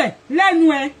débẹ̀ lẹ́nu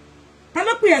ẹ̀ ta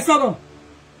ló pè ẹ́ sọ̀rọ̀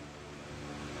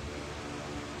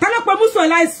ta ló pe Musu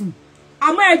láìsùn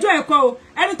àmọ́ ẹjọ́ ẹ̀kọ́ o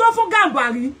ẹni tó fún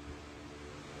Gàmbàrí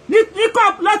ní kọ́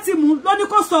láti mú ló ní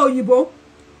kó sọ òyìnbó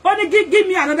ó ní give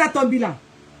me another tumbler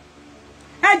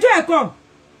ẹjọ́ ẹ̀kọ́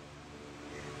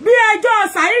bí ẹjọ́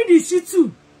Saheed Shittu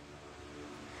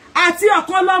àti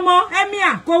Ọ̀kanlọ́mọ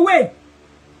Emir Kowe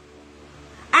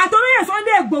àtọ́lóyè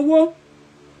Sunday Igboho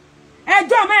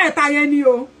ẹjọ́ mẹ́ta yẹn ni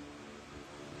o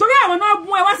torí àwọn náà bú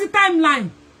ẹ wá sí timeline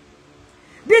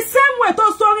the same way tó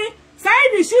sórí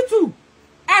Saheed Shittu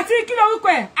àti kí lórúkọ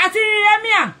ẹ̀ àti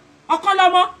Emir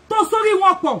Ọ̀kanlọ́mọ tó sórí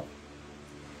wọn pọ̀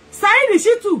Saheed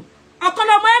Shittu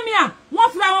Ọ̀kanlọ́mọ Emir wọ́n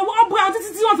fi àwọn ọ̀bùrà àwọn títí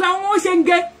tí wọ́n fi àwọn owó ṣe ń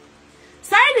gé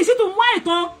Saheed Shittu mú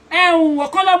ìtàn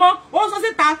Ọ̀kanlọ́mọ ó sọ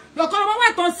síta Ọ̀kanlọ́mọ mú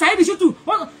ìtàn Saheed Shittu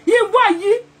ìwọ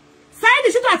yìí Saheed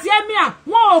Shittu àti Emir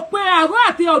wọn ò pe àrò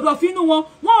àti ọ̀dọ̀fínú wọn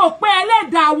ò pe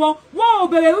ẹlẹ́dàá wọn ò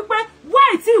bèrè wípé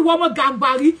wáì tí ìwọ ọmọ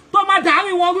Gàmbàrí tó máa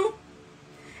dàárín wọn rú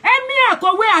Emir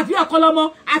Kowe àbí Ọ̀kanlọ́mọ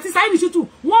àti Saheed Shittu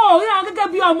wọn ò rí àwọn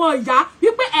gẹ́gẹ́ bí ọmọ ìyá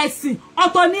wípé ẹ̀sìn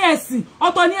ọ̀tọ̀ ní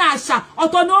àṣà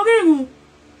ọ̀tọ̀ ní orírun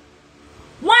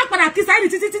wọ́n á padà kí Saheed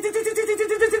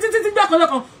títí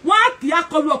dọ́kọ̀lọ́kan wọ́n á kí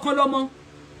akọlù Ọ̀kanlọ́mọ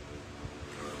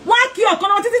wọ́n á kí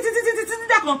Ọ̀kanlọ́mọ títí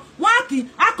dọ́kọ̀ wọ́n á kí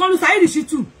akọlù Saheed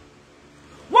Shittu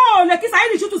wọ́n ò lè kí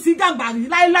Saheed Shittu sí Gàmbàrí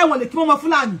láíláí wọ́n lè kí mọ́mọ́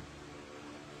Fúlàní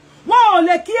wọ́n ò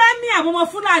lè kí Emir mọ́mọ́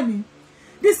Fúlàní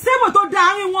the same way tó da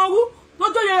àárín wọn rú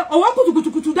lọ́jọ́ yẹn ọwọ́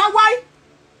kùtùkùtù dá wáyé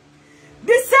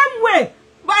the same way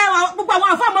gbogbo àwọn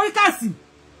àfọ Amẹ́ríkàsì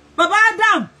baba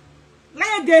Adam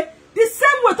láyége the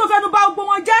same way tó fẹ́nu bá gbogbo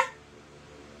wọn jẹ́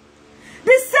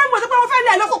the same way tó pé wọ́n fẹ́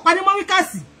lé lọ́kọ̀ pa ní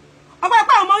Amẹ́ríkàsì ọgbà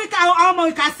ẹ̀pá àwọn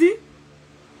Amẹ́ríkàsì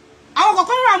àwọn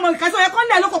kọ̀ọ̀kan nínú àwọn Amẹ́ríkàsì ọ̀yẹ́ kan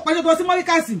lé lọ́kọ̀ pa ní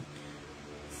Amẹ́ríkàsì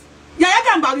Yàyà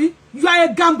Gàmbàrí you are a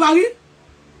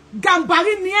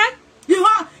Gàmbàrí ni ẹ́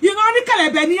ìran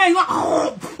oníkẹ̀lẹ̀bẹ̀ ni ẹ́ ìran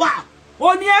ó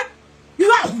ní ẹ́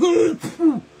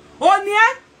ó ní ẹ́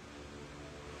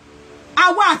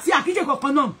àwa àti àkíjẹ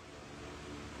kọ̀ọ̀kan náà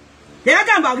Yàyà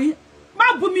Gàmbàrí má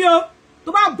bú mi o tó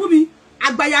bá bú mi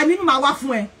àgbàyà nínú máa wá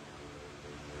fún ẹ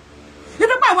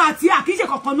nítorí pé àwa àti àkíjẹ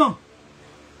kọ̀ọ̀kan náà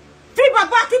fi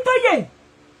bàbá Akíntóyè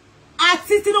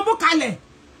àti Tinubu kalẹ̀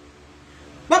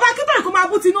bàbá Akíntóyè kò máa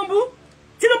bú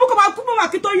Tinubu kò máa kú bàbá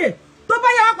Akíntóyè tó bá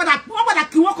yẹ wọ́n padà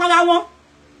kí wọ́n kọ́ra wọn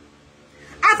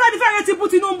Afẹ́nifẹ́re ti bú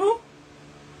Tinubu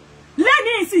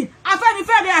lẹ́ni ìsìn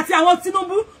Afẹ́nifẹ́re àti àwọn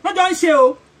Tinubu lọ́jọ́ ń ṣe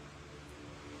o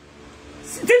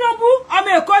Tinubu ọmọ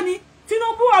Èkó ni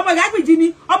Tinubu ọmọ Ìrágbìjí ni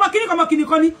ọmọ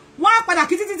kìnnìkan ni wọ́n á padà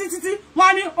kí títí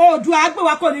wọ́n ní Oòduà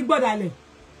àgbèwà kò ní gbọ́dàlẹ̀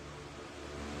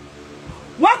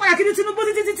wọ́n padà kí Tinubu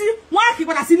títí wọ́n á kì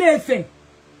padà sí Ilé-Ifẹ̀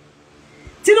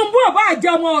Tinubu ò bá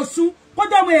jẹ́ ọmọ Ọ̀ṣun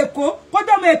kójọ́ ọmọ Èkó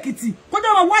kójọ́ ọmọ Èkìtì kójọ́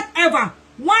ọmọ whatever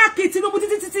wọ́n á kí Tinubu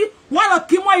títí wọ́n lọ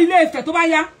kí mọ́ Ilé-Ifẹ̀ tó bá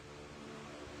yá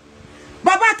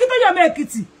bàbá Akíntóyè ọmọ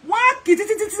Èkìtì wọ́n á kí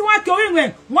títí wọ́n á kí orí rẹ̀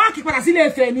wọ́n á kí padà sí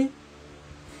Ilé-Ifẹ̀ ni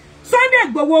Sunday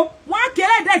Igboho wọ́n á kí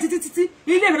ẹlẹ́dàá títí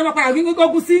Ilé-Ifẹ̀ tó máa padà rí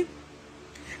gógún sí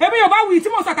èmi Yorùbáwùyí tí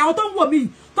mo sọ àtàwọn tó ń wò mí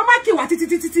tó bá kí wá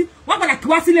títí wọ́n padà kí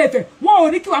wá sí Ilé-Ifẹ̀ wọn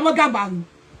ò ní kí wá mọ́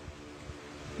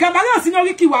Gàmbàrí ò sí ní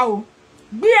orí kí wá o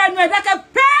gbé ẹnu ẹ dákẹ́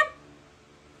pẹ́ẹ́m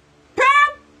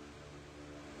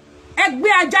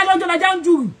ẹgbẹ́ ajá lọ́jọ́ lọ́jà ń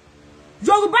jù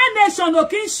Yorùbá nation ò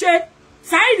kí ń ṣe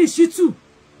Saheed Shittu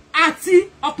àti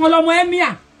Ọ̀kanlọ́mọ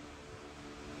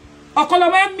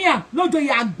Emir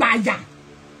lójoyè àgbàyà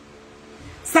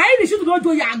Saheed Shittu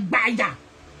lójoyè àgbàyà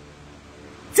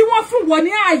tí wọ́n fún wọn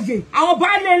ní ààyè àwọn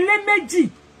baálé ilé méjì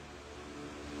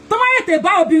tó máa yètè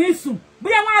bá obìnrin sùn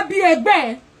bóyá wọ́n á bí ẹgbẹ́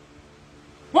ẹ̀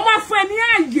wọ́n máa fún ẹ ní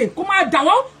ààyè kó máa dà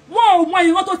wọ́n ò mọ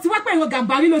ìran tó ti wá pé ìran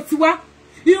Gàmbàrí ló ti wá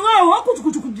ìran òwò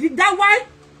kùtùkùtù dá wá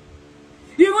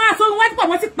ìran àtọ́run wá pọ̀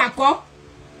wọ́n ti pàkọ́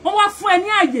wọ́n wá fún ẹ ní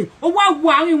ààyè ó wá wo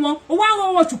àárín wọn ó wá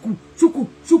rán wọn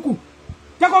ṣùkù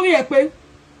jẹ́ kó rí ẹ pé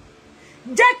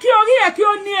jẹ́ kí orí ẹ kí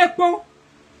ó ní epo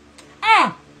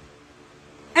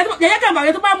Yàyà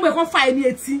Gàmbàrí tó bá mú ẹ̀kọ́ fa ẹni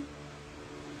etí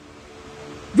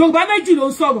Yorùbá méjì ló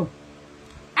ń sọ̀rọ̀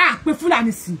pé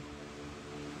Fúlàní sí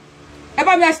ẹ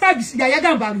bá mi hashtag Yàyà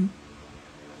Gàmbàrí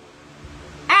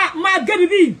máa gé mi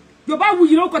bí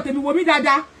Yorùbáwùyí ló kọ tèmi wò mí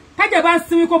dáadáa kájẹ bá ń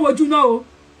sinmi kó mojú náà o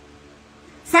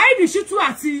Saheed Shittu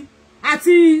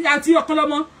àti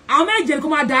Ọ̀kanlọ́mọ àwọn méjì ni kó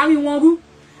máa dàárín wọn rú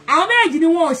àwọn méjì ni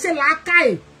wọn ò ṣe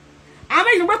làákàyè àwọn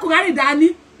méjì ni pé Kùránì dání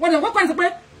wọn ni wọn kọ́ ẹ̀ sọ pé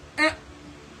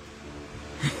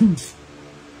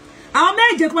àwọn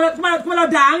méjì kó máa lọ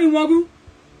dàárín wọn rú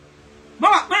má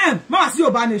wá sí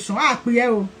Yorùbá nation àpè ẹ́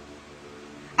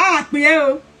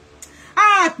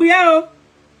o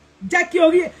jẹ́ kí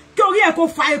orí ẹ̀ kó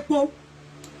fa epo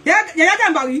Yaya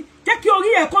Gambari jẹ́ kí orí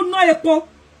ẹ̀ kó ná epo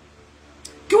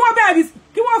kí wọ́n bẹ̀rẹ̀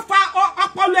kí wọ́n fa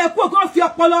ọpọlọ ẹ̀ kúrò kí wọ́n fi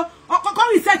ọpọlọ kọ́kọ́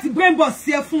reset brain box sí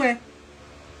ẹ fún ẹ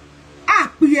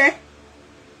àpì ẹ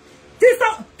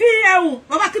tí ẹ̀hùn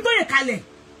bàbá kí tó yẹ kalẹ̀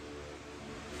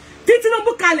tí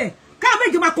Tinubu kalẹ̀ káà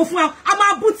méjì máa kó fún ẹ a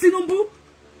máa bú Tinubu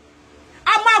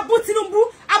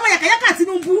a máa yàkàyàkà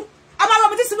Tinubu a máa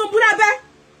bọ̀ tí Tinubu lábẹ́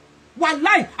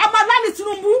wàláì a máa láni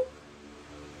Tinubu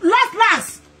last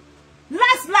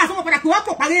wọ́n padà pè wá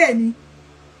pọ̀ parí ẹ̀ ni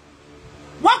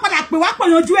wọ́n padà pè wá pọ̀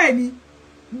yanjú ẹ̀ ni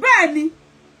bẹ́ẹ̀ ni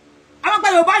àwọn àgbà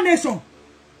Yorùbá nation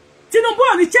Tinubu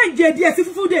ò ní change èdè ẹ̀ sí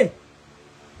fúfú dé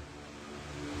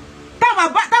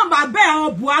táwọn bá bẹ́ àwọn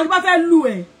Buhari bá fẹ́ lù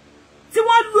ẹ̀ tí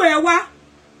wọ́n lù ẹ̀ wá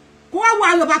kó wá wọ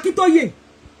àlọ́bà Akíntóyè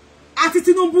àti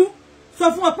Tinubu sọ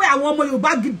fún wọn pé àwọn ọmọ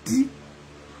Yorùbá gidi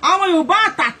àwọn ọmọ Yorùbá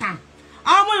àtàtà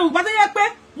àwọn ọmọ Yorùbá tó yẹ pé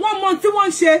wọ́n mọ tí wọ́n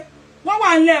ń ṣe wọ́n wà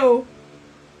ńlẹ̀ o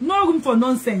no room for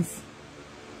nonsense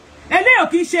eléyò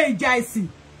kì í ṣe ìjà ẹ̀sìn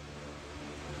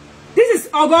this is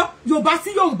ọ̀rọ̀ Yorùbá sí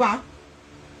Yorùbá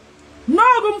no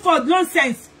room for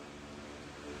nonsense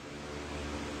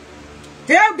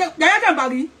Yaya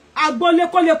Gambari àgbo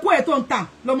lékólékó ẹ̀ tó ń tà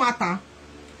ló máa tà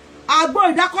àgbo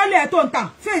ìdákọ́lẹ̀ ẹ̀ tó ń tà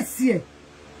fèsì ẹ̀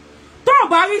tó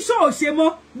bá rí ṣó ṣe mọ́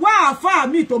wá àfáà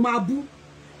mi tó máa bú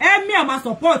emir máa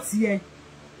support ẹ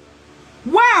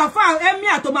wá àfáà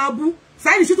emir tó máa bú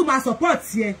Saheed Shittu máa support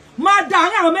ẹ máa dá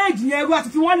àárín àwọn méjì yẹn ru àti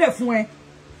fi wọ́n lẹ̀ fún ẹ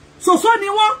ṣoṣo ni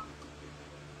wọ́n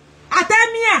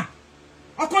àtẹ́míà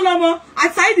Ọ̀kanlọ́mọ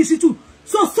àti Saheed Shittu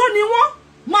ṣoṣo ni wọ́n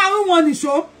máa rún wọn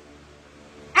nìṣó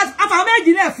àfàwọn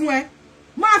méjì lẹ̀ fún ẹ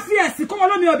máa fi ẹ̀sìn kọ́ wọn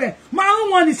lómi ọbẹ̀ máa rún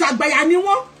wọn nìṣó àgbàyà ni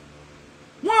wọ́n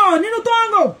ò nínú tó ń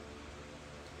rò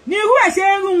ní irú ẹ̀ ṣe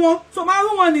ń rún wọn tó máa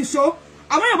rún wọn nìṣó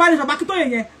àwọn Yorùbá nìṣó bá kí tó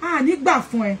yẹn à ní gbà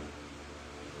fún ẹ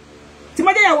tí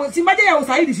má jẹ́ ìyàwó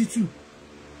Saheed Shittu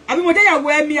àbí mo jẹ́ ìyàwó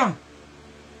emir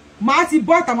máa ti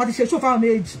bọ́ ìtàwọn ti ṣe ṣó fáwọn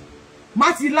méjì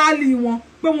máa ti láálí wọn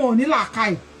pé wọn ò ní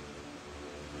làákàyè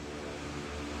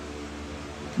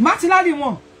máa ti láálí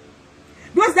wọn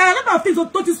because there are a lot of things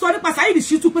tó ti sọ nípa Saheed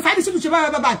Shittu pé Saheed Shittu ṣe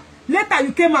báyìí later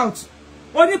you came out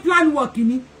ó ní plan work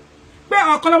ni pé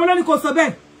Ọ̀kanlọ́mọ ló ní kó sọ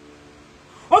bẹ́ẹ̀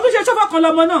ó tún ṣe ṣó fún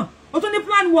Ọ̀kanlọ́mọ náà ó tún ní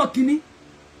plan work ni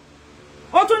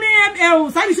ó tún ní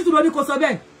Saheed Shittu ló ní kó sọ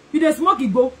bẹ́ẹ̀ you dey smoke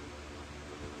igbo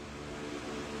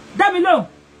dá mi lóhùn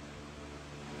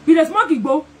you dey smoke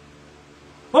igbo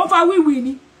ó fa wíwì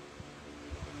ni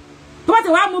tó bá ti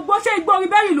wá mu gbó ṣé igbó orí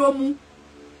bẹ́rì ló mu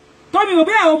tó mi rò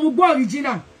bí àwọn mu gbó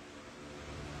original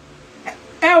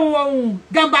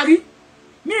Gambari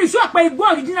mi ìṣú àpẹ igbó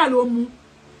original ló mu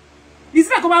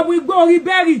ìsìlẹ̀ kó máa bu igbó orí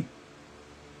bẹ́rì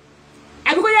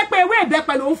àbí kó yẹ pé ewé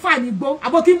ìbẹ́pẹ ló ń fà ní igbó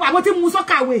àbó tí mu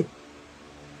sọ́kàwé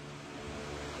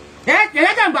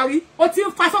Yaya Gambari ó ti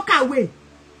ń fa sọ́kàwé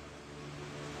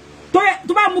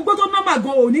tó bá mú gbó tó nọ́mà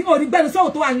gan òní gbẹ́nu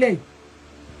sọ́wọ́ tó wà nílẹ̀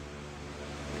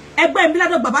ẹgbẹ́ mi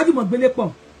ládọ́ bàbá jùmọ̀ gbélé pọ̀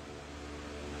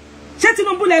ṣé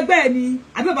Tinubu lẹgbẹ́ ẹ ni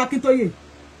àbí bàbá Akíntóyè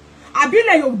àbí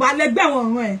ilẹ̀ Yorùbá lẹgbẹ́ àwọn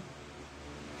ọ̀ràn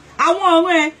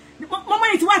ẹ mọ́mọ́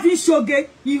yìí tí wọ́n fi ń ṣoge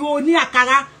ìhò ní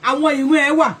àkàrà àwọn ìrún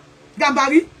ẹ wà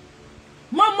Gambari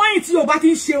mọ́mọ́ yìí tí Yorùbá ti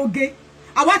ń ṣe oge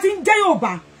àwa ti ń jẹ́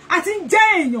Yorùbá àti ń jẹ́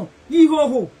èèyàn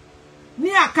ìhòhò ní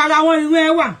àkàrà àwọn ìrún ẹ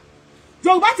wà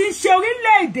Yorùbá ti ń ṣe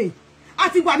orílẹ̀-èdè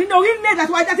àti wà nínú orílẹ̀-èdè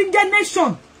àti wájá ti ń jẹ́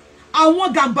nation àwọn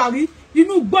Gambari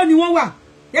inú gbọ́ ni wọ́n wà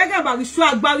Yaya Gambari ṣọ́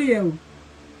agbárí ẹ̀ o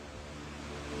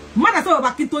má dá sọ̀rọ̀ bá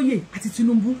Akíntóyè àti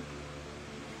Tinubu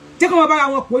jẹ́ kí wọ́n bára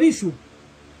wọn pò ní ìṣó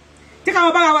jẹ́ kí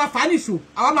wọ́n bára wọn fà ní ìṣó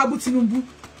àwọn máa bú Tinubu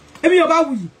èmi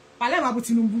Yorubawuyi pàlẹ́ máa bú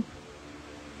Tinubu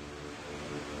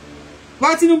wá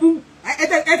Tinubu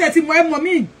ẹ̀tẹ̀ tí mo ẹ̀ mọ̀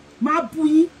mí máa bú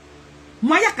yín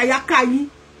máa yàkàyàkà yín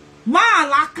máa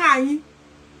àlàkà yín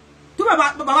tó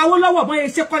bàbá wó lọ́wọ́ mọ́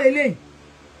iṣẹ́ kọ́ lélẹ̀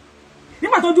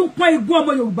nígbà tó dún pọ́n igbó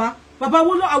ọmọ Yorùbá bàbá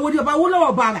wó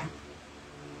lọ́wọ́ bàrà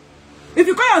if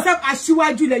you call yourself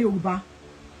aṣíwájú ilẹ̀ Yorùbá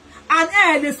and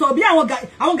lè sọ bí àwọn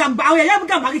Yaya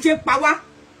Gambari ṣe ń pa wá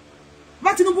bá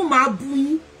Tinubu máa bú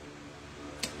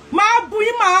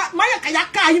yín máa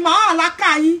yàkàyàkà yín máa àlàkà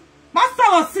yín máa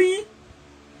sọ̀rọ̀ sí yín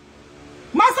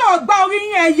máa sọ̀rọ̀ gbá orí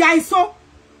yín ẹ̀yà iṣó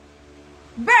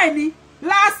bẹ́ẹ̀ ni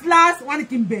last wọ́n ní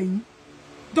kí n bẹ̀ yín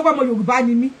tó bá ọmọ Yorùbá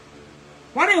ni mí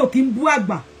wọ́n ní yóò kí n bú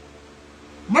àgbà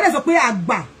wọ́n lè sọ pé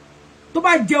àgbà tó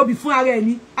bá jẹ obì fún ara ẹ̀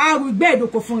ní àrùn ìgbẹ́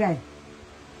ìdókò fúnra ẹ̀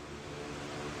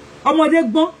ọmọdé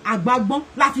gbọ́n àgbà gbọ́n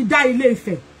láti dá Ilé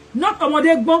Ifẹ̀ not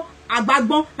ọmọdé gbọ́n àgbà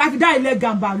gbọ́n láti dá ilẹ̀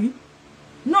Gambari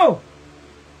no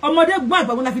ọmọdé gbọ́n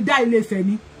àgbà gbọ́n láti dá Ilé Ifẹ̀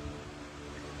ni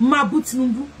máa bú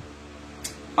Tinubu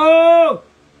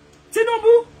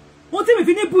Tinubu ohun tí mi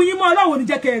fi ní bú yín mọ́ Ọlọ́run ní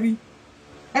jẹ́ kẹ́ rí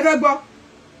ẹ fẹ́ gbọ́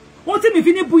Wọ́n tí mi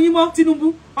fi ní bú yín mọ́ Tinubu.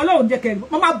 Ọlọ́run jẹ́ kẹ́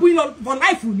mo máa bú yín lọ for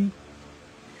life ni.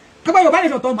 Kaba Yorùbá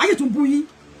nation tó ma ṣe tún bú yín.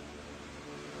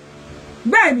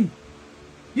 Bẹ́ẹ̀ni.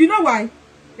 You know why?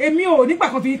 Èmi ò nígbà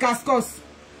kan fi yín cascos.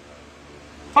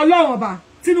 Ọlọ́run ọba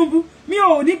Tinubu mi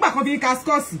ò nígbà kan fi yín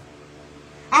cascos.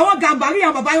 Àwọn Gàmbàrí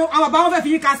àwọn bàbá wọn fẹ́ fi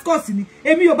yín cascos ni.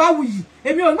 Èmi Yorubawuyi.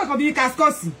 Èmi ò nígbà kan fi yín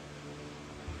cascos.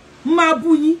 Ma bú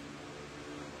yín.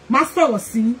 Ma sọ̀rọ̀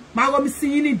sí yín. Ma rọ́ mi sí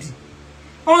yín nídìí.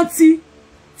 Ọ̀ntí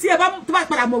tí ẹ bá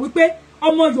padà mọ̀ wípé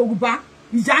ọmọ Yorùbá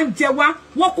ìyà ń jẹ wá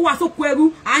wọ́n kó wa sóko ẹrú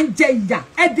à ń jẹ ìyà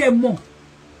ẹ dẹ̀ mọ̀.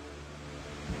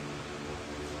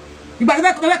 Ìgbà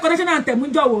tó fẹ́ connection anthem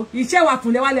ń jọ̀wọ́ iṣẹ́ wa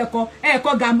fúnlẹ̀ wá lẹ́kọ̀ọ́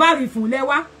ẹ̀ẹ̀kọ́ Gàmbàrí fúnlẹ̀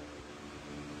wá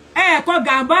ẹ̀ẹ̀kọ́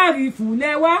Gàmbàrí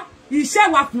fúnlẹ̀ wá iṣẹ́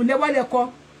wa fúnlẹ̀ wá lẹ́kọ̀ọ́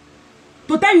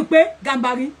tó tell you pé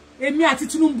Gàmbàrí èmi àti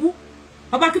Tinubu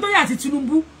Baba Akintoye àti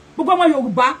Tinubu gbogbo ọmọ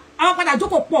Yorùbá àwọn padà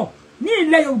jókòó pọ̀ ní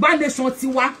ilẹ̀ Yorùbá nation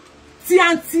tiwa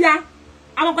tíátíá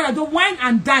àwọn padà jọ wine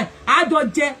and dine àjọ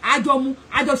jẹ àjọ mu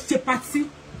àjọ ṣe party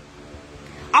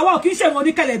àwa ò kì í ṣe wọn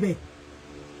ní kẹlẹbẹ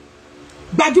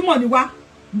gbajúmọ̀ ni wá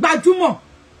gbajúmọ̀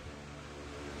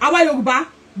àwa Yorùbá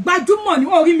gbajúmọ̀ ni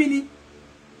orí mi ni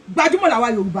gbajúmọ̀ làwa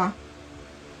Yorùbá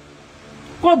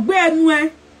kò gbé ẹnu ẹ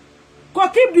kò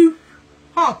keep the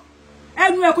up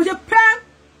ẹnu ẹ kò ṣe pẹ́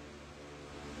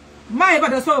máa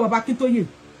ìbàdàn sọ̀rọ̀ Baba Akintoye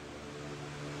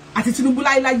àti Tinubu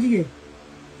láíláyé rẹ̀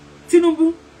Tinubu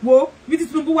wo bí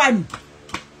Tinubu wà ní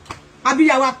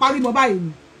àbíyàwó parí mọ́ báyìí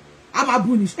ni a máa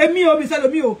bú ni èmi ò mi sẹ́lò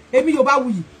mi ò èmi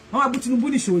Yorubawuyi wọ́n máa bú Tinubu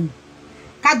ní ṣòó ni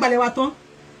ká gbalẹ̀ wa tán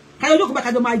kájọ jókòó bá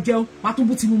kájọ máa jẹun máa tún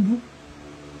bú Tinubu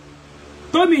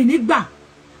tómi nígbà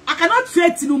I cannot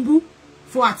trade Tinubu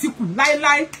for Atiku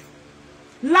láíláí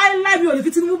láíláí bí ò lè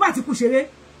fi Tinubu bá Atiku ṣeré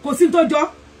kò sí tó jọ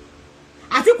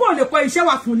Atiku ò lè kọ iṣẹ́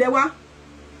wa fún lẹ́wà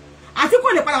Atiku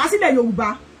ò lè padà wá sílẹ̀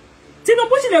Yorùbá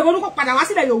Tinubu sì lè ronú kó padà wá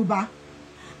sílẹ̀ Yorùbá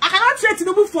I cannot trade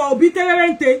Tinubu for Obi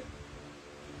Tererente.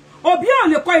 Obi ò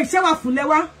lè kọ iṣẹ́ wa fún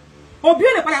lẹ́wà. Obi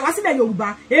ò lè padà wá sílẹ̀ Yorùbá.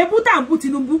 Èébú tá ń bú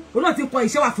Tinubu, òun náà ti kọ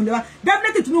iṣẹ́ wa fún lẹ́wà.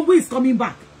 Definitely Tinubu is coming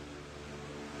back.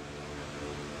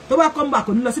 Tó bá come back,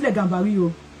 kò ní lọ sílẹ̀ Gàmbàrí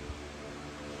o.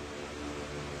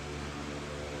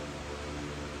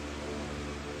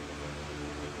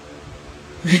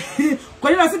 Kò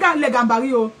ní lọ sílẹ̀ Gàmbàrí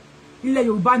o. Ilẹ̀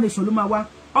Yorùbá nation ló máa wá.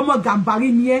 Ọmọ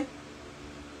Gàmbàrí ni ẹ́.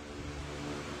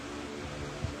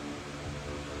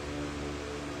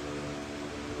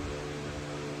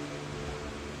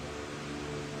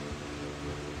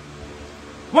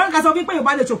 Wọ́n ká sọ pé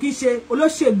Yorùbá nation kì í ṣe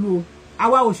olóṣèlú o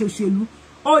àwa òṣèlú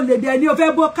o lè dé ní o fẹ́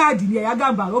bọ́ káàdì ní ẹ̀yà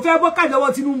Gàmbàrí o fẹ́ bọ́ káàdì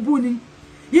lọ́wọ́ Tinubu ni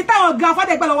yìí táwọn ga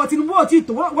fọ́dẹ̀ gbà lọ́wọ́ Tinubu ò tí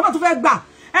tó wọ́n náà tún fẹ́ gbà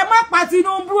ẹ má pa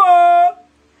Tinubu o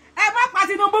ẹ má pa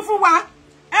Tinubu fún wa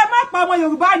ẹ má pa ọmọ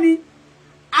Yorùbá ni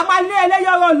a máa lé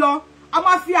ẹlẹ́yọ̀rọ̀ lọ a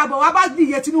máa fi àbọ̀ wá bá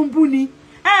dìyẹ Tinubu ni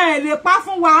ẹ lè pa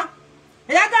fún wa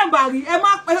ẹ̀yà Gàmbàrí ẹ má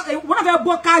wọ́n náà fẹ́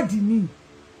bọ́ káàdì ni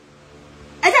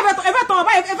ẹ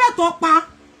fẹ́ tọ́ pa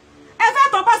ẹ fẹ́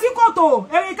tọ́ bá sí kòtò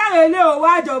erin káre ilé òwò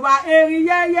àjọba erin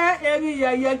yẹ́yẹ́ erin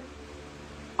yẹ́yẹ́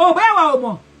ò bẹ́ẹ̀ wà ò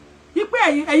mọ̀ wípé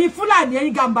ẹ̀yin Fúlàní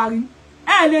ẹ̀yin Gàmbàrí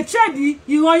ẹ lè trade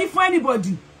ìran yín fún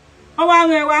anybody ọwọ́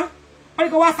arán ẹ wá wọ́n ní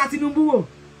kó wá sa Tinubu wò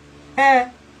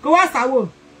kó wá sáwò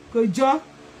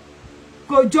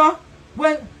kò jọ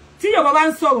tí Yorùbá bá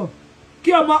ń sọ̀rọ̀ kí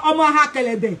ọmọ ha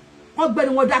kẹlẹ̀bẹ̀ wọ́n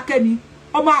gbẹ́ni wọn dákẹ́ ni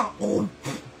ọmọ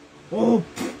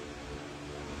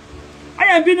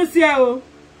ọyẹ ń bínú sí ẹ o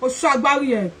oṣù agbárí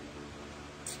ẹ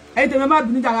ẹ̀yin tẹ̀mẹ́ má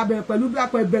bínú dára bẹ̀rẹ̀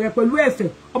pẹ̀lú ẹ̀fẹ̀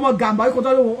ọmọ Gàmbàrí kò tó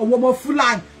ọwọ́ ọmọ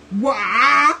Fúlàní wọ́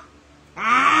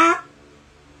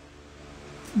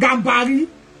Gàmbàrí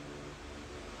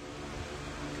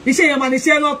iṣẹ́ yẹn mà ní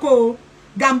iṣẹ́ ẹranko o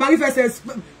Gàmbàrí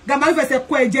fẹsẹ̀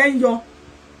kọ ẹ̀jẹ̀ ń yọ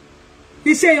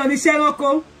iṣẹ́ yẹn ní iṣẹ́ ẹranko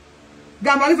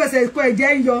Gàmbàrí fẹsẹ̀ kọ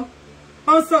ẹ̀jẹ̀ ń yọ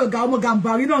ó ń sọ̀rọ̀ ọmọ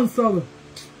Gàmbàrí náà ń sọ̀rọ̀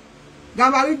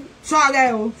Gàmbàrí ṣọ́ ara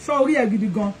ẹ o ṣọ́ orí ẹ̀ gidi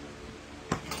gan.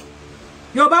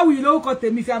 Yorubawuyi lórúkọ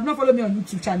tèmi. If you have not followed me on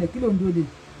YouTube channel, kí ló ń dúró dè?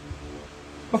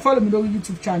 Follow me lórí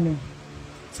YouTube channel.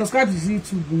 Subscribe to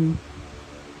YouTube mi.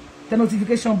 The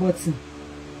notification button.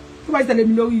 Tó bá ti tẹ̀lé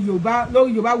mi lórí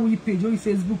Yorubawuyi page lórí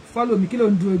Facebook, follow me, kí ló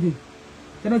ń dúró dè?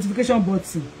 The notification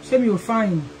button. Ṣé mi ò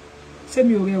fine? Ṣé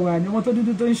mi ò rẹwà ni? Ọmọ tó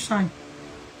dúdú tó ń shine.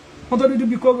 Ọmọ tó dúdú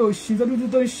bí kóró òṣì, tó dúdú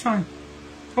tó ń shine.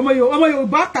 Ọmọ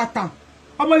Yorùbá tàtà.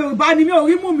 Ọmọ Yorùbá ni mi,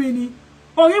 orí mú mi ni.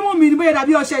 Orí mú mi ni bóyá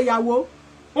dàbí ọṣẹ ìyàwó.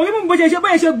 Orí mú mi bóyá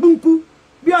ṣe gbúnkú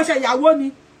bí ọṣẹ ìyàwó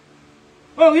ni.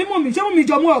 Orí mú mi, ṣé mú mi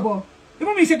jọ mú ọ̀bọ?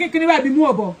 Imú mi ṣe kékeré báyìí bí mú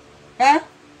ọ̀bọ.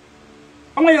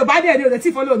 Ọmọ Yorùbá dẹ̀ ò tí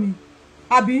follow mi.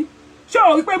 Àbí ṣé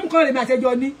o rí pé mú kan lèmi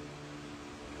àtẹjọ ní?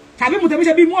 Tàbí mú tèmi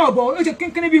ṣe bí mú ọ̀bọ, ó ṣe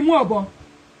kékeré bí mú ọ̀bọ.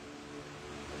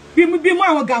 Bí mú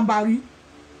àwọn Gàmbàrí.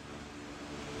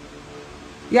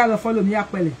 Yá lọ follow mi yá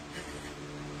pẹ̀lẹ́.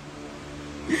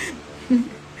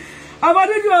 ọmọ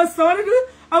dúdú ọsàn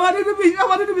ọmọ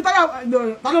dúdú bí táyà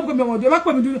tálọ́ pé mi ọmọdé má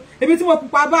pè mí dúdú èmi tí mo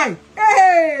pupa báyìí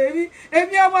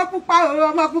èmi ọmọ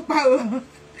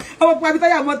pupa bí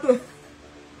táyà mọ́tò.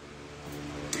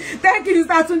 Thank you,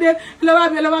 Mr. Tunde.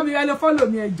 Love me, follow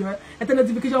me, enjoy. Hit the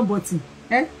notification button.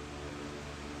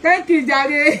 Thank you,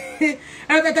 Jare. Hit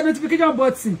the notification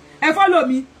button. Follow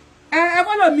me.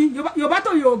 Follow me. Yoruba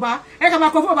to Yoruba. Ká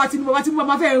máa kọ fún ọba Tinubu. Ọba Tinubu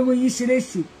máa fẹ́ run yín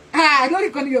ṣeréṣe.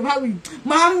 Lórí kan ni Yorùbáwùyí.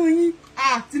 Máa run yín.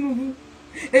 Tinubu.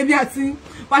 Èmi àti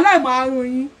wàláì máa run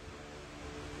yín.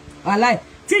 Wàláì.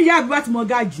 Tí ìyá àgbà ti mọ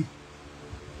gàjì.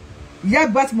 Ìyá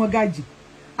àgbà ti mọ gàjì.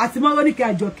 Àti mọ Rónìkẹ́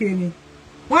Àjọkẹ́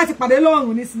wọ́n ti pàdé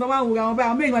lọ́rùn ní sinimá wọ́n wúra wọn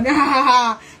báyìí àwọn èèyàn ní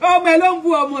ọmọ ẹ ló ń bú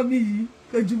ọmọ mi yìí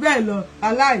kò jù bẹ́ẹ̀ lọ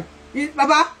aláì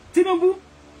bàbá Tinubu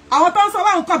àwọn tó ń sọ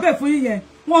wá nǹkan bẹ́ẹ̀ fún yín yẹn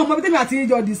wọn ò mọ bí tèmi àti yín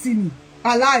jọdì sí ni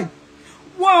aláì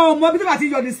wọn ò mọ bí tèmi àti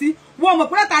yín jọdì sí wọn ò mọ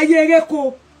pé látàyè eréko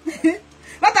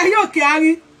látàyè òkè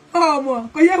àárín ọmọ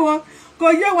kò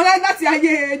yé wọn láti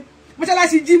ayé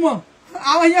mọ́ṣáláṣí jímọ̀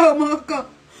àwọn yẹn ò mọ kan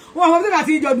wọn ò mọ bí tèmi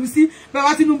àti yín jọdì sí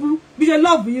bàbá Tinubu bí ṣe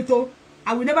love yín tó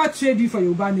I will never trade you for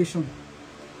Yoruba nation.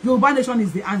 Yoruba nation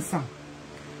is the answer.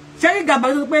 Ṣé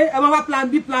Gàmbàrí tó pé ẹ máa wá plan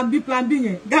B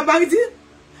yẹn. Gàmbàrí tí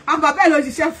àwọn bàbá ẹ̀ lọ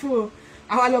ṣiṣẹ́ fún o.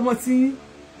 Àwa lọmọ tí.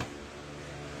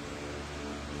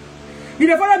 You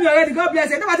dey follow me already, God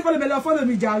bless you. Never to follow me, lọ follow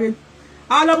me jàre.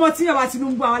 Àwa lọmọ tí àwa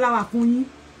Tinubu àwa la wà fún yín.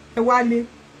 Ẹ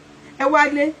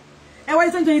wálé.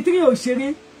 2023 ò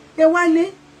ṣeré. Ẹ wálé.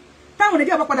 Táwọn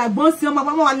Nàìjíríà bá padà gbọ́n sí ọmọ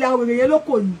wa lé àwọn èrè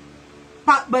lóko ni.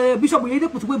 Bishop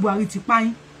Oyedepo tó pé Buhari ti pa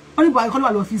yín. Wọ́n ní Buhari kọ́ ló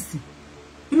wà lọ́fíìsì.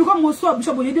 Ibi kọ́ mo sọ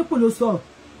Bishop Oyedepo ló sọ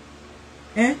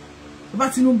bàbá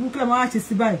Tinubu kí lè máa ṣe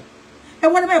sí báyìí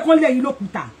wọ́n ní báyìí kọ́ lẹ́yìn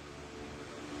lókùúta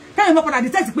káyọ̀ mọ́ padà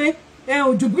detect pé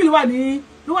òjò bí ló wà ní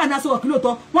aṣọ ọ̀kí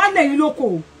lóòótọ́ wọ́n lẹ́yìn lóko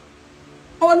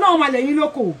ọlọ́run máa lẹ́yìn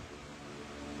lóko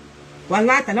wà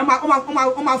látàlẹ́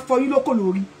wọ́n máa fọ yín lóko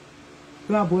lórí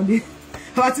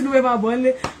bàbá Tinubu máa bọ̀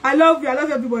nílé I love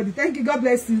everybody, thank you, God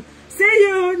bless you, see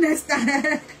you next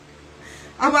time.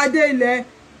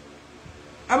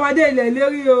 Amade ilẹ̀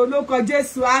lérí o lórúkọ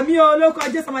Jésù àmì o lórúkọ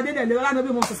Jésù amade ilẹ̀ lérí ọlá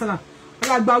nàbí mo sọ̀sọ̀là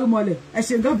ọlá gbárùmọ̀lẹ̀ ẹ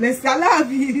ṣé, God bless you, I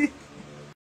love you.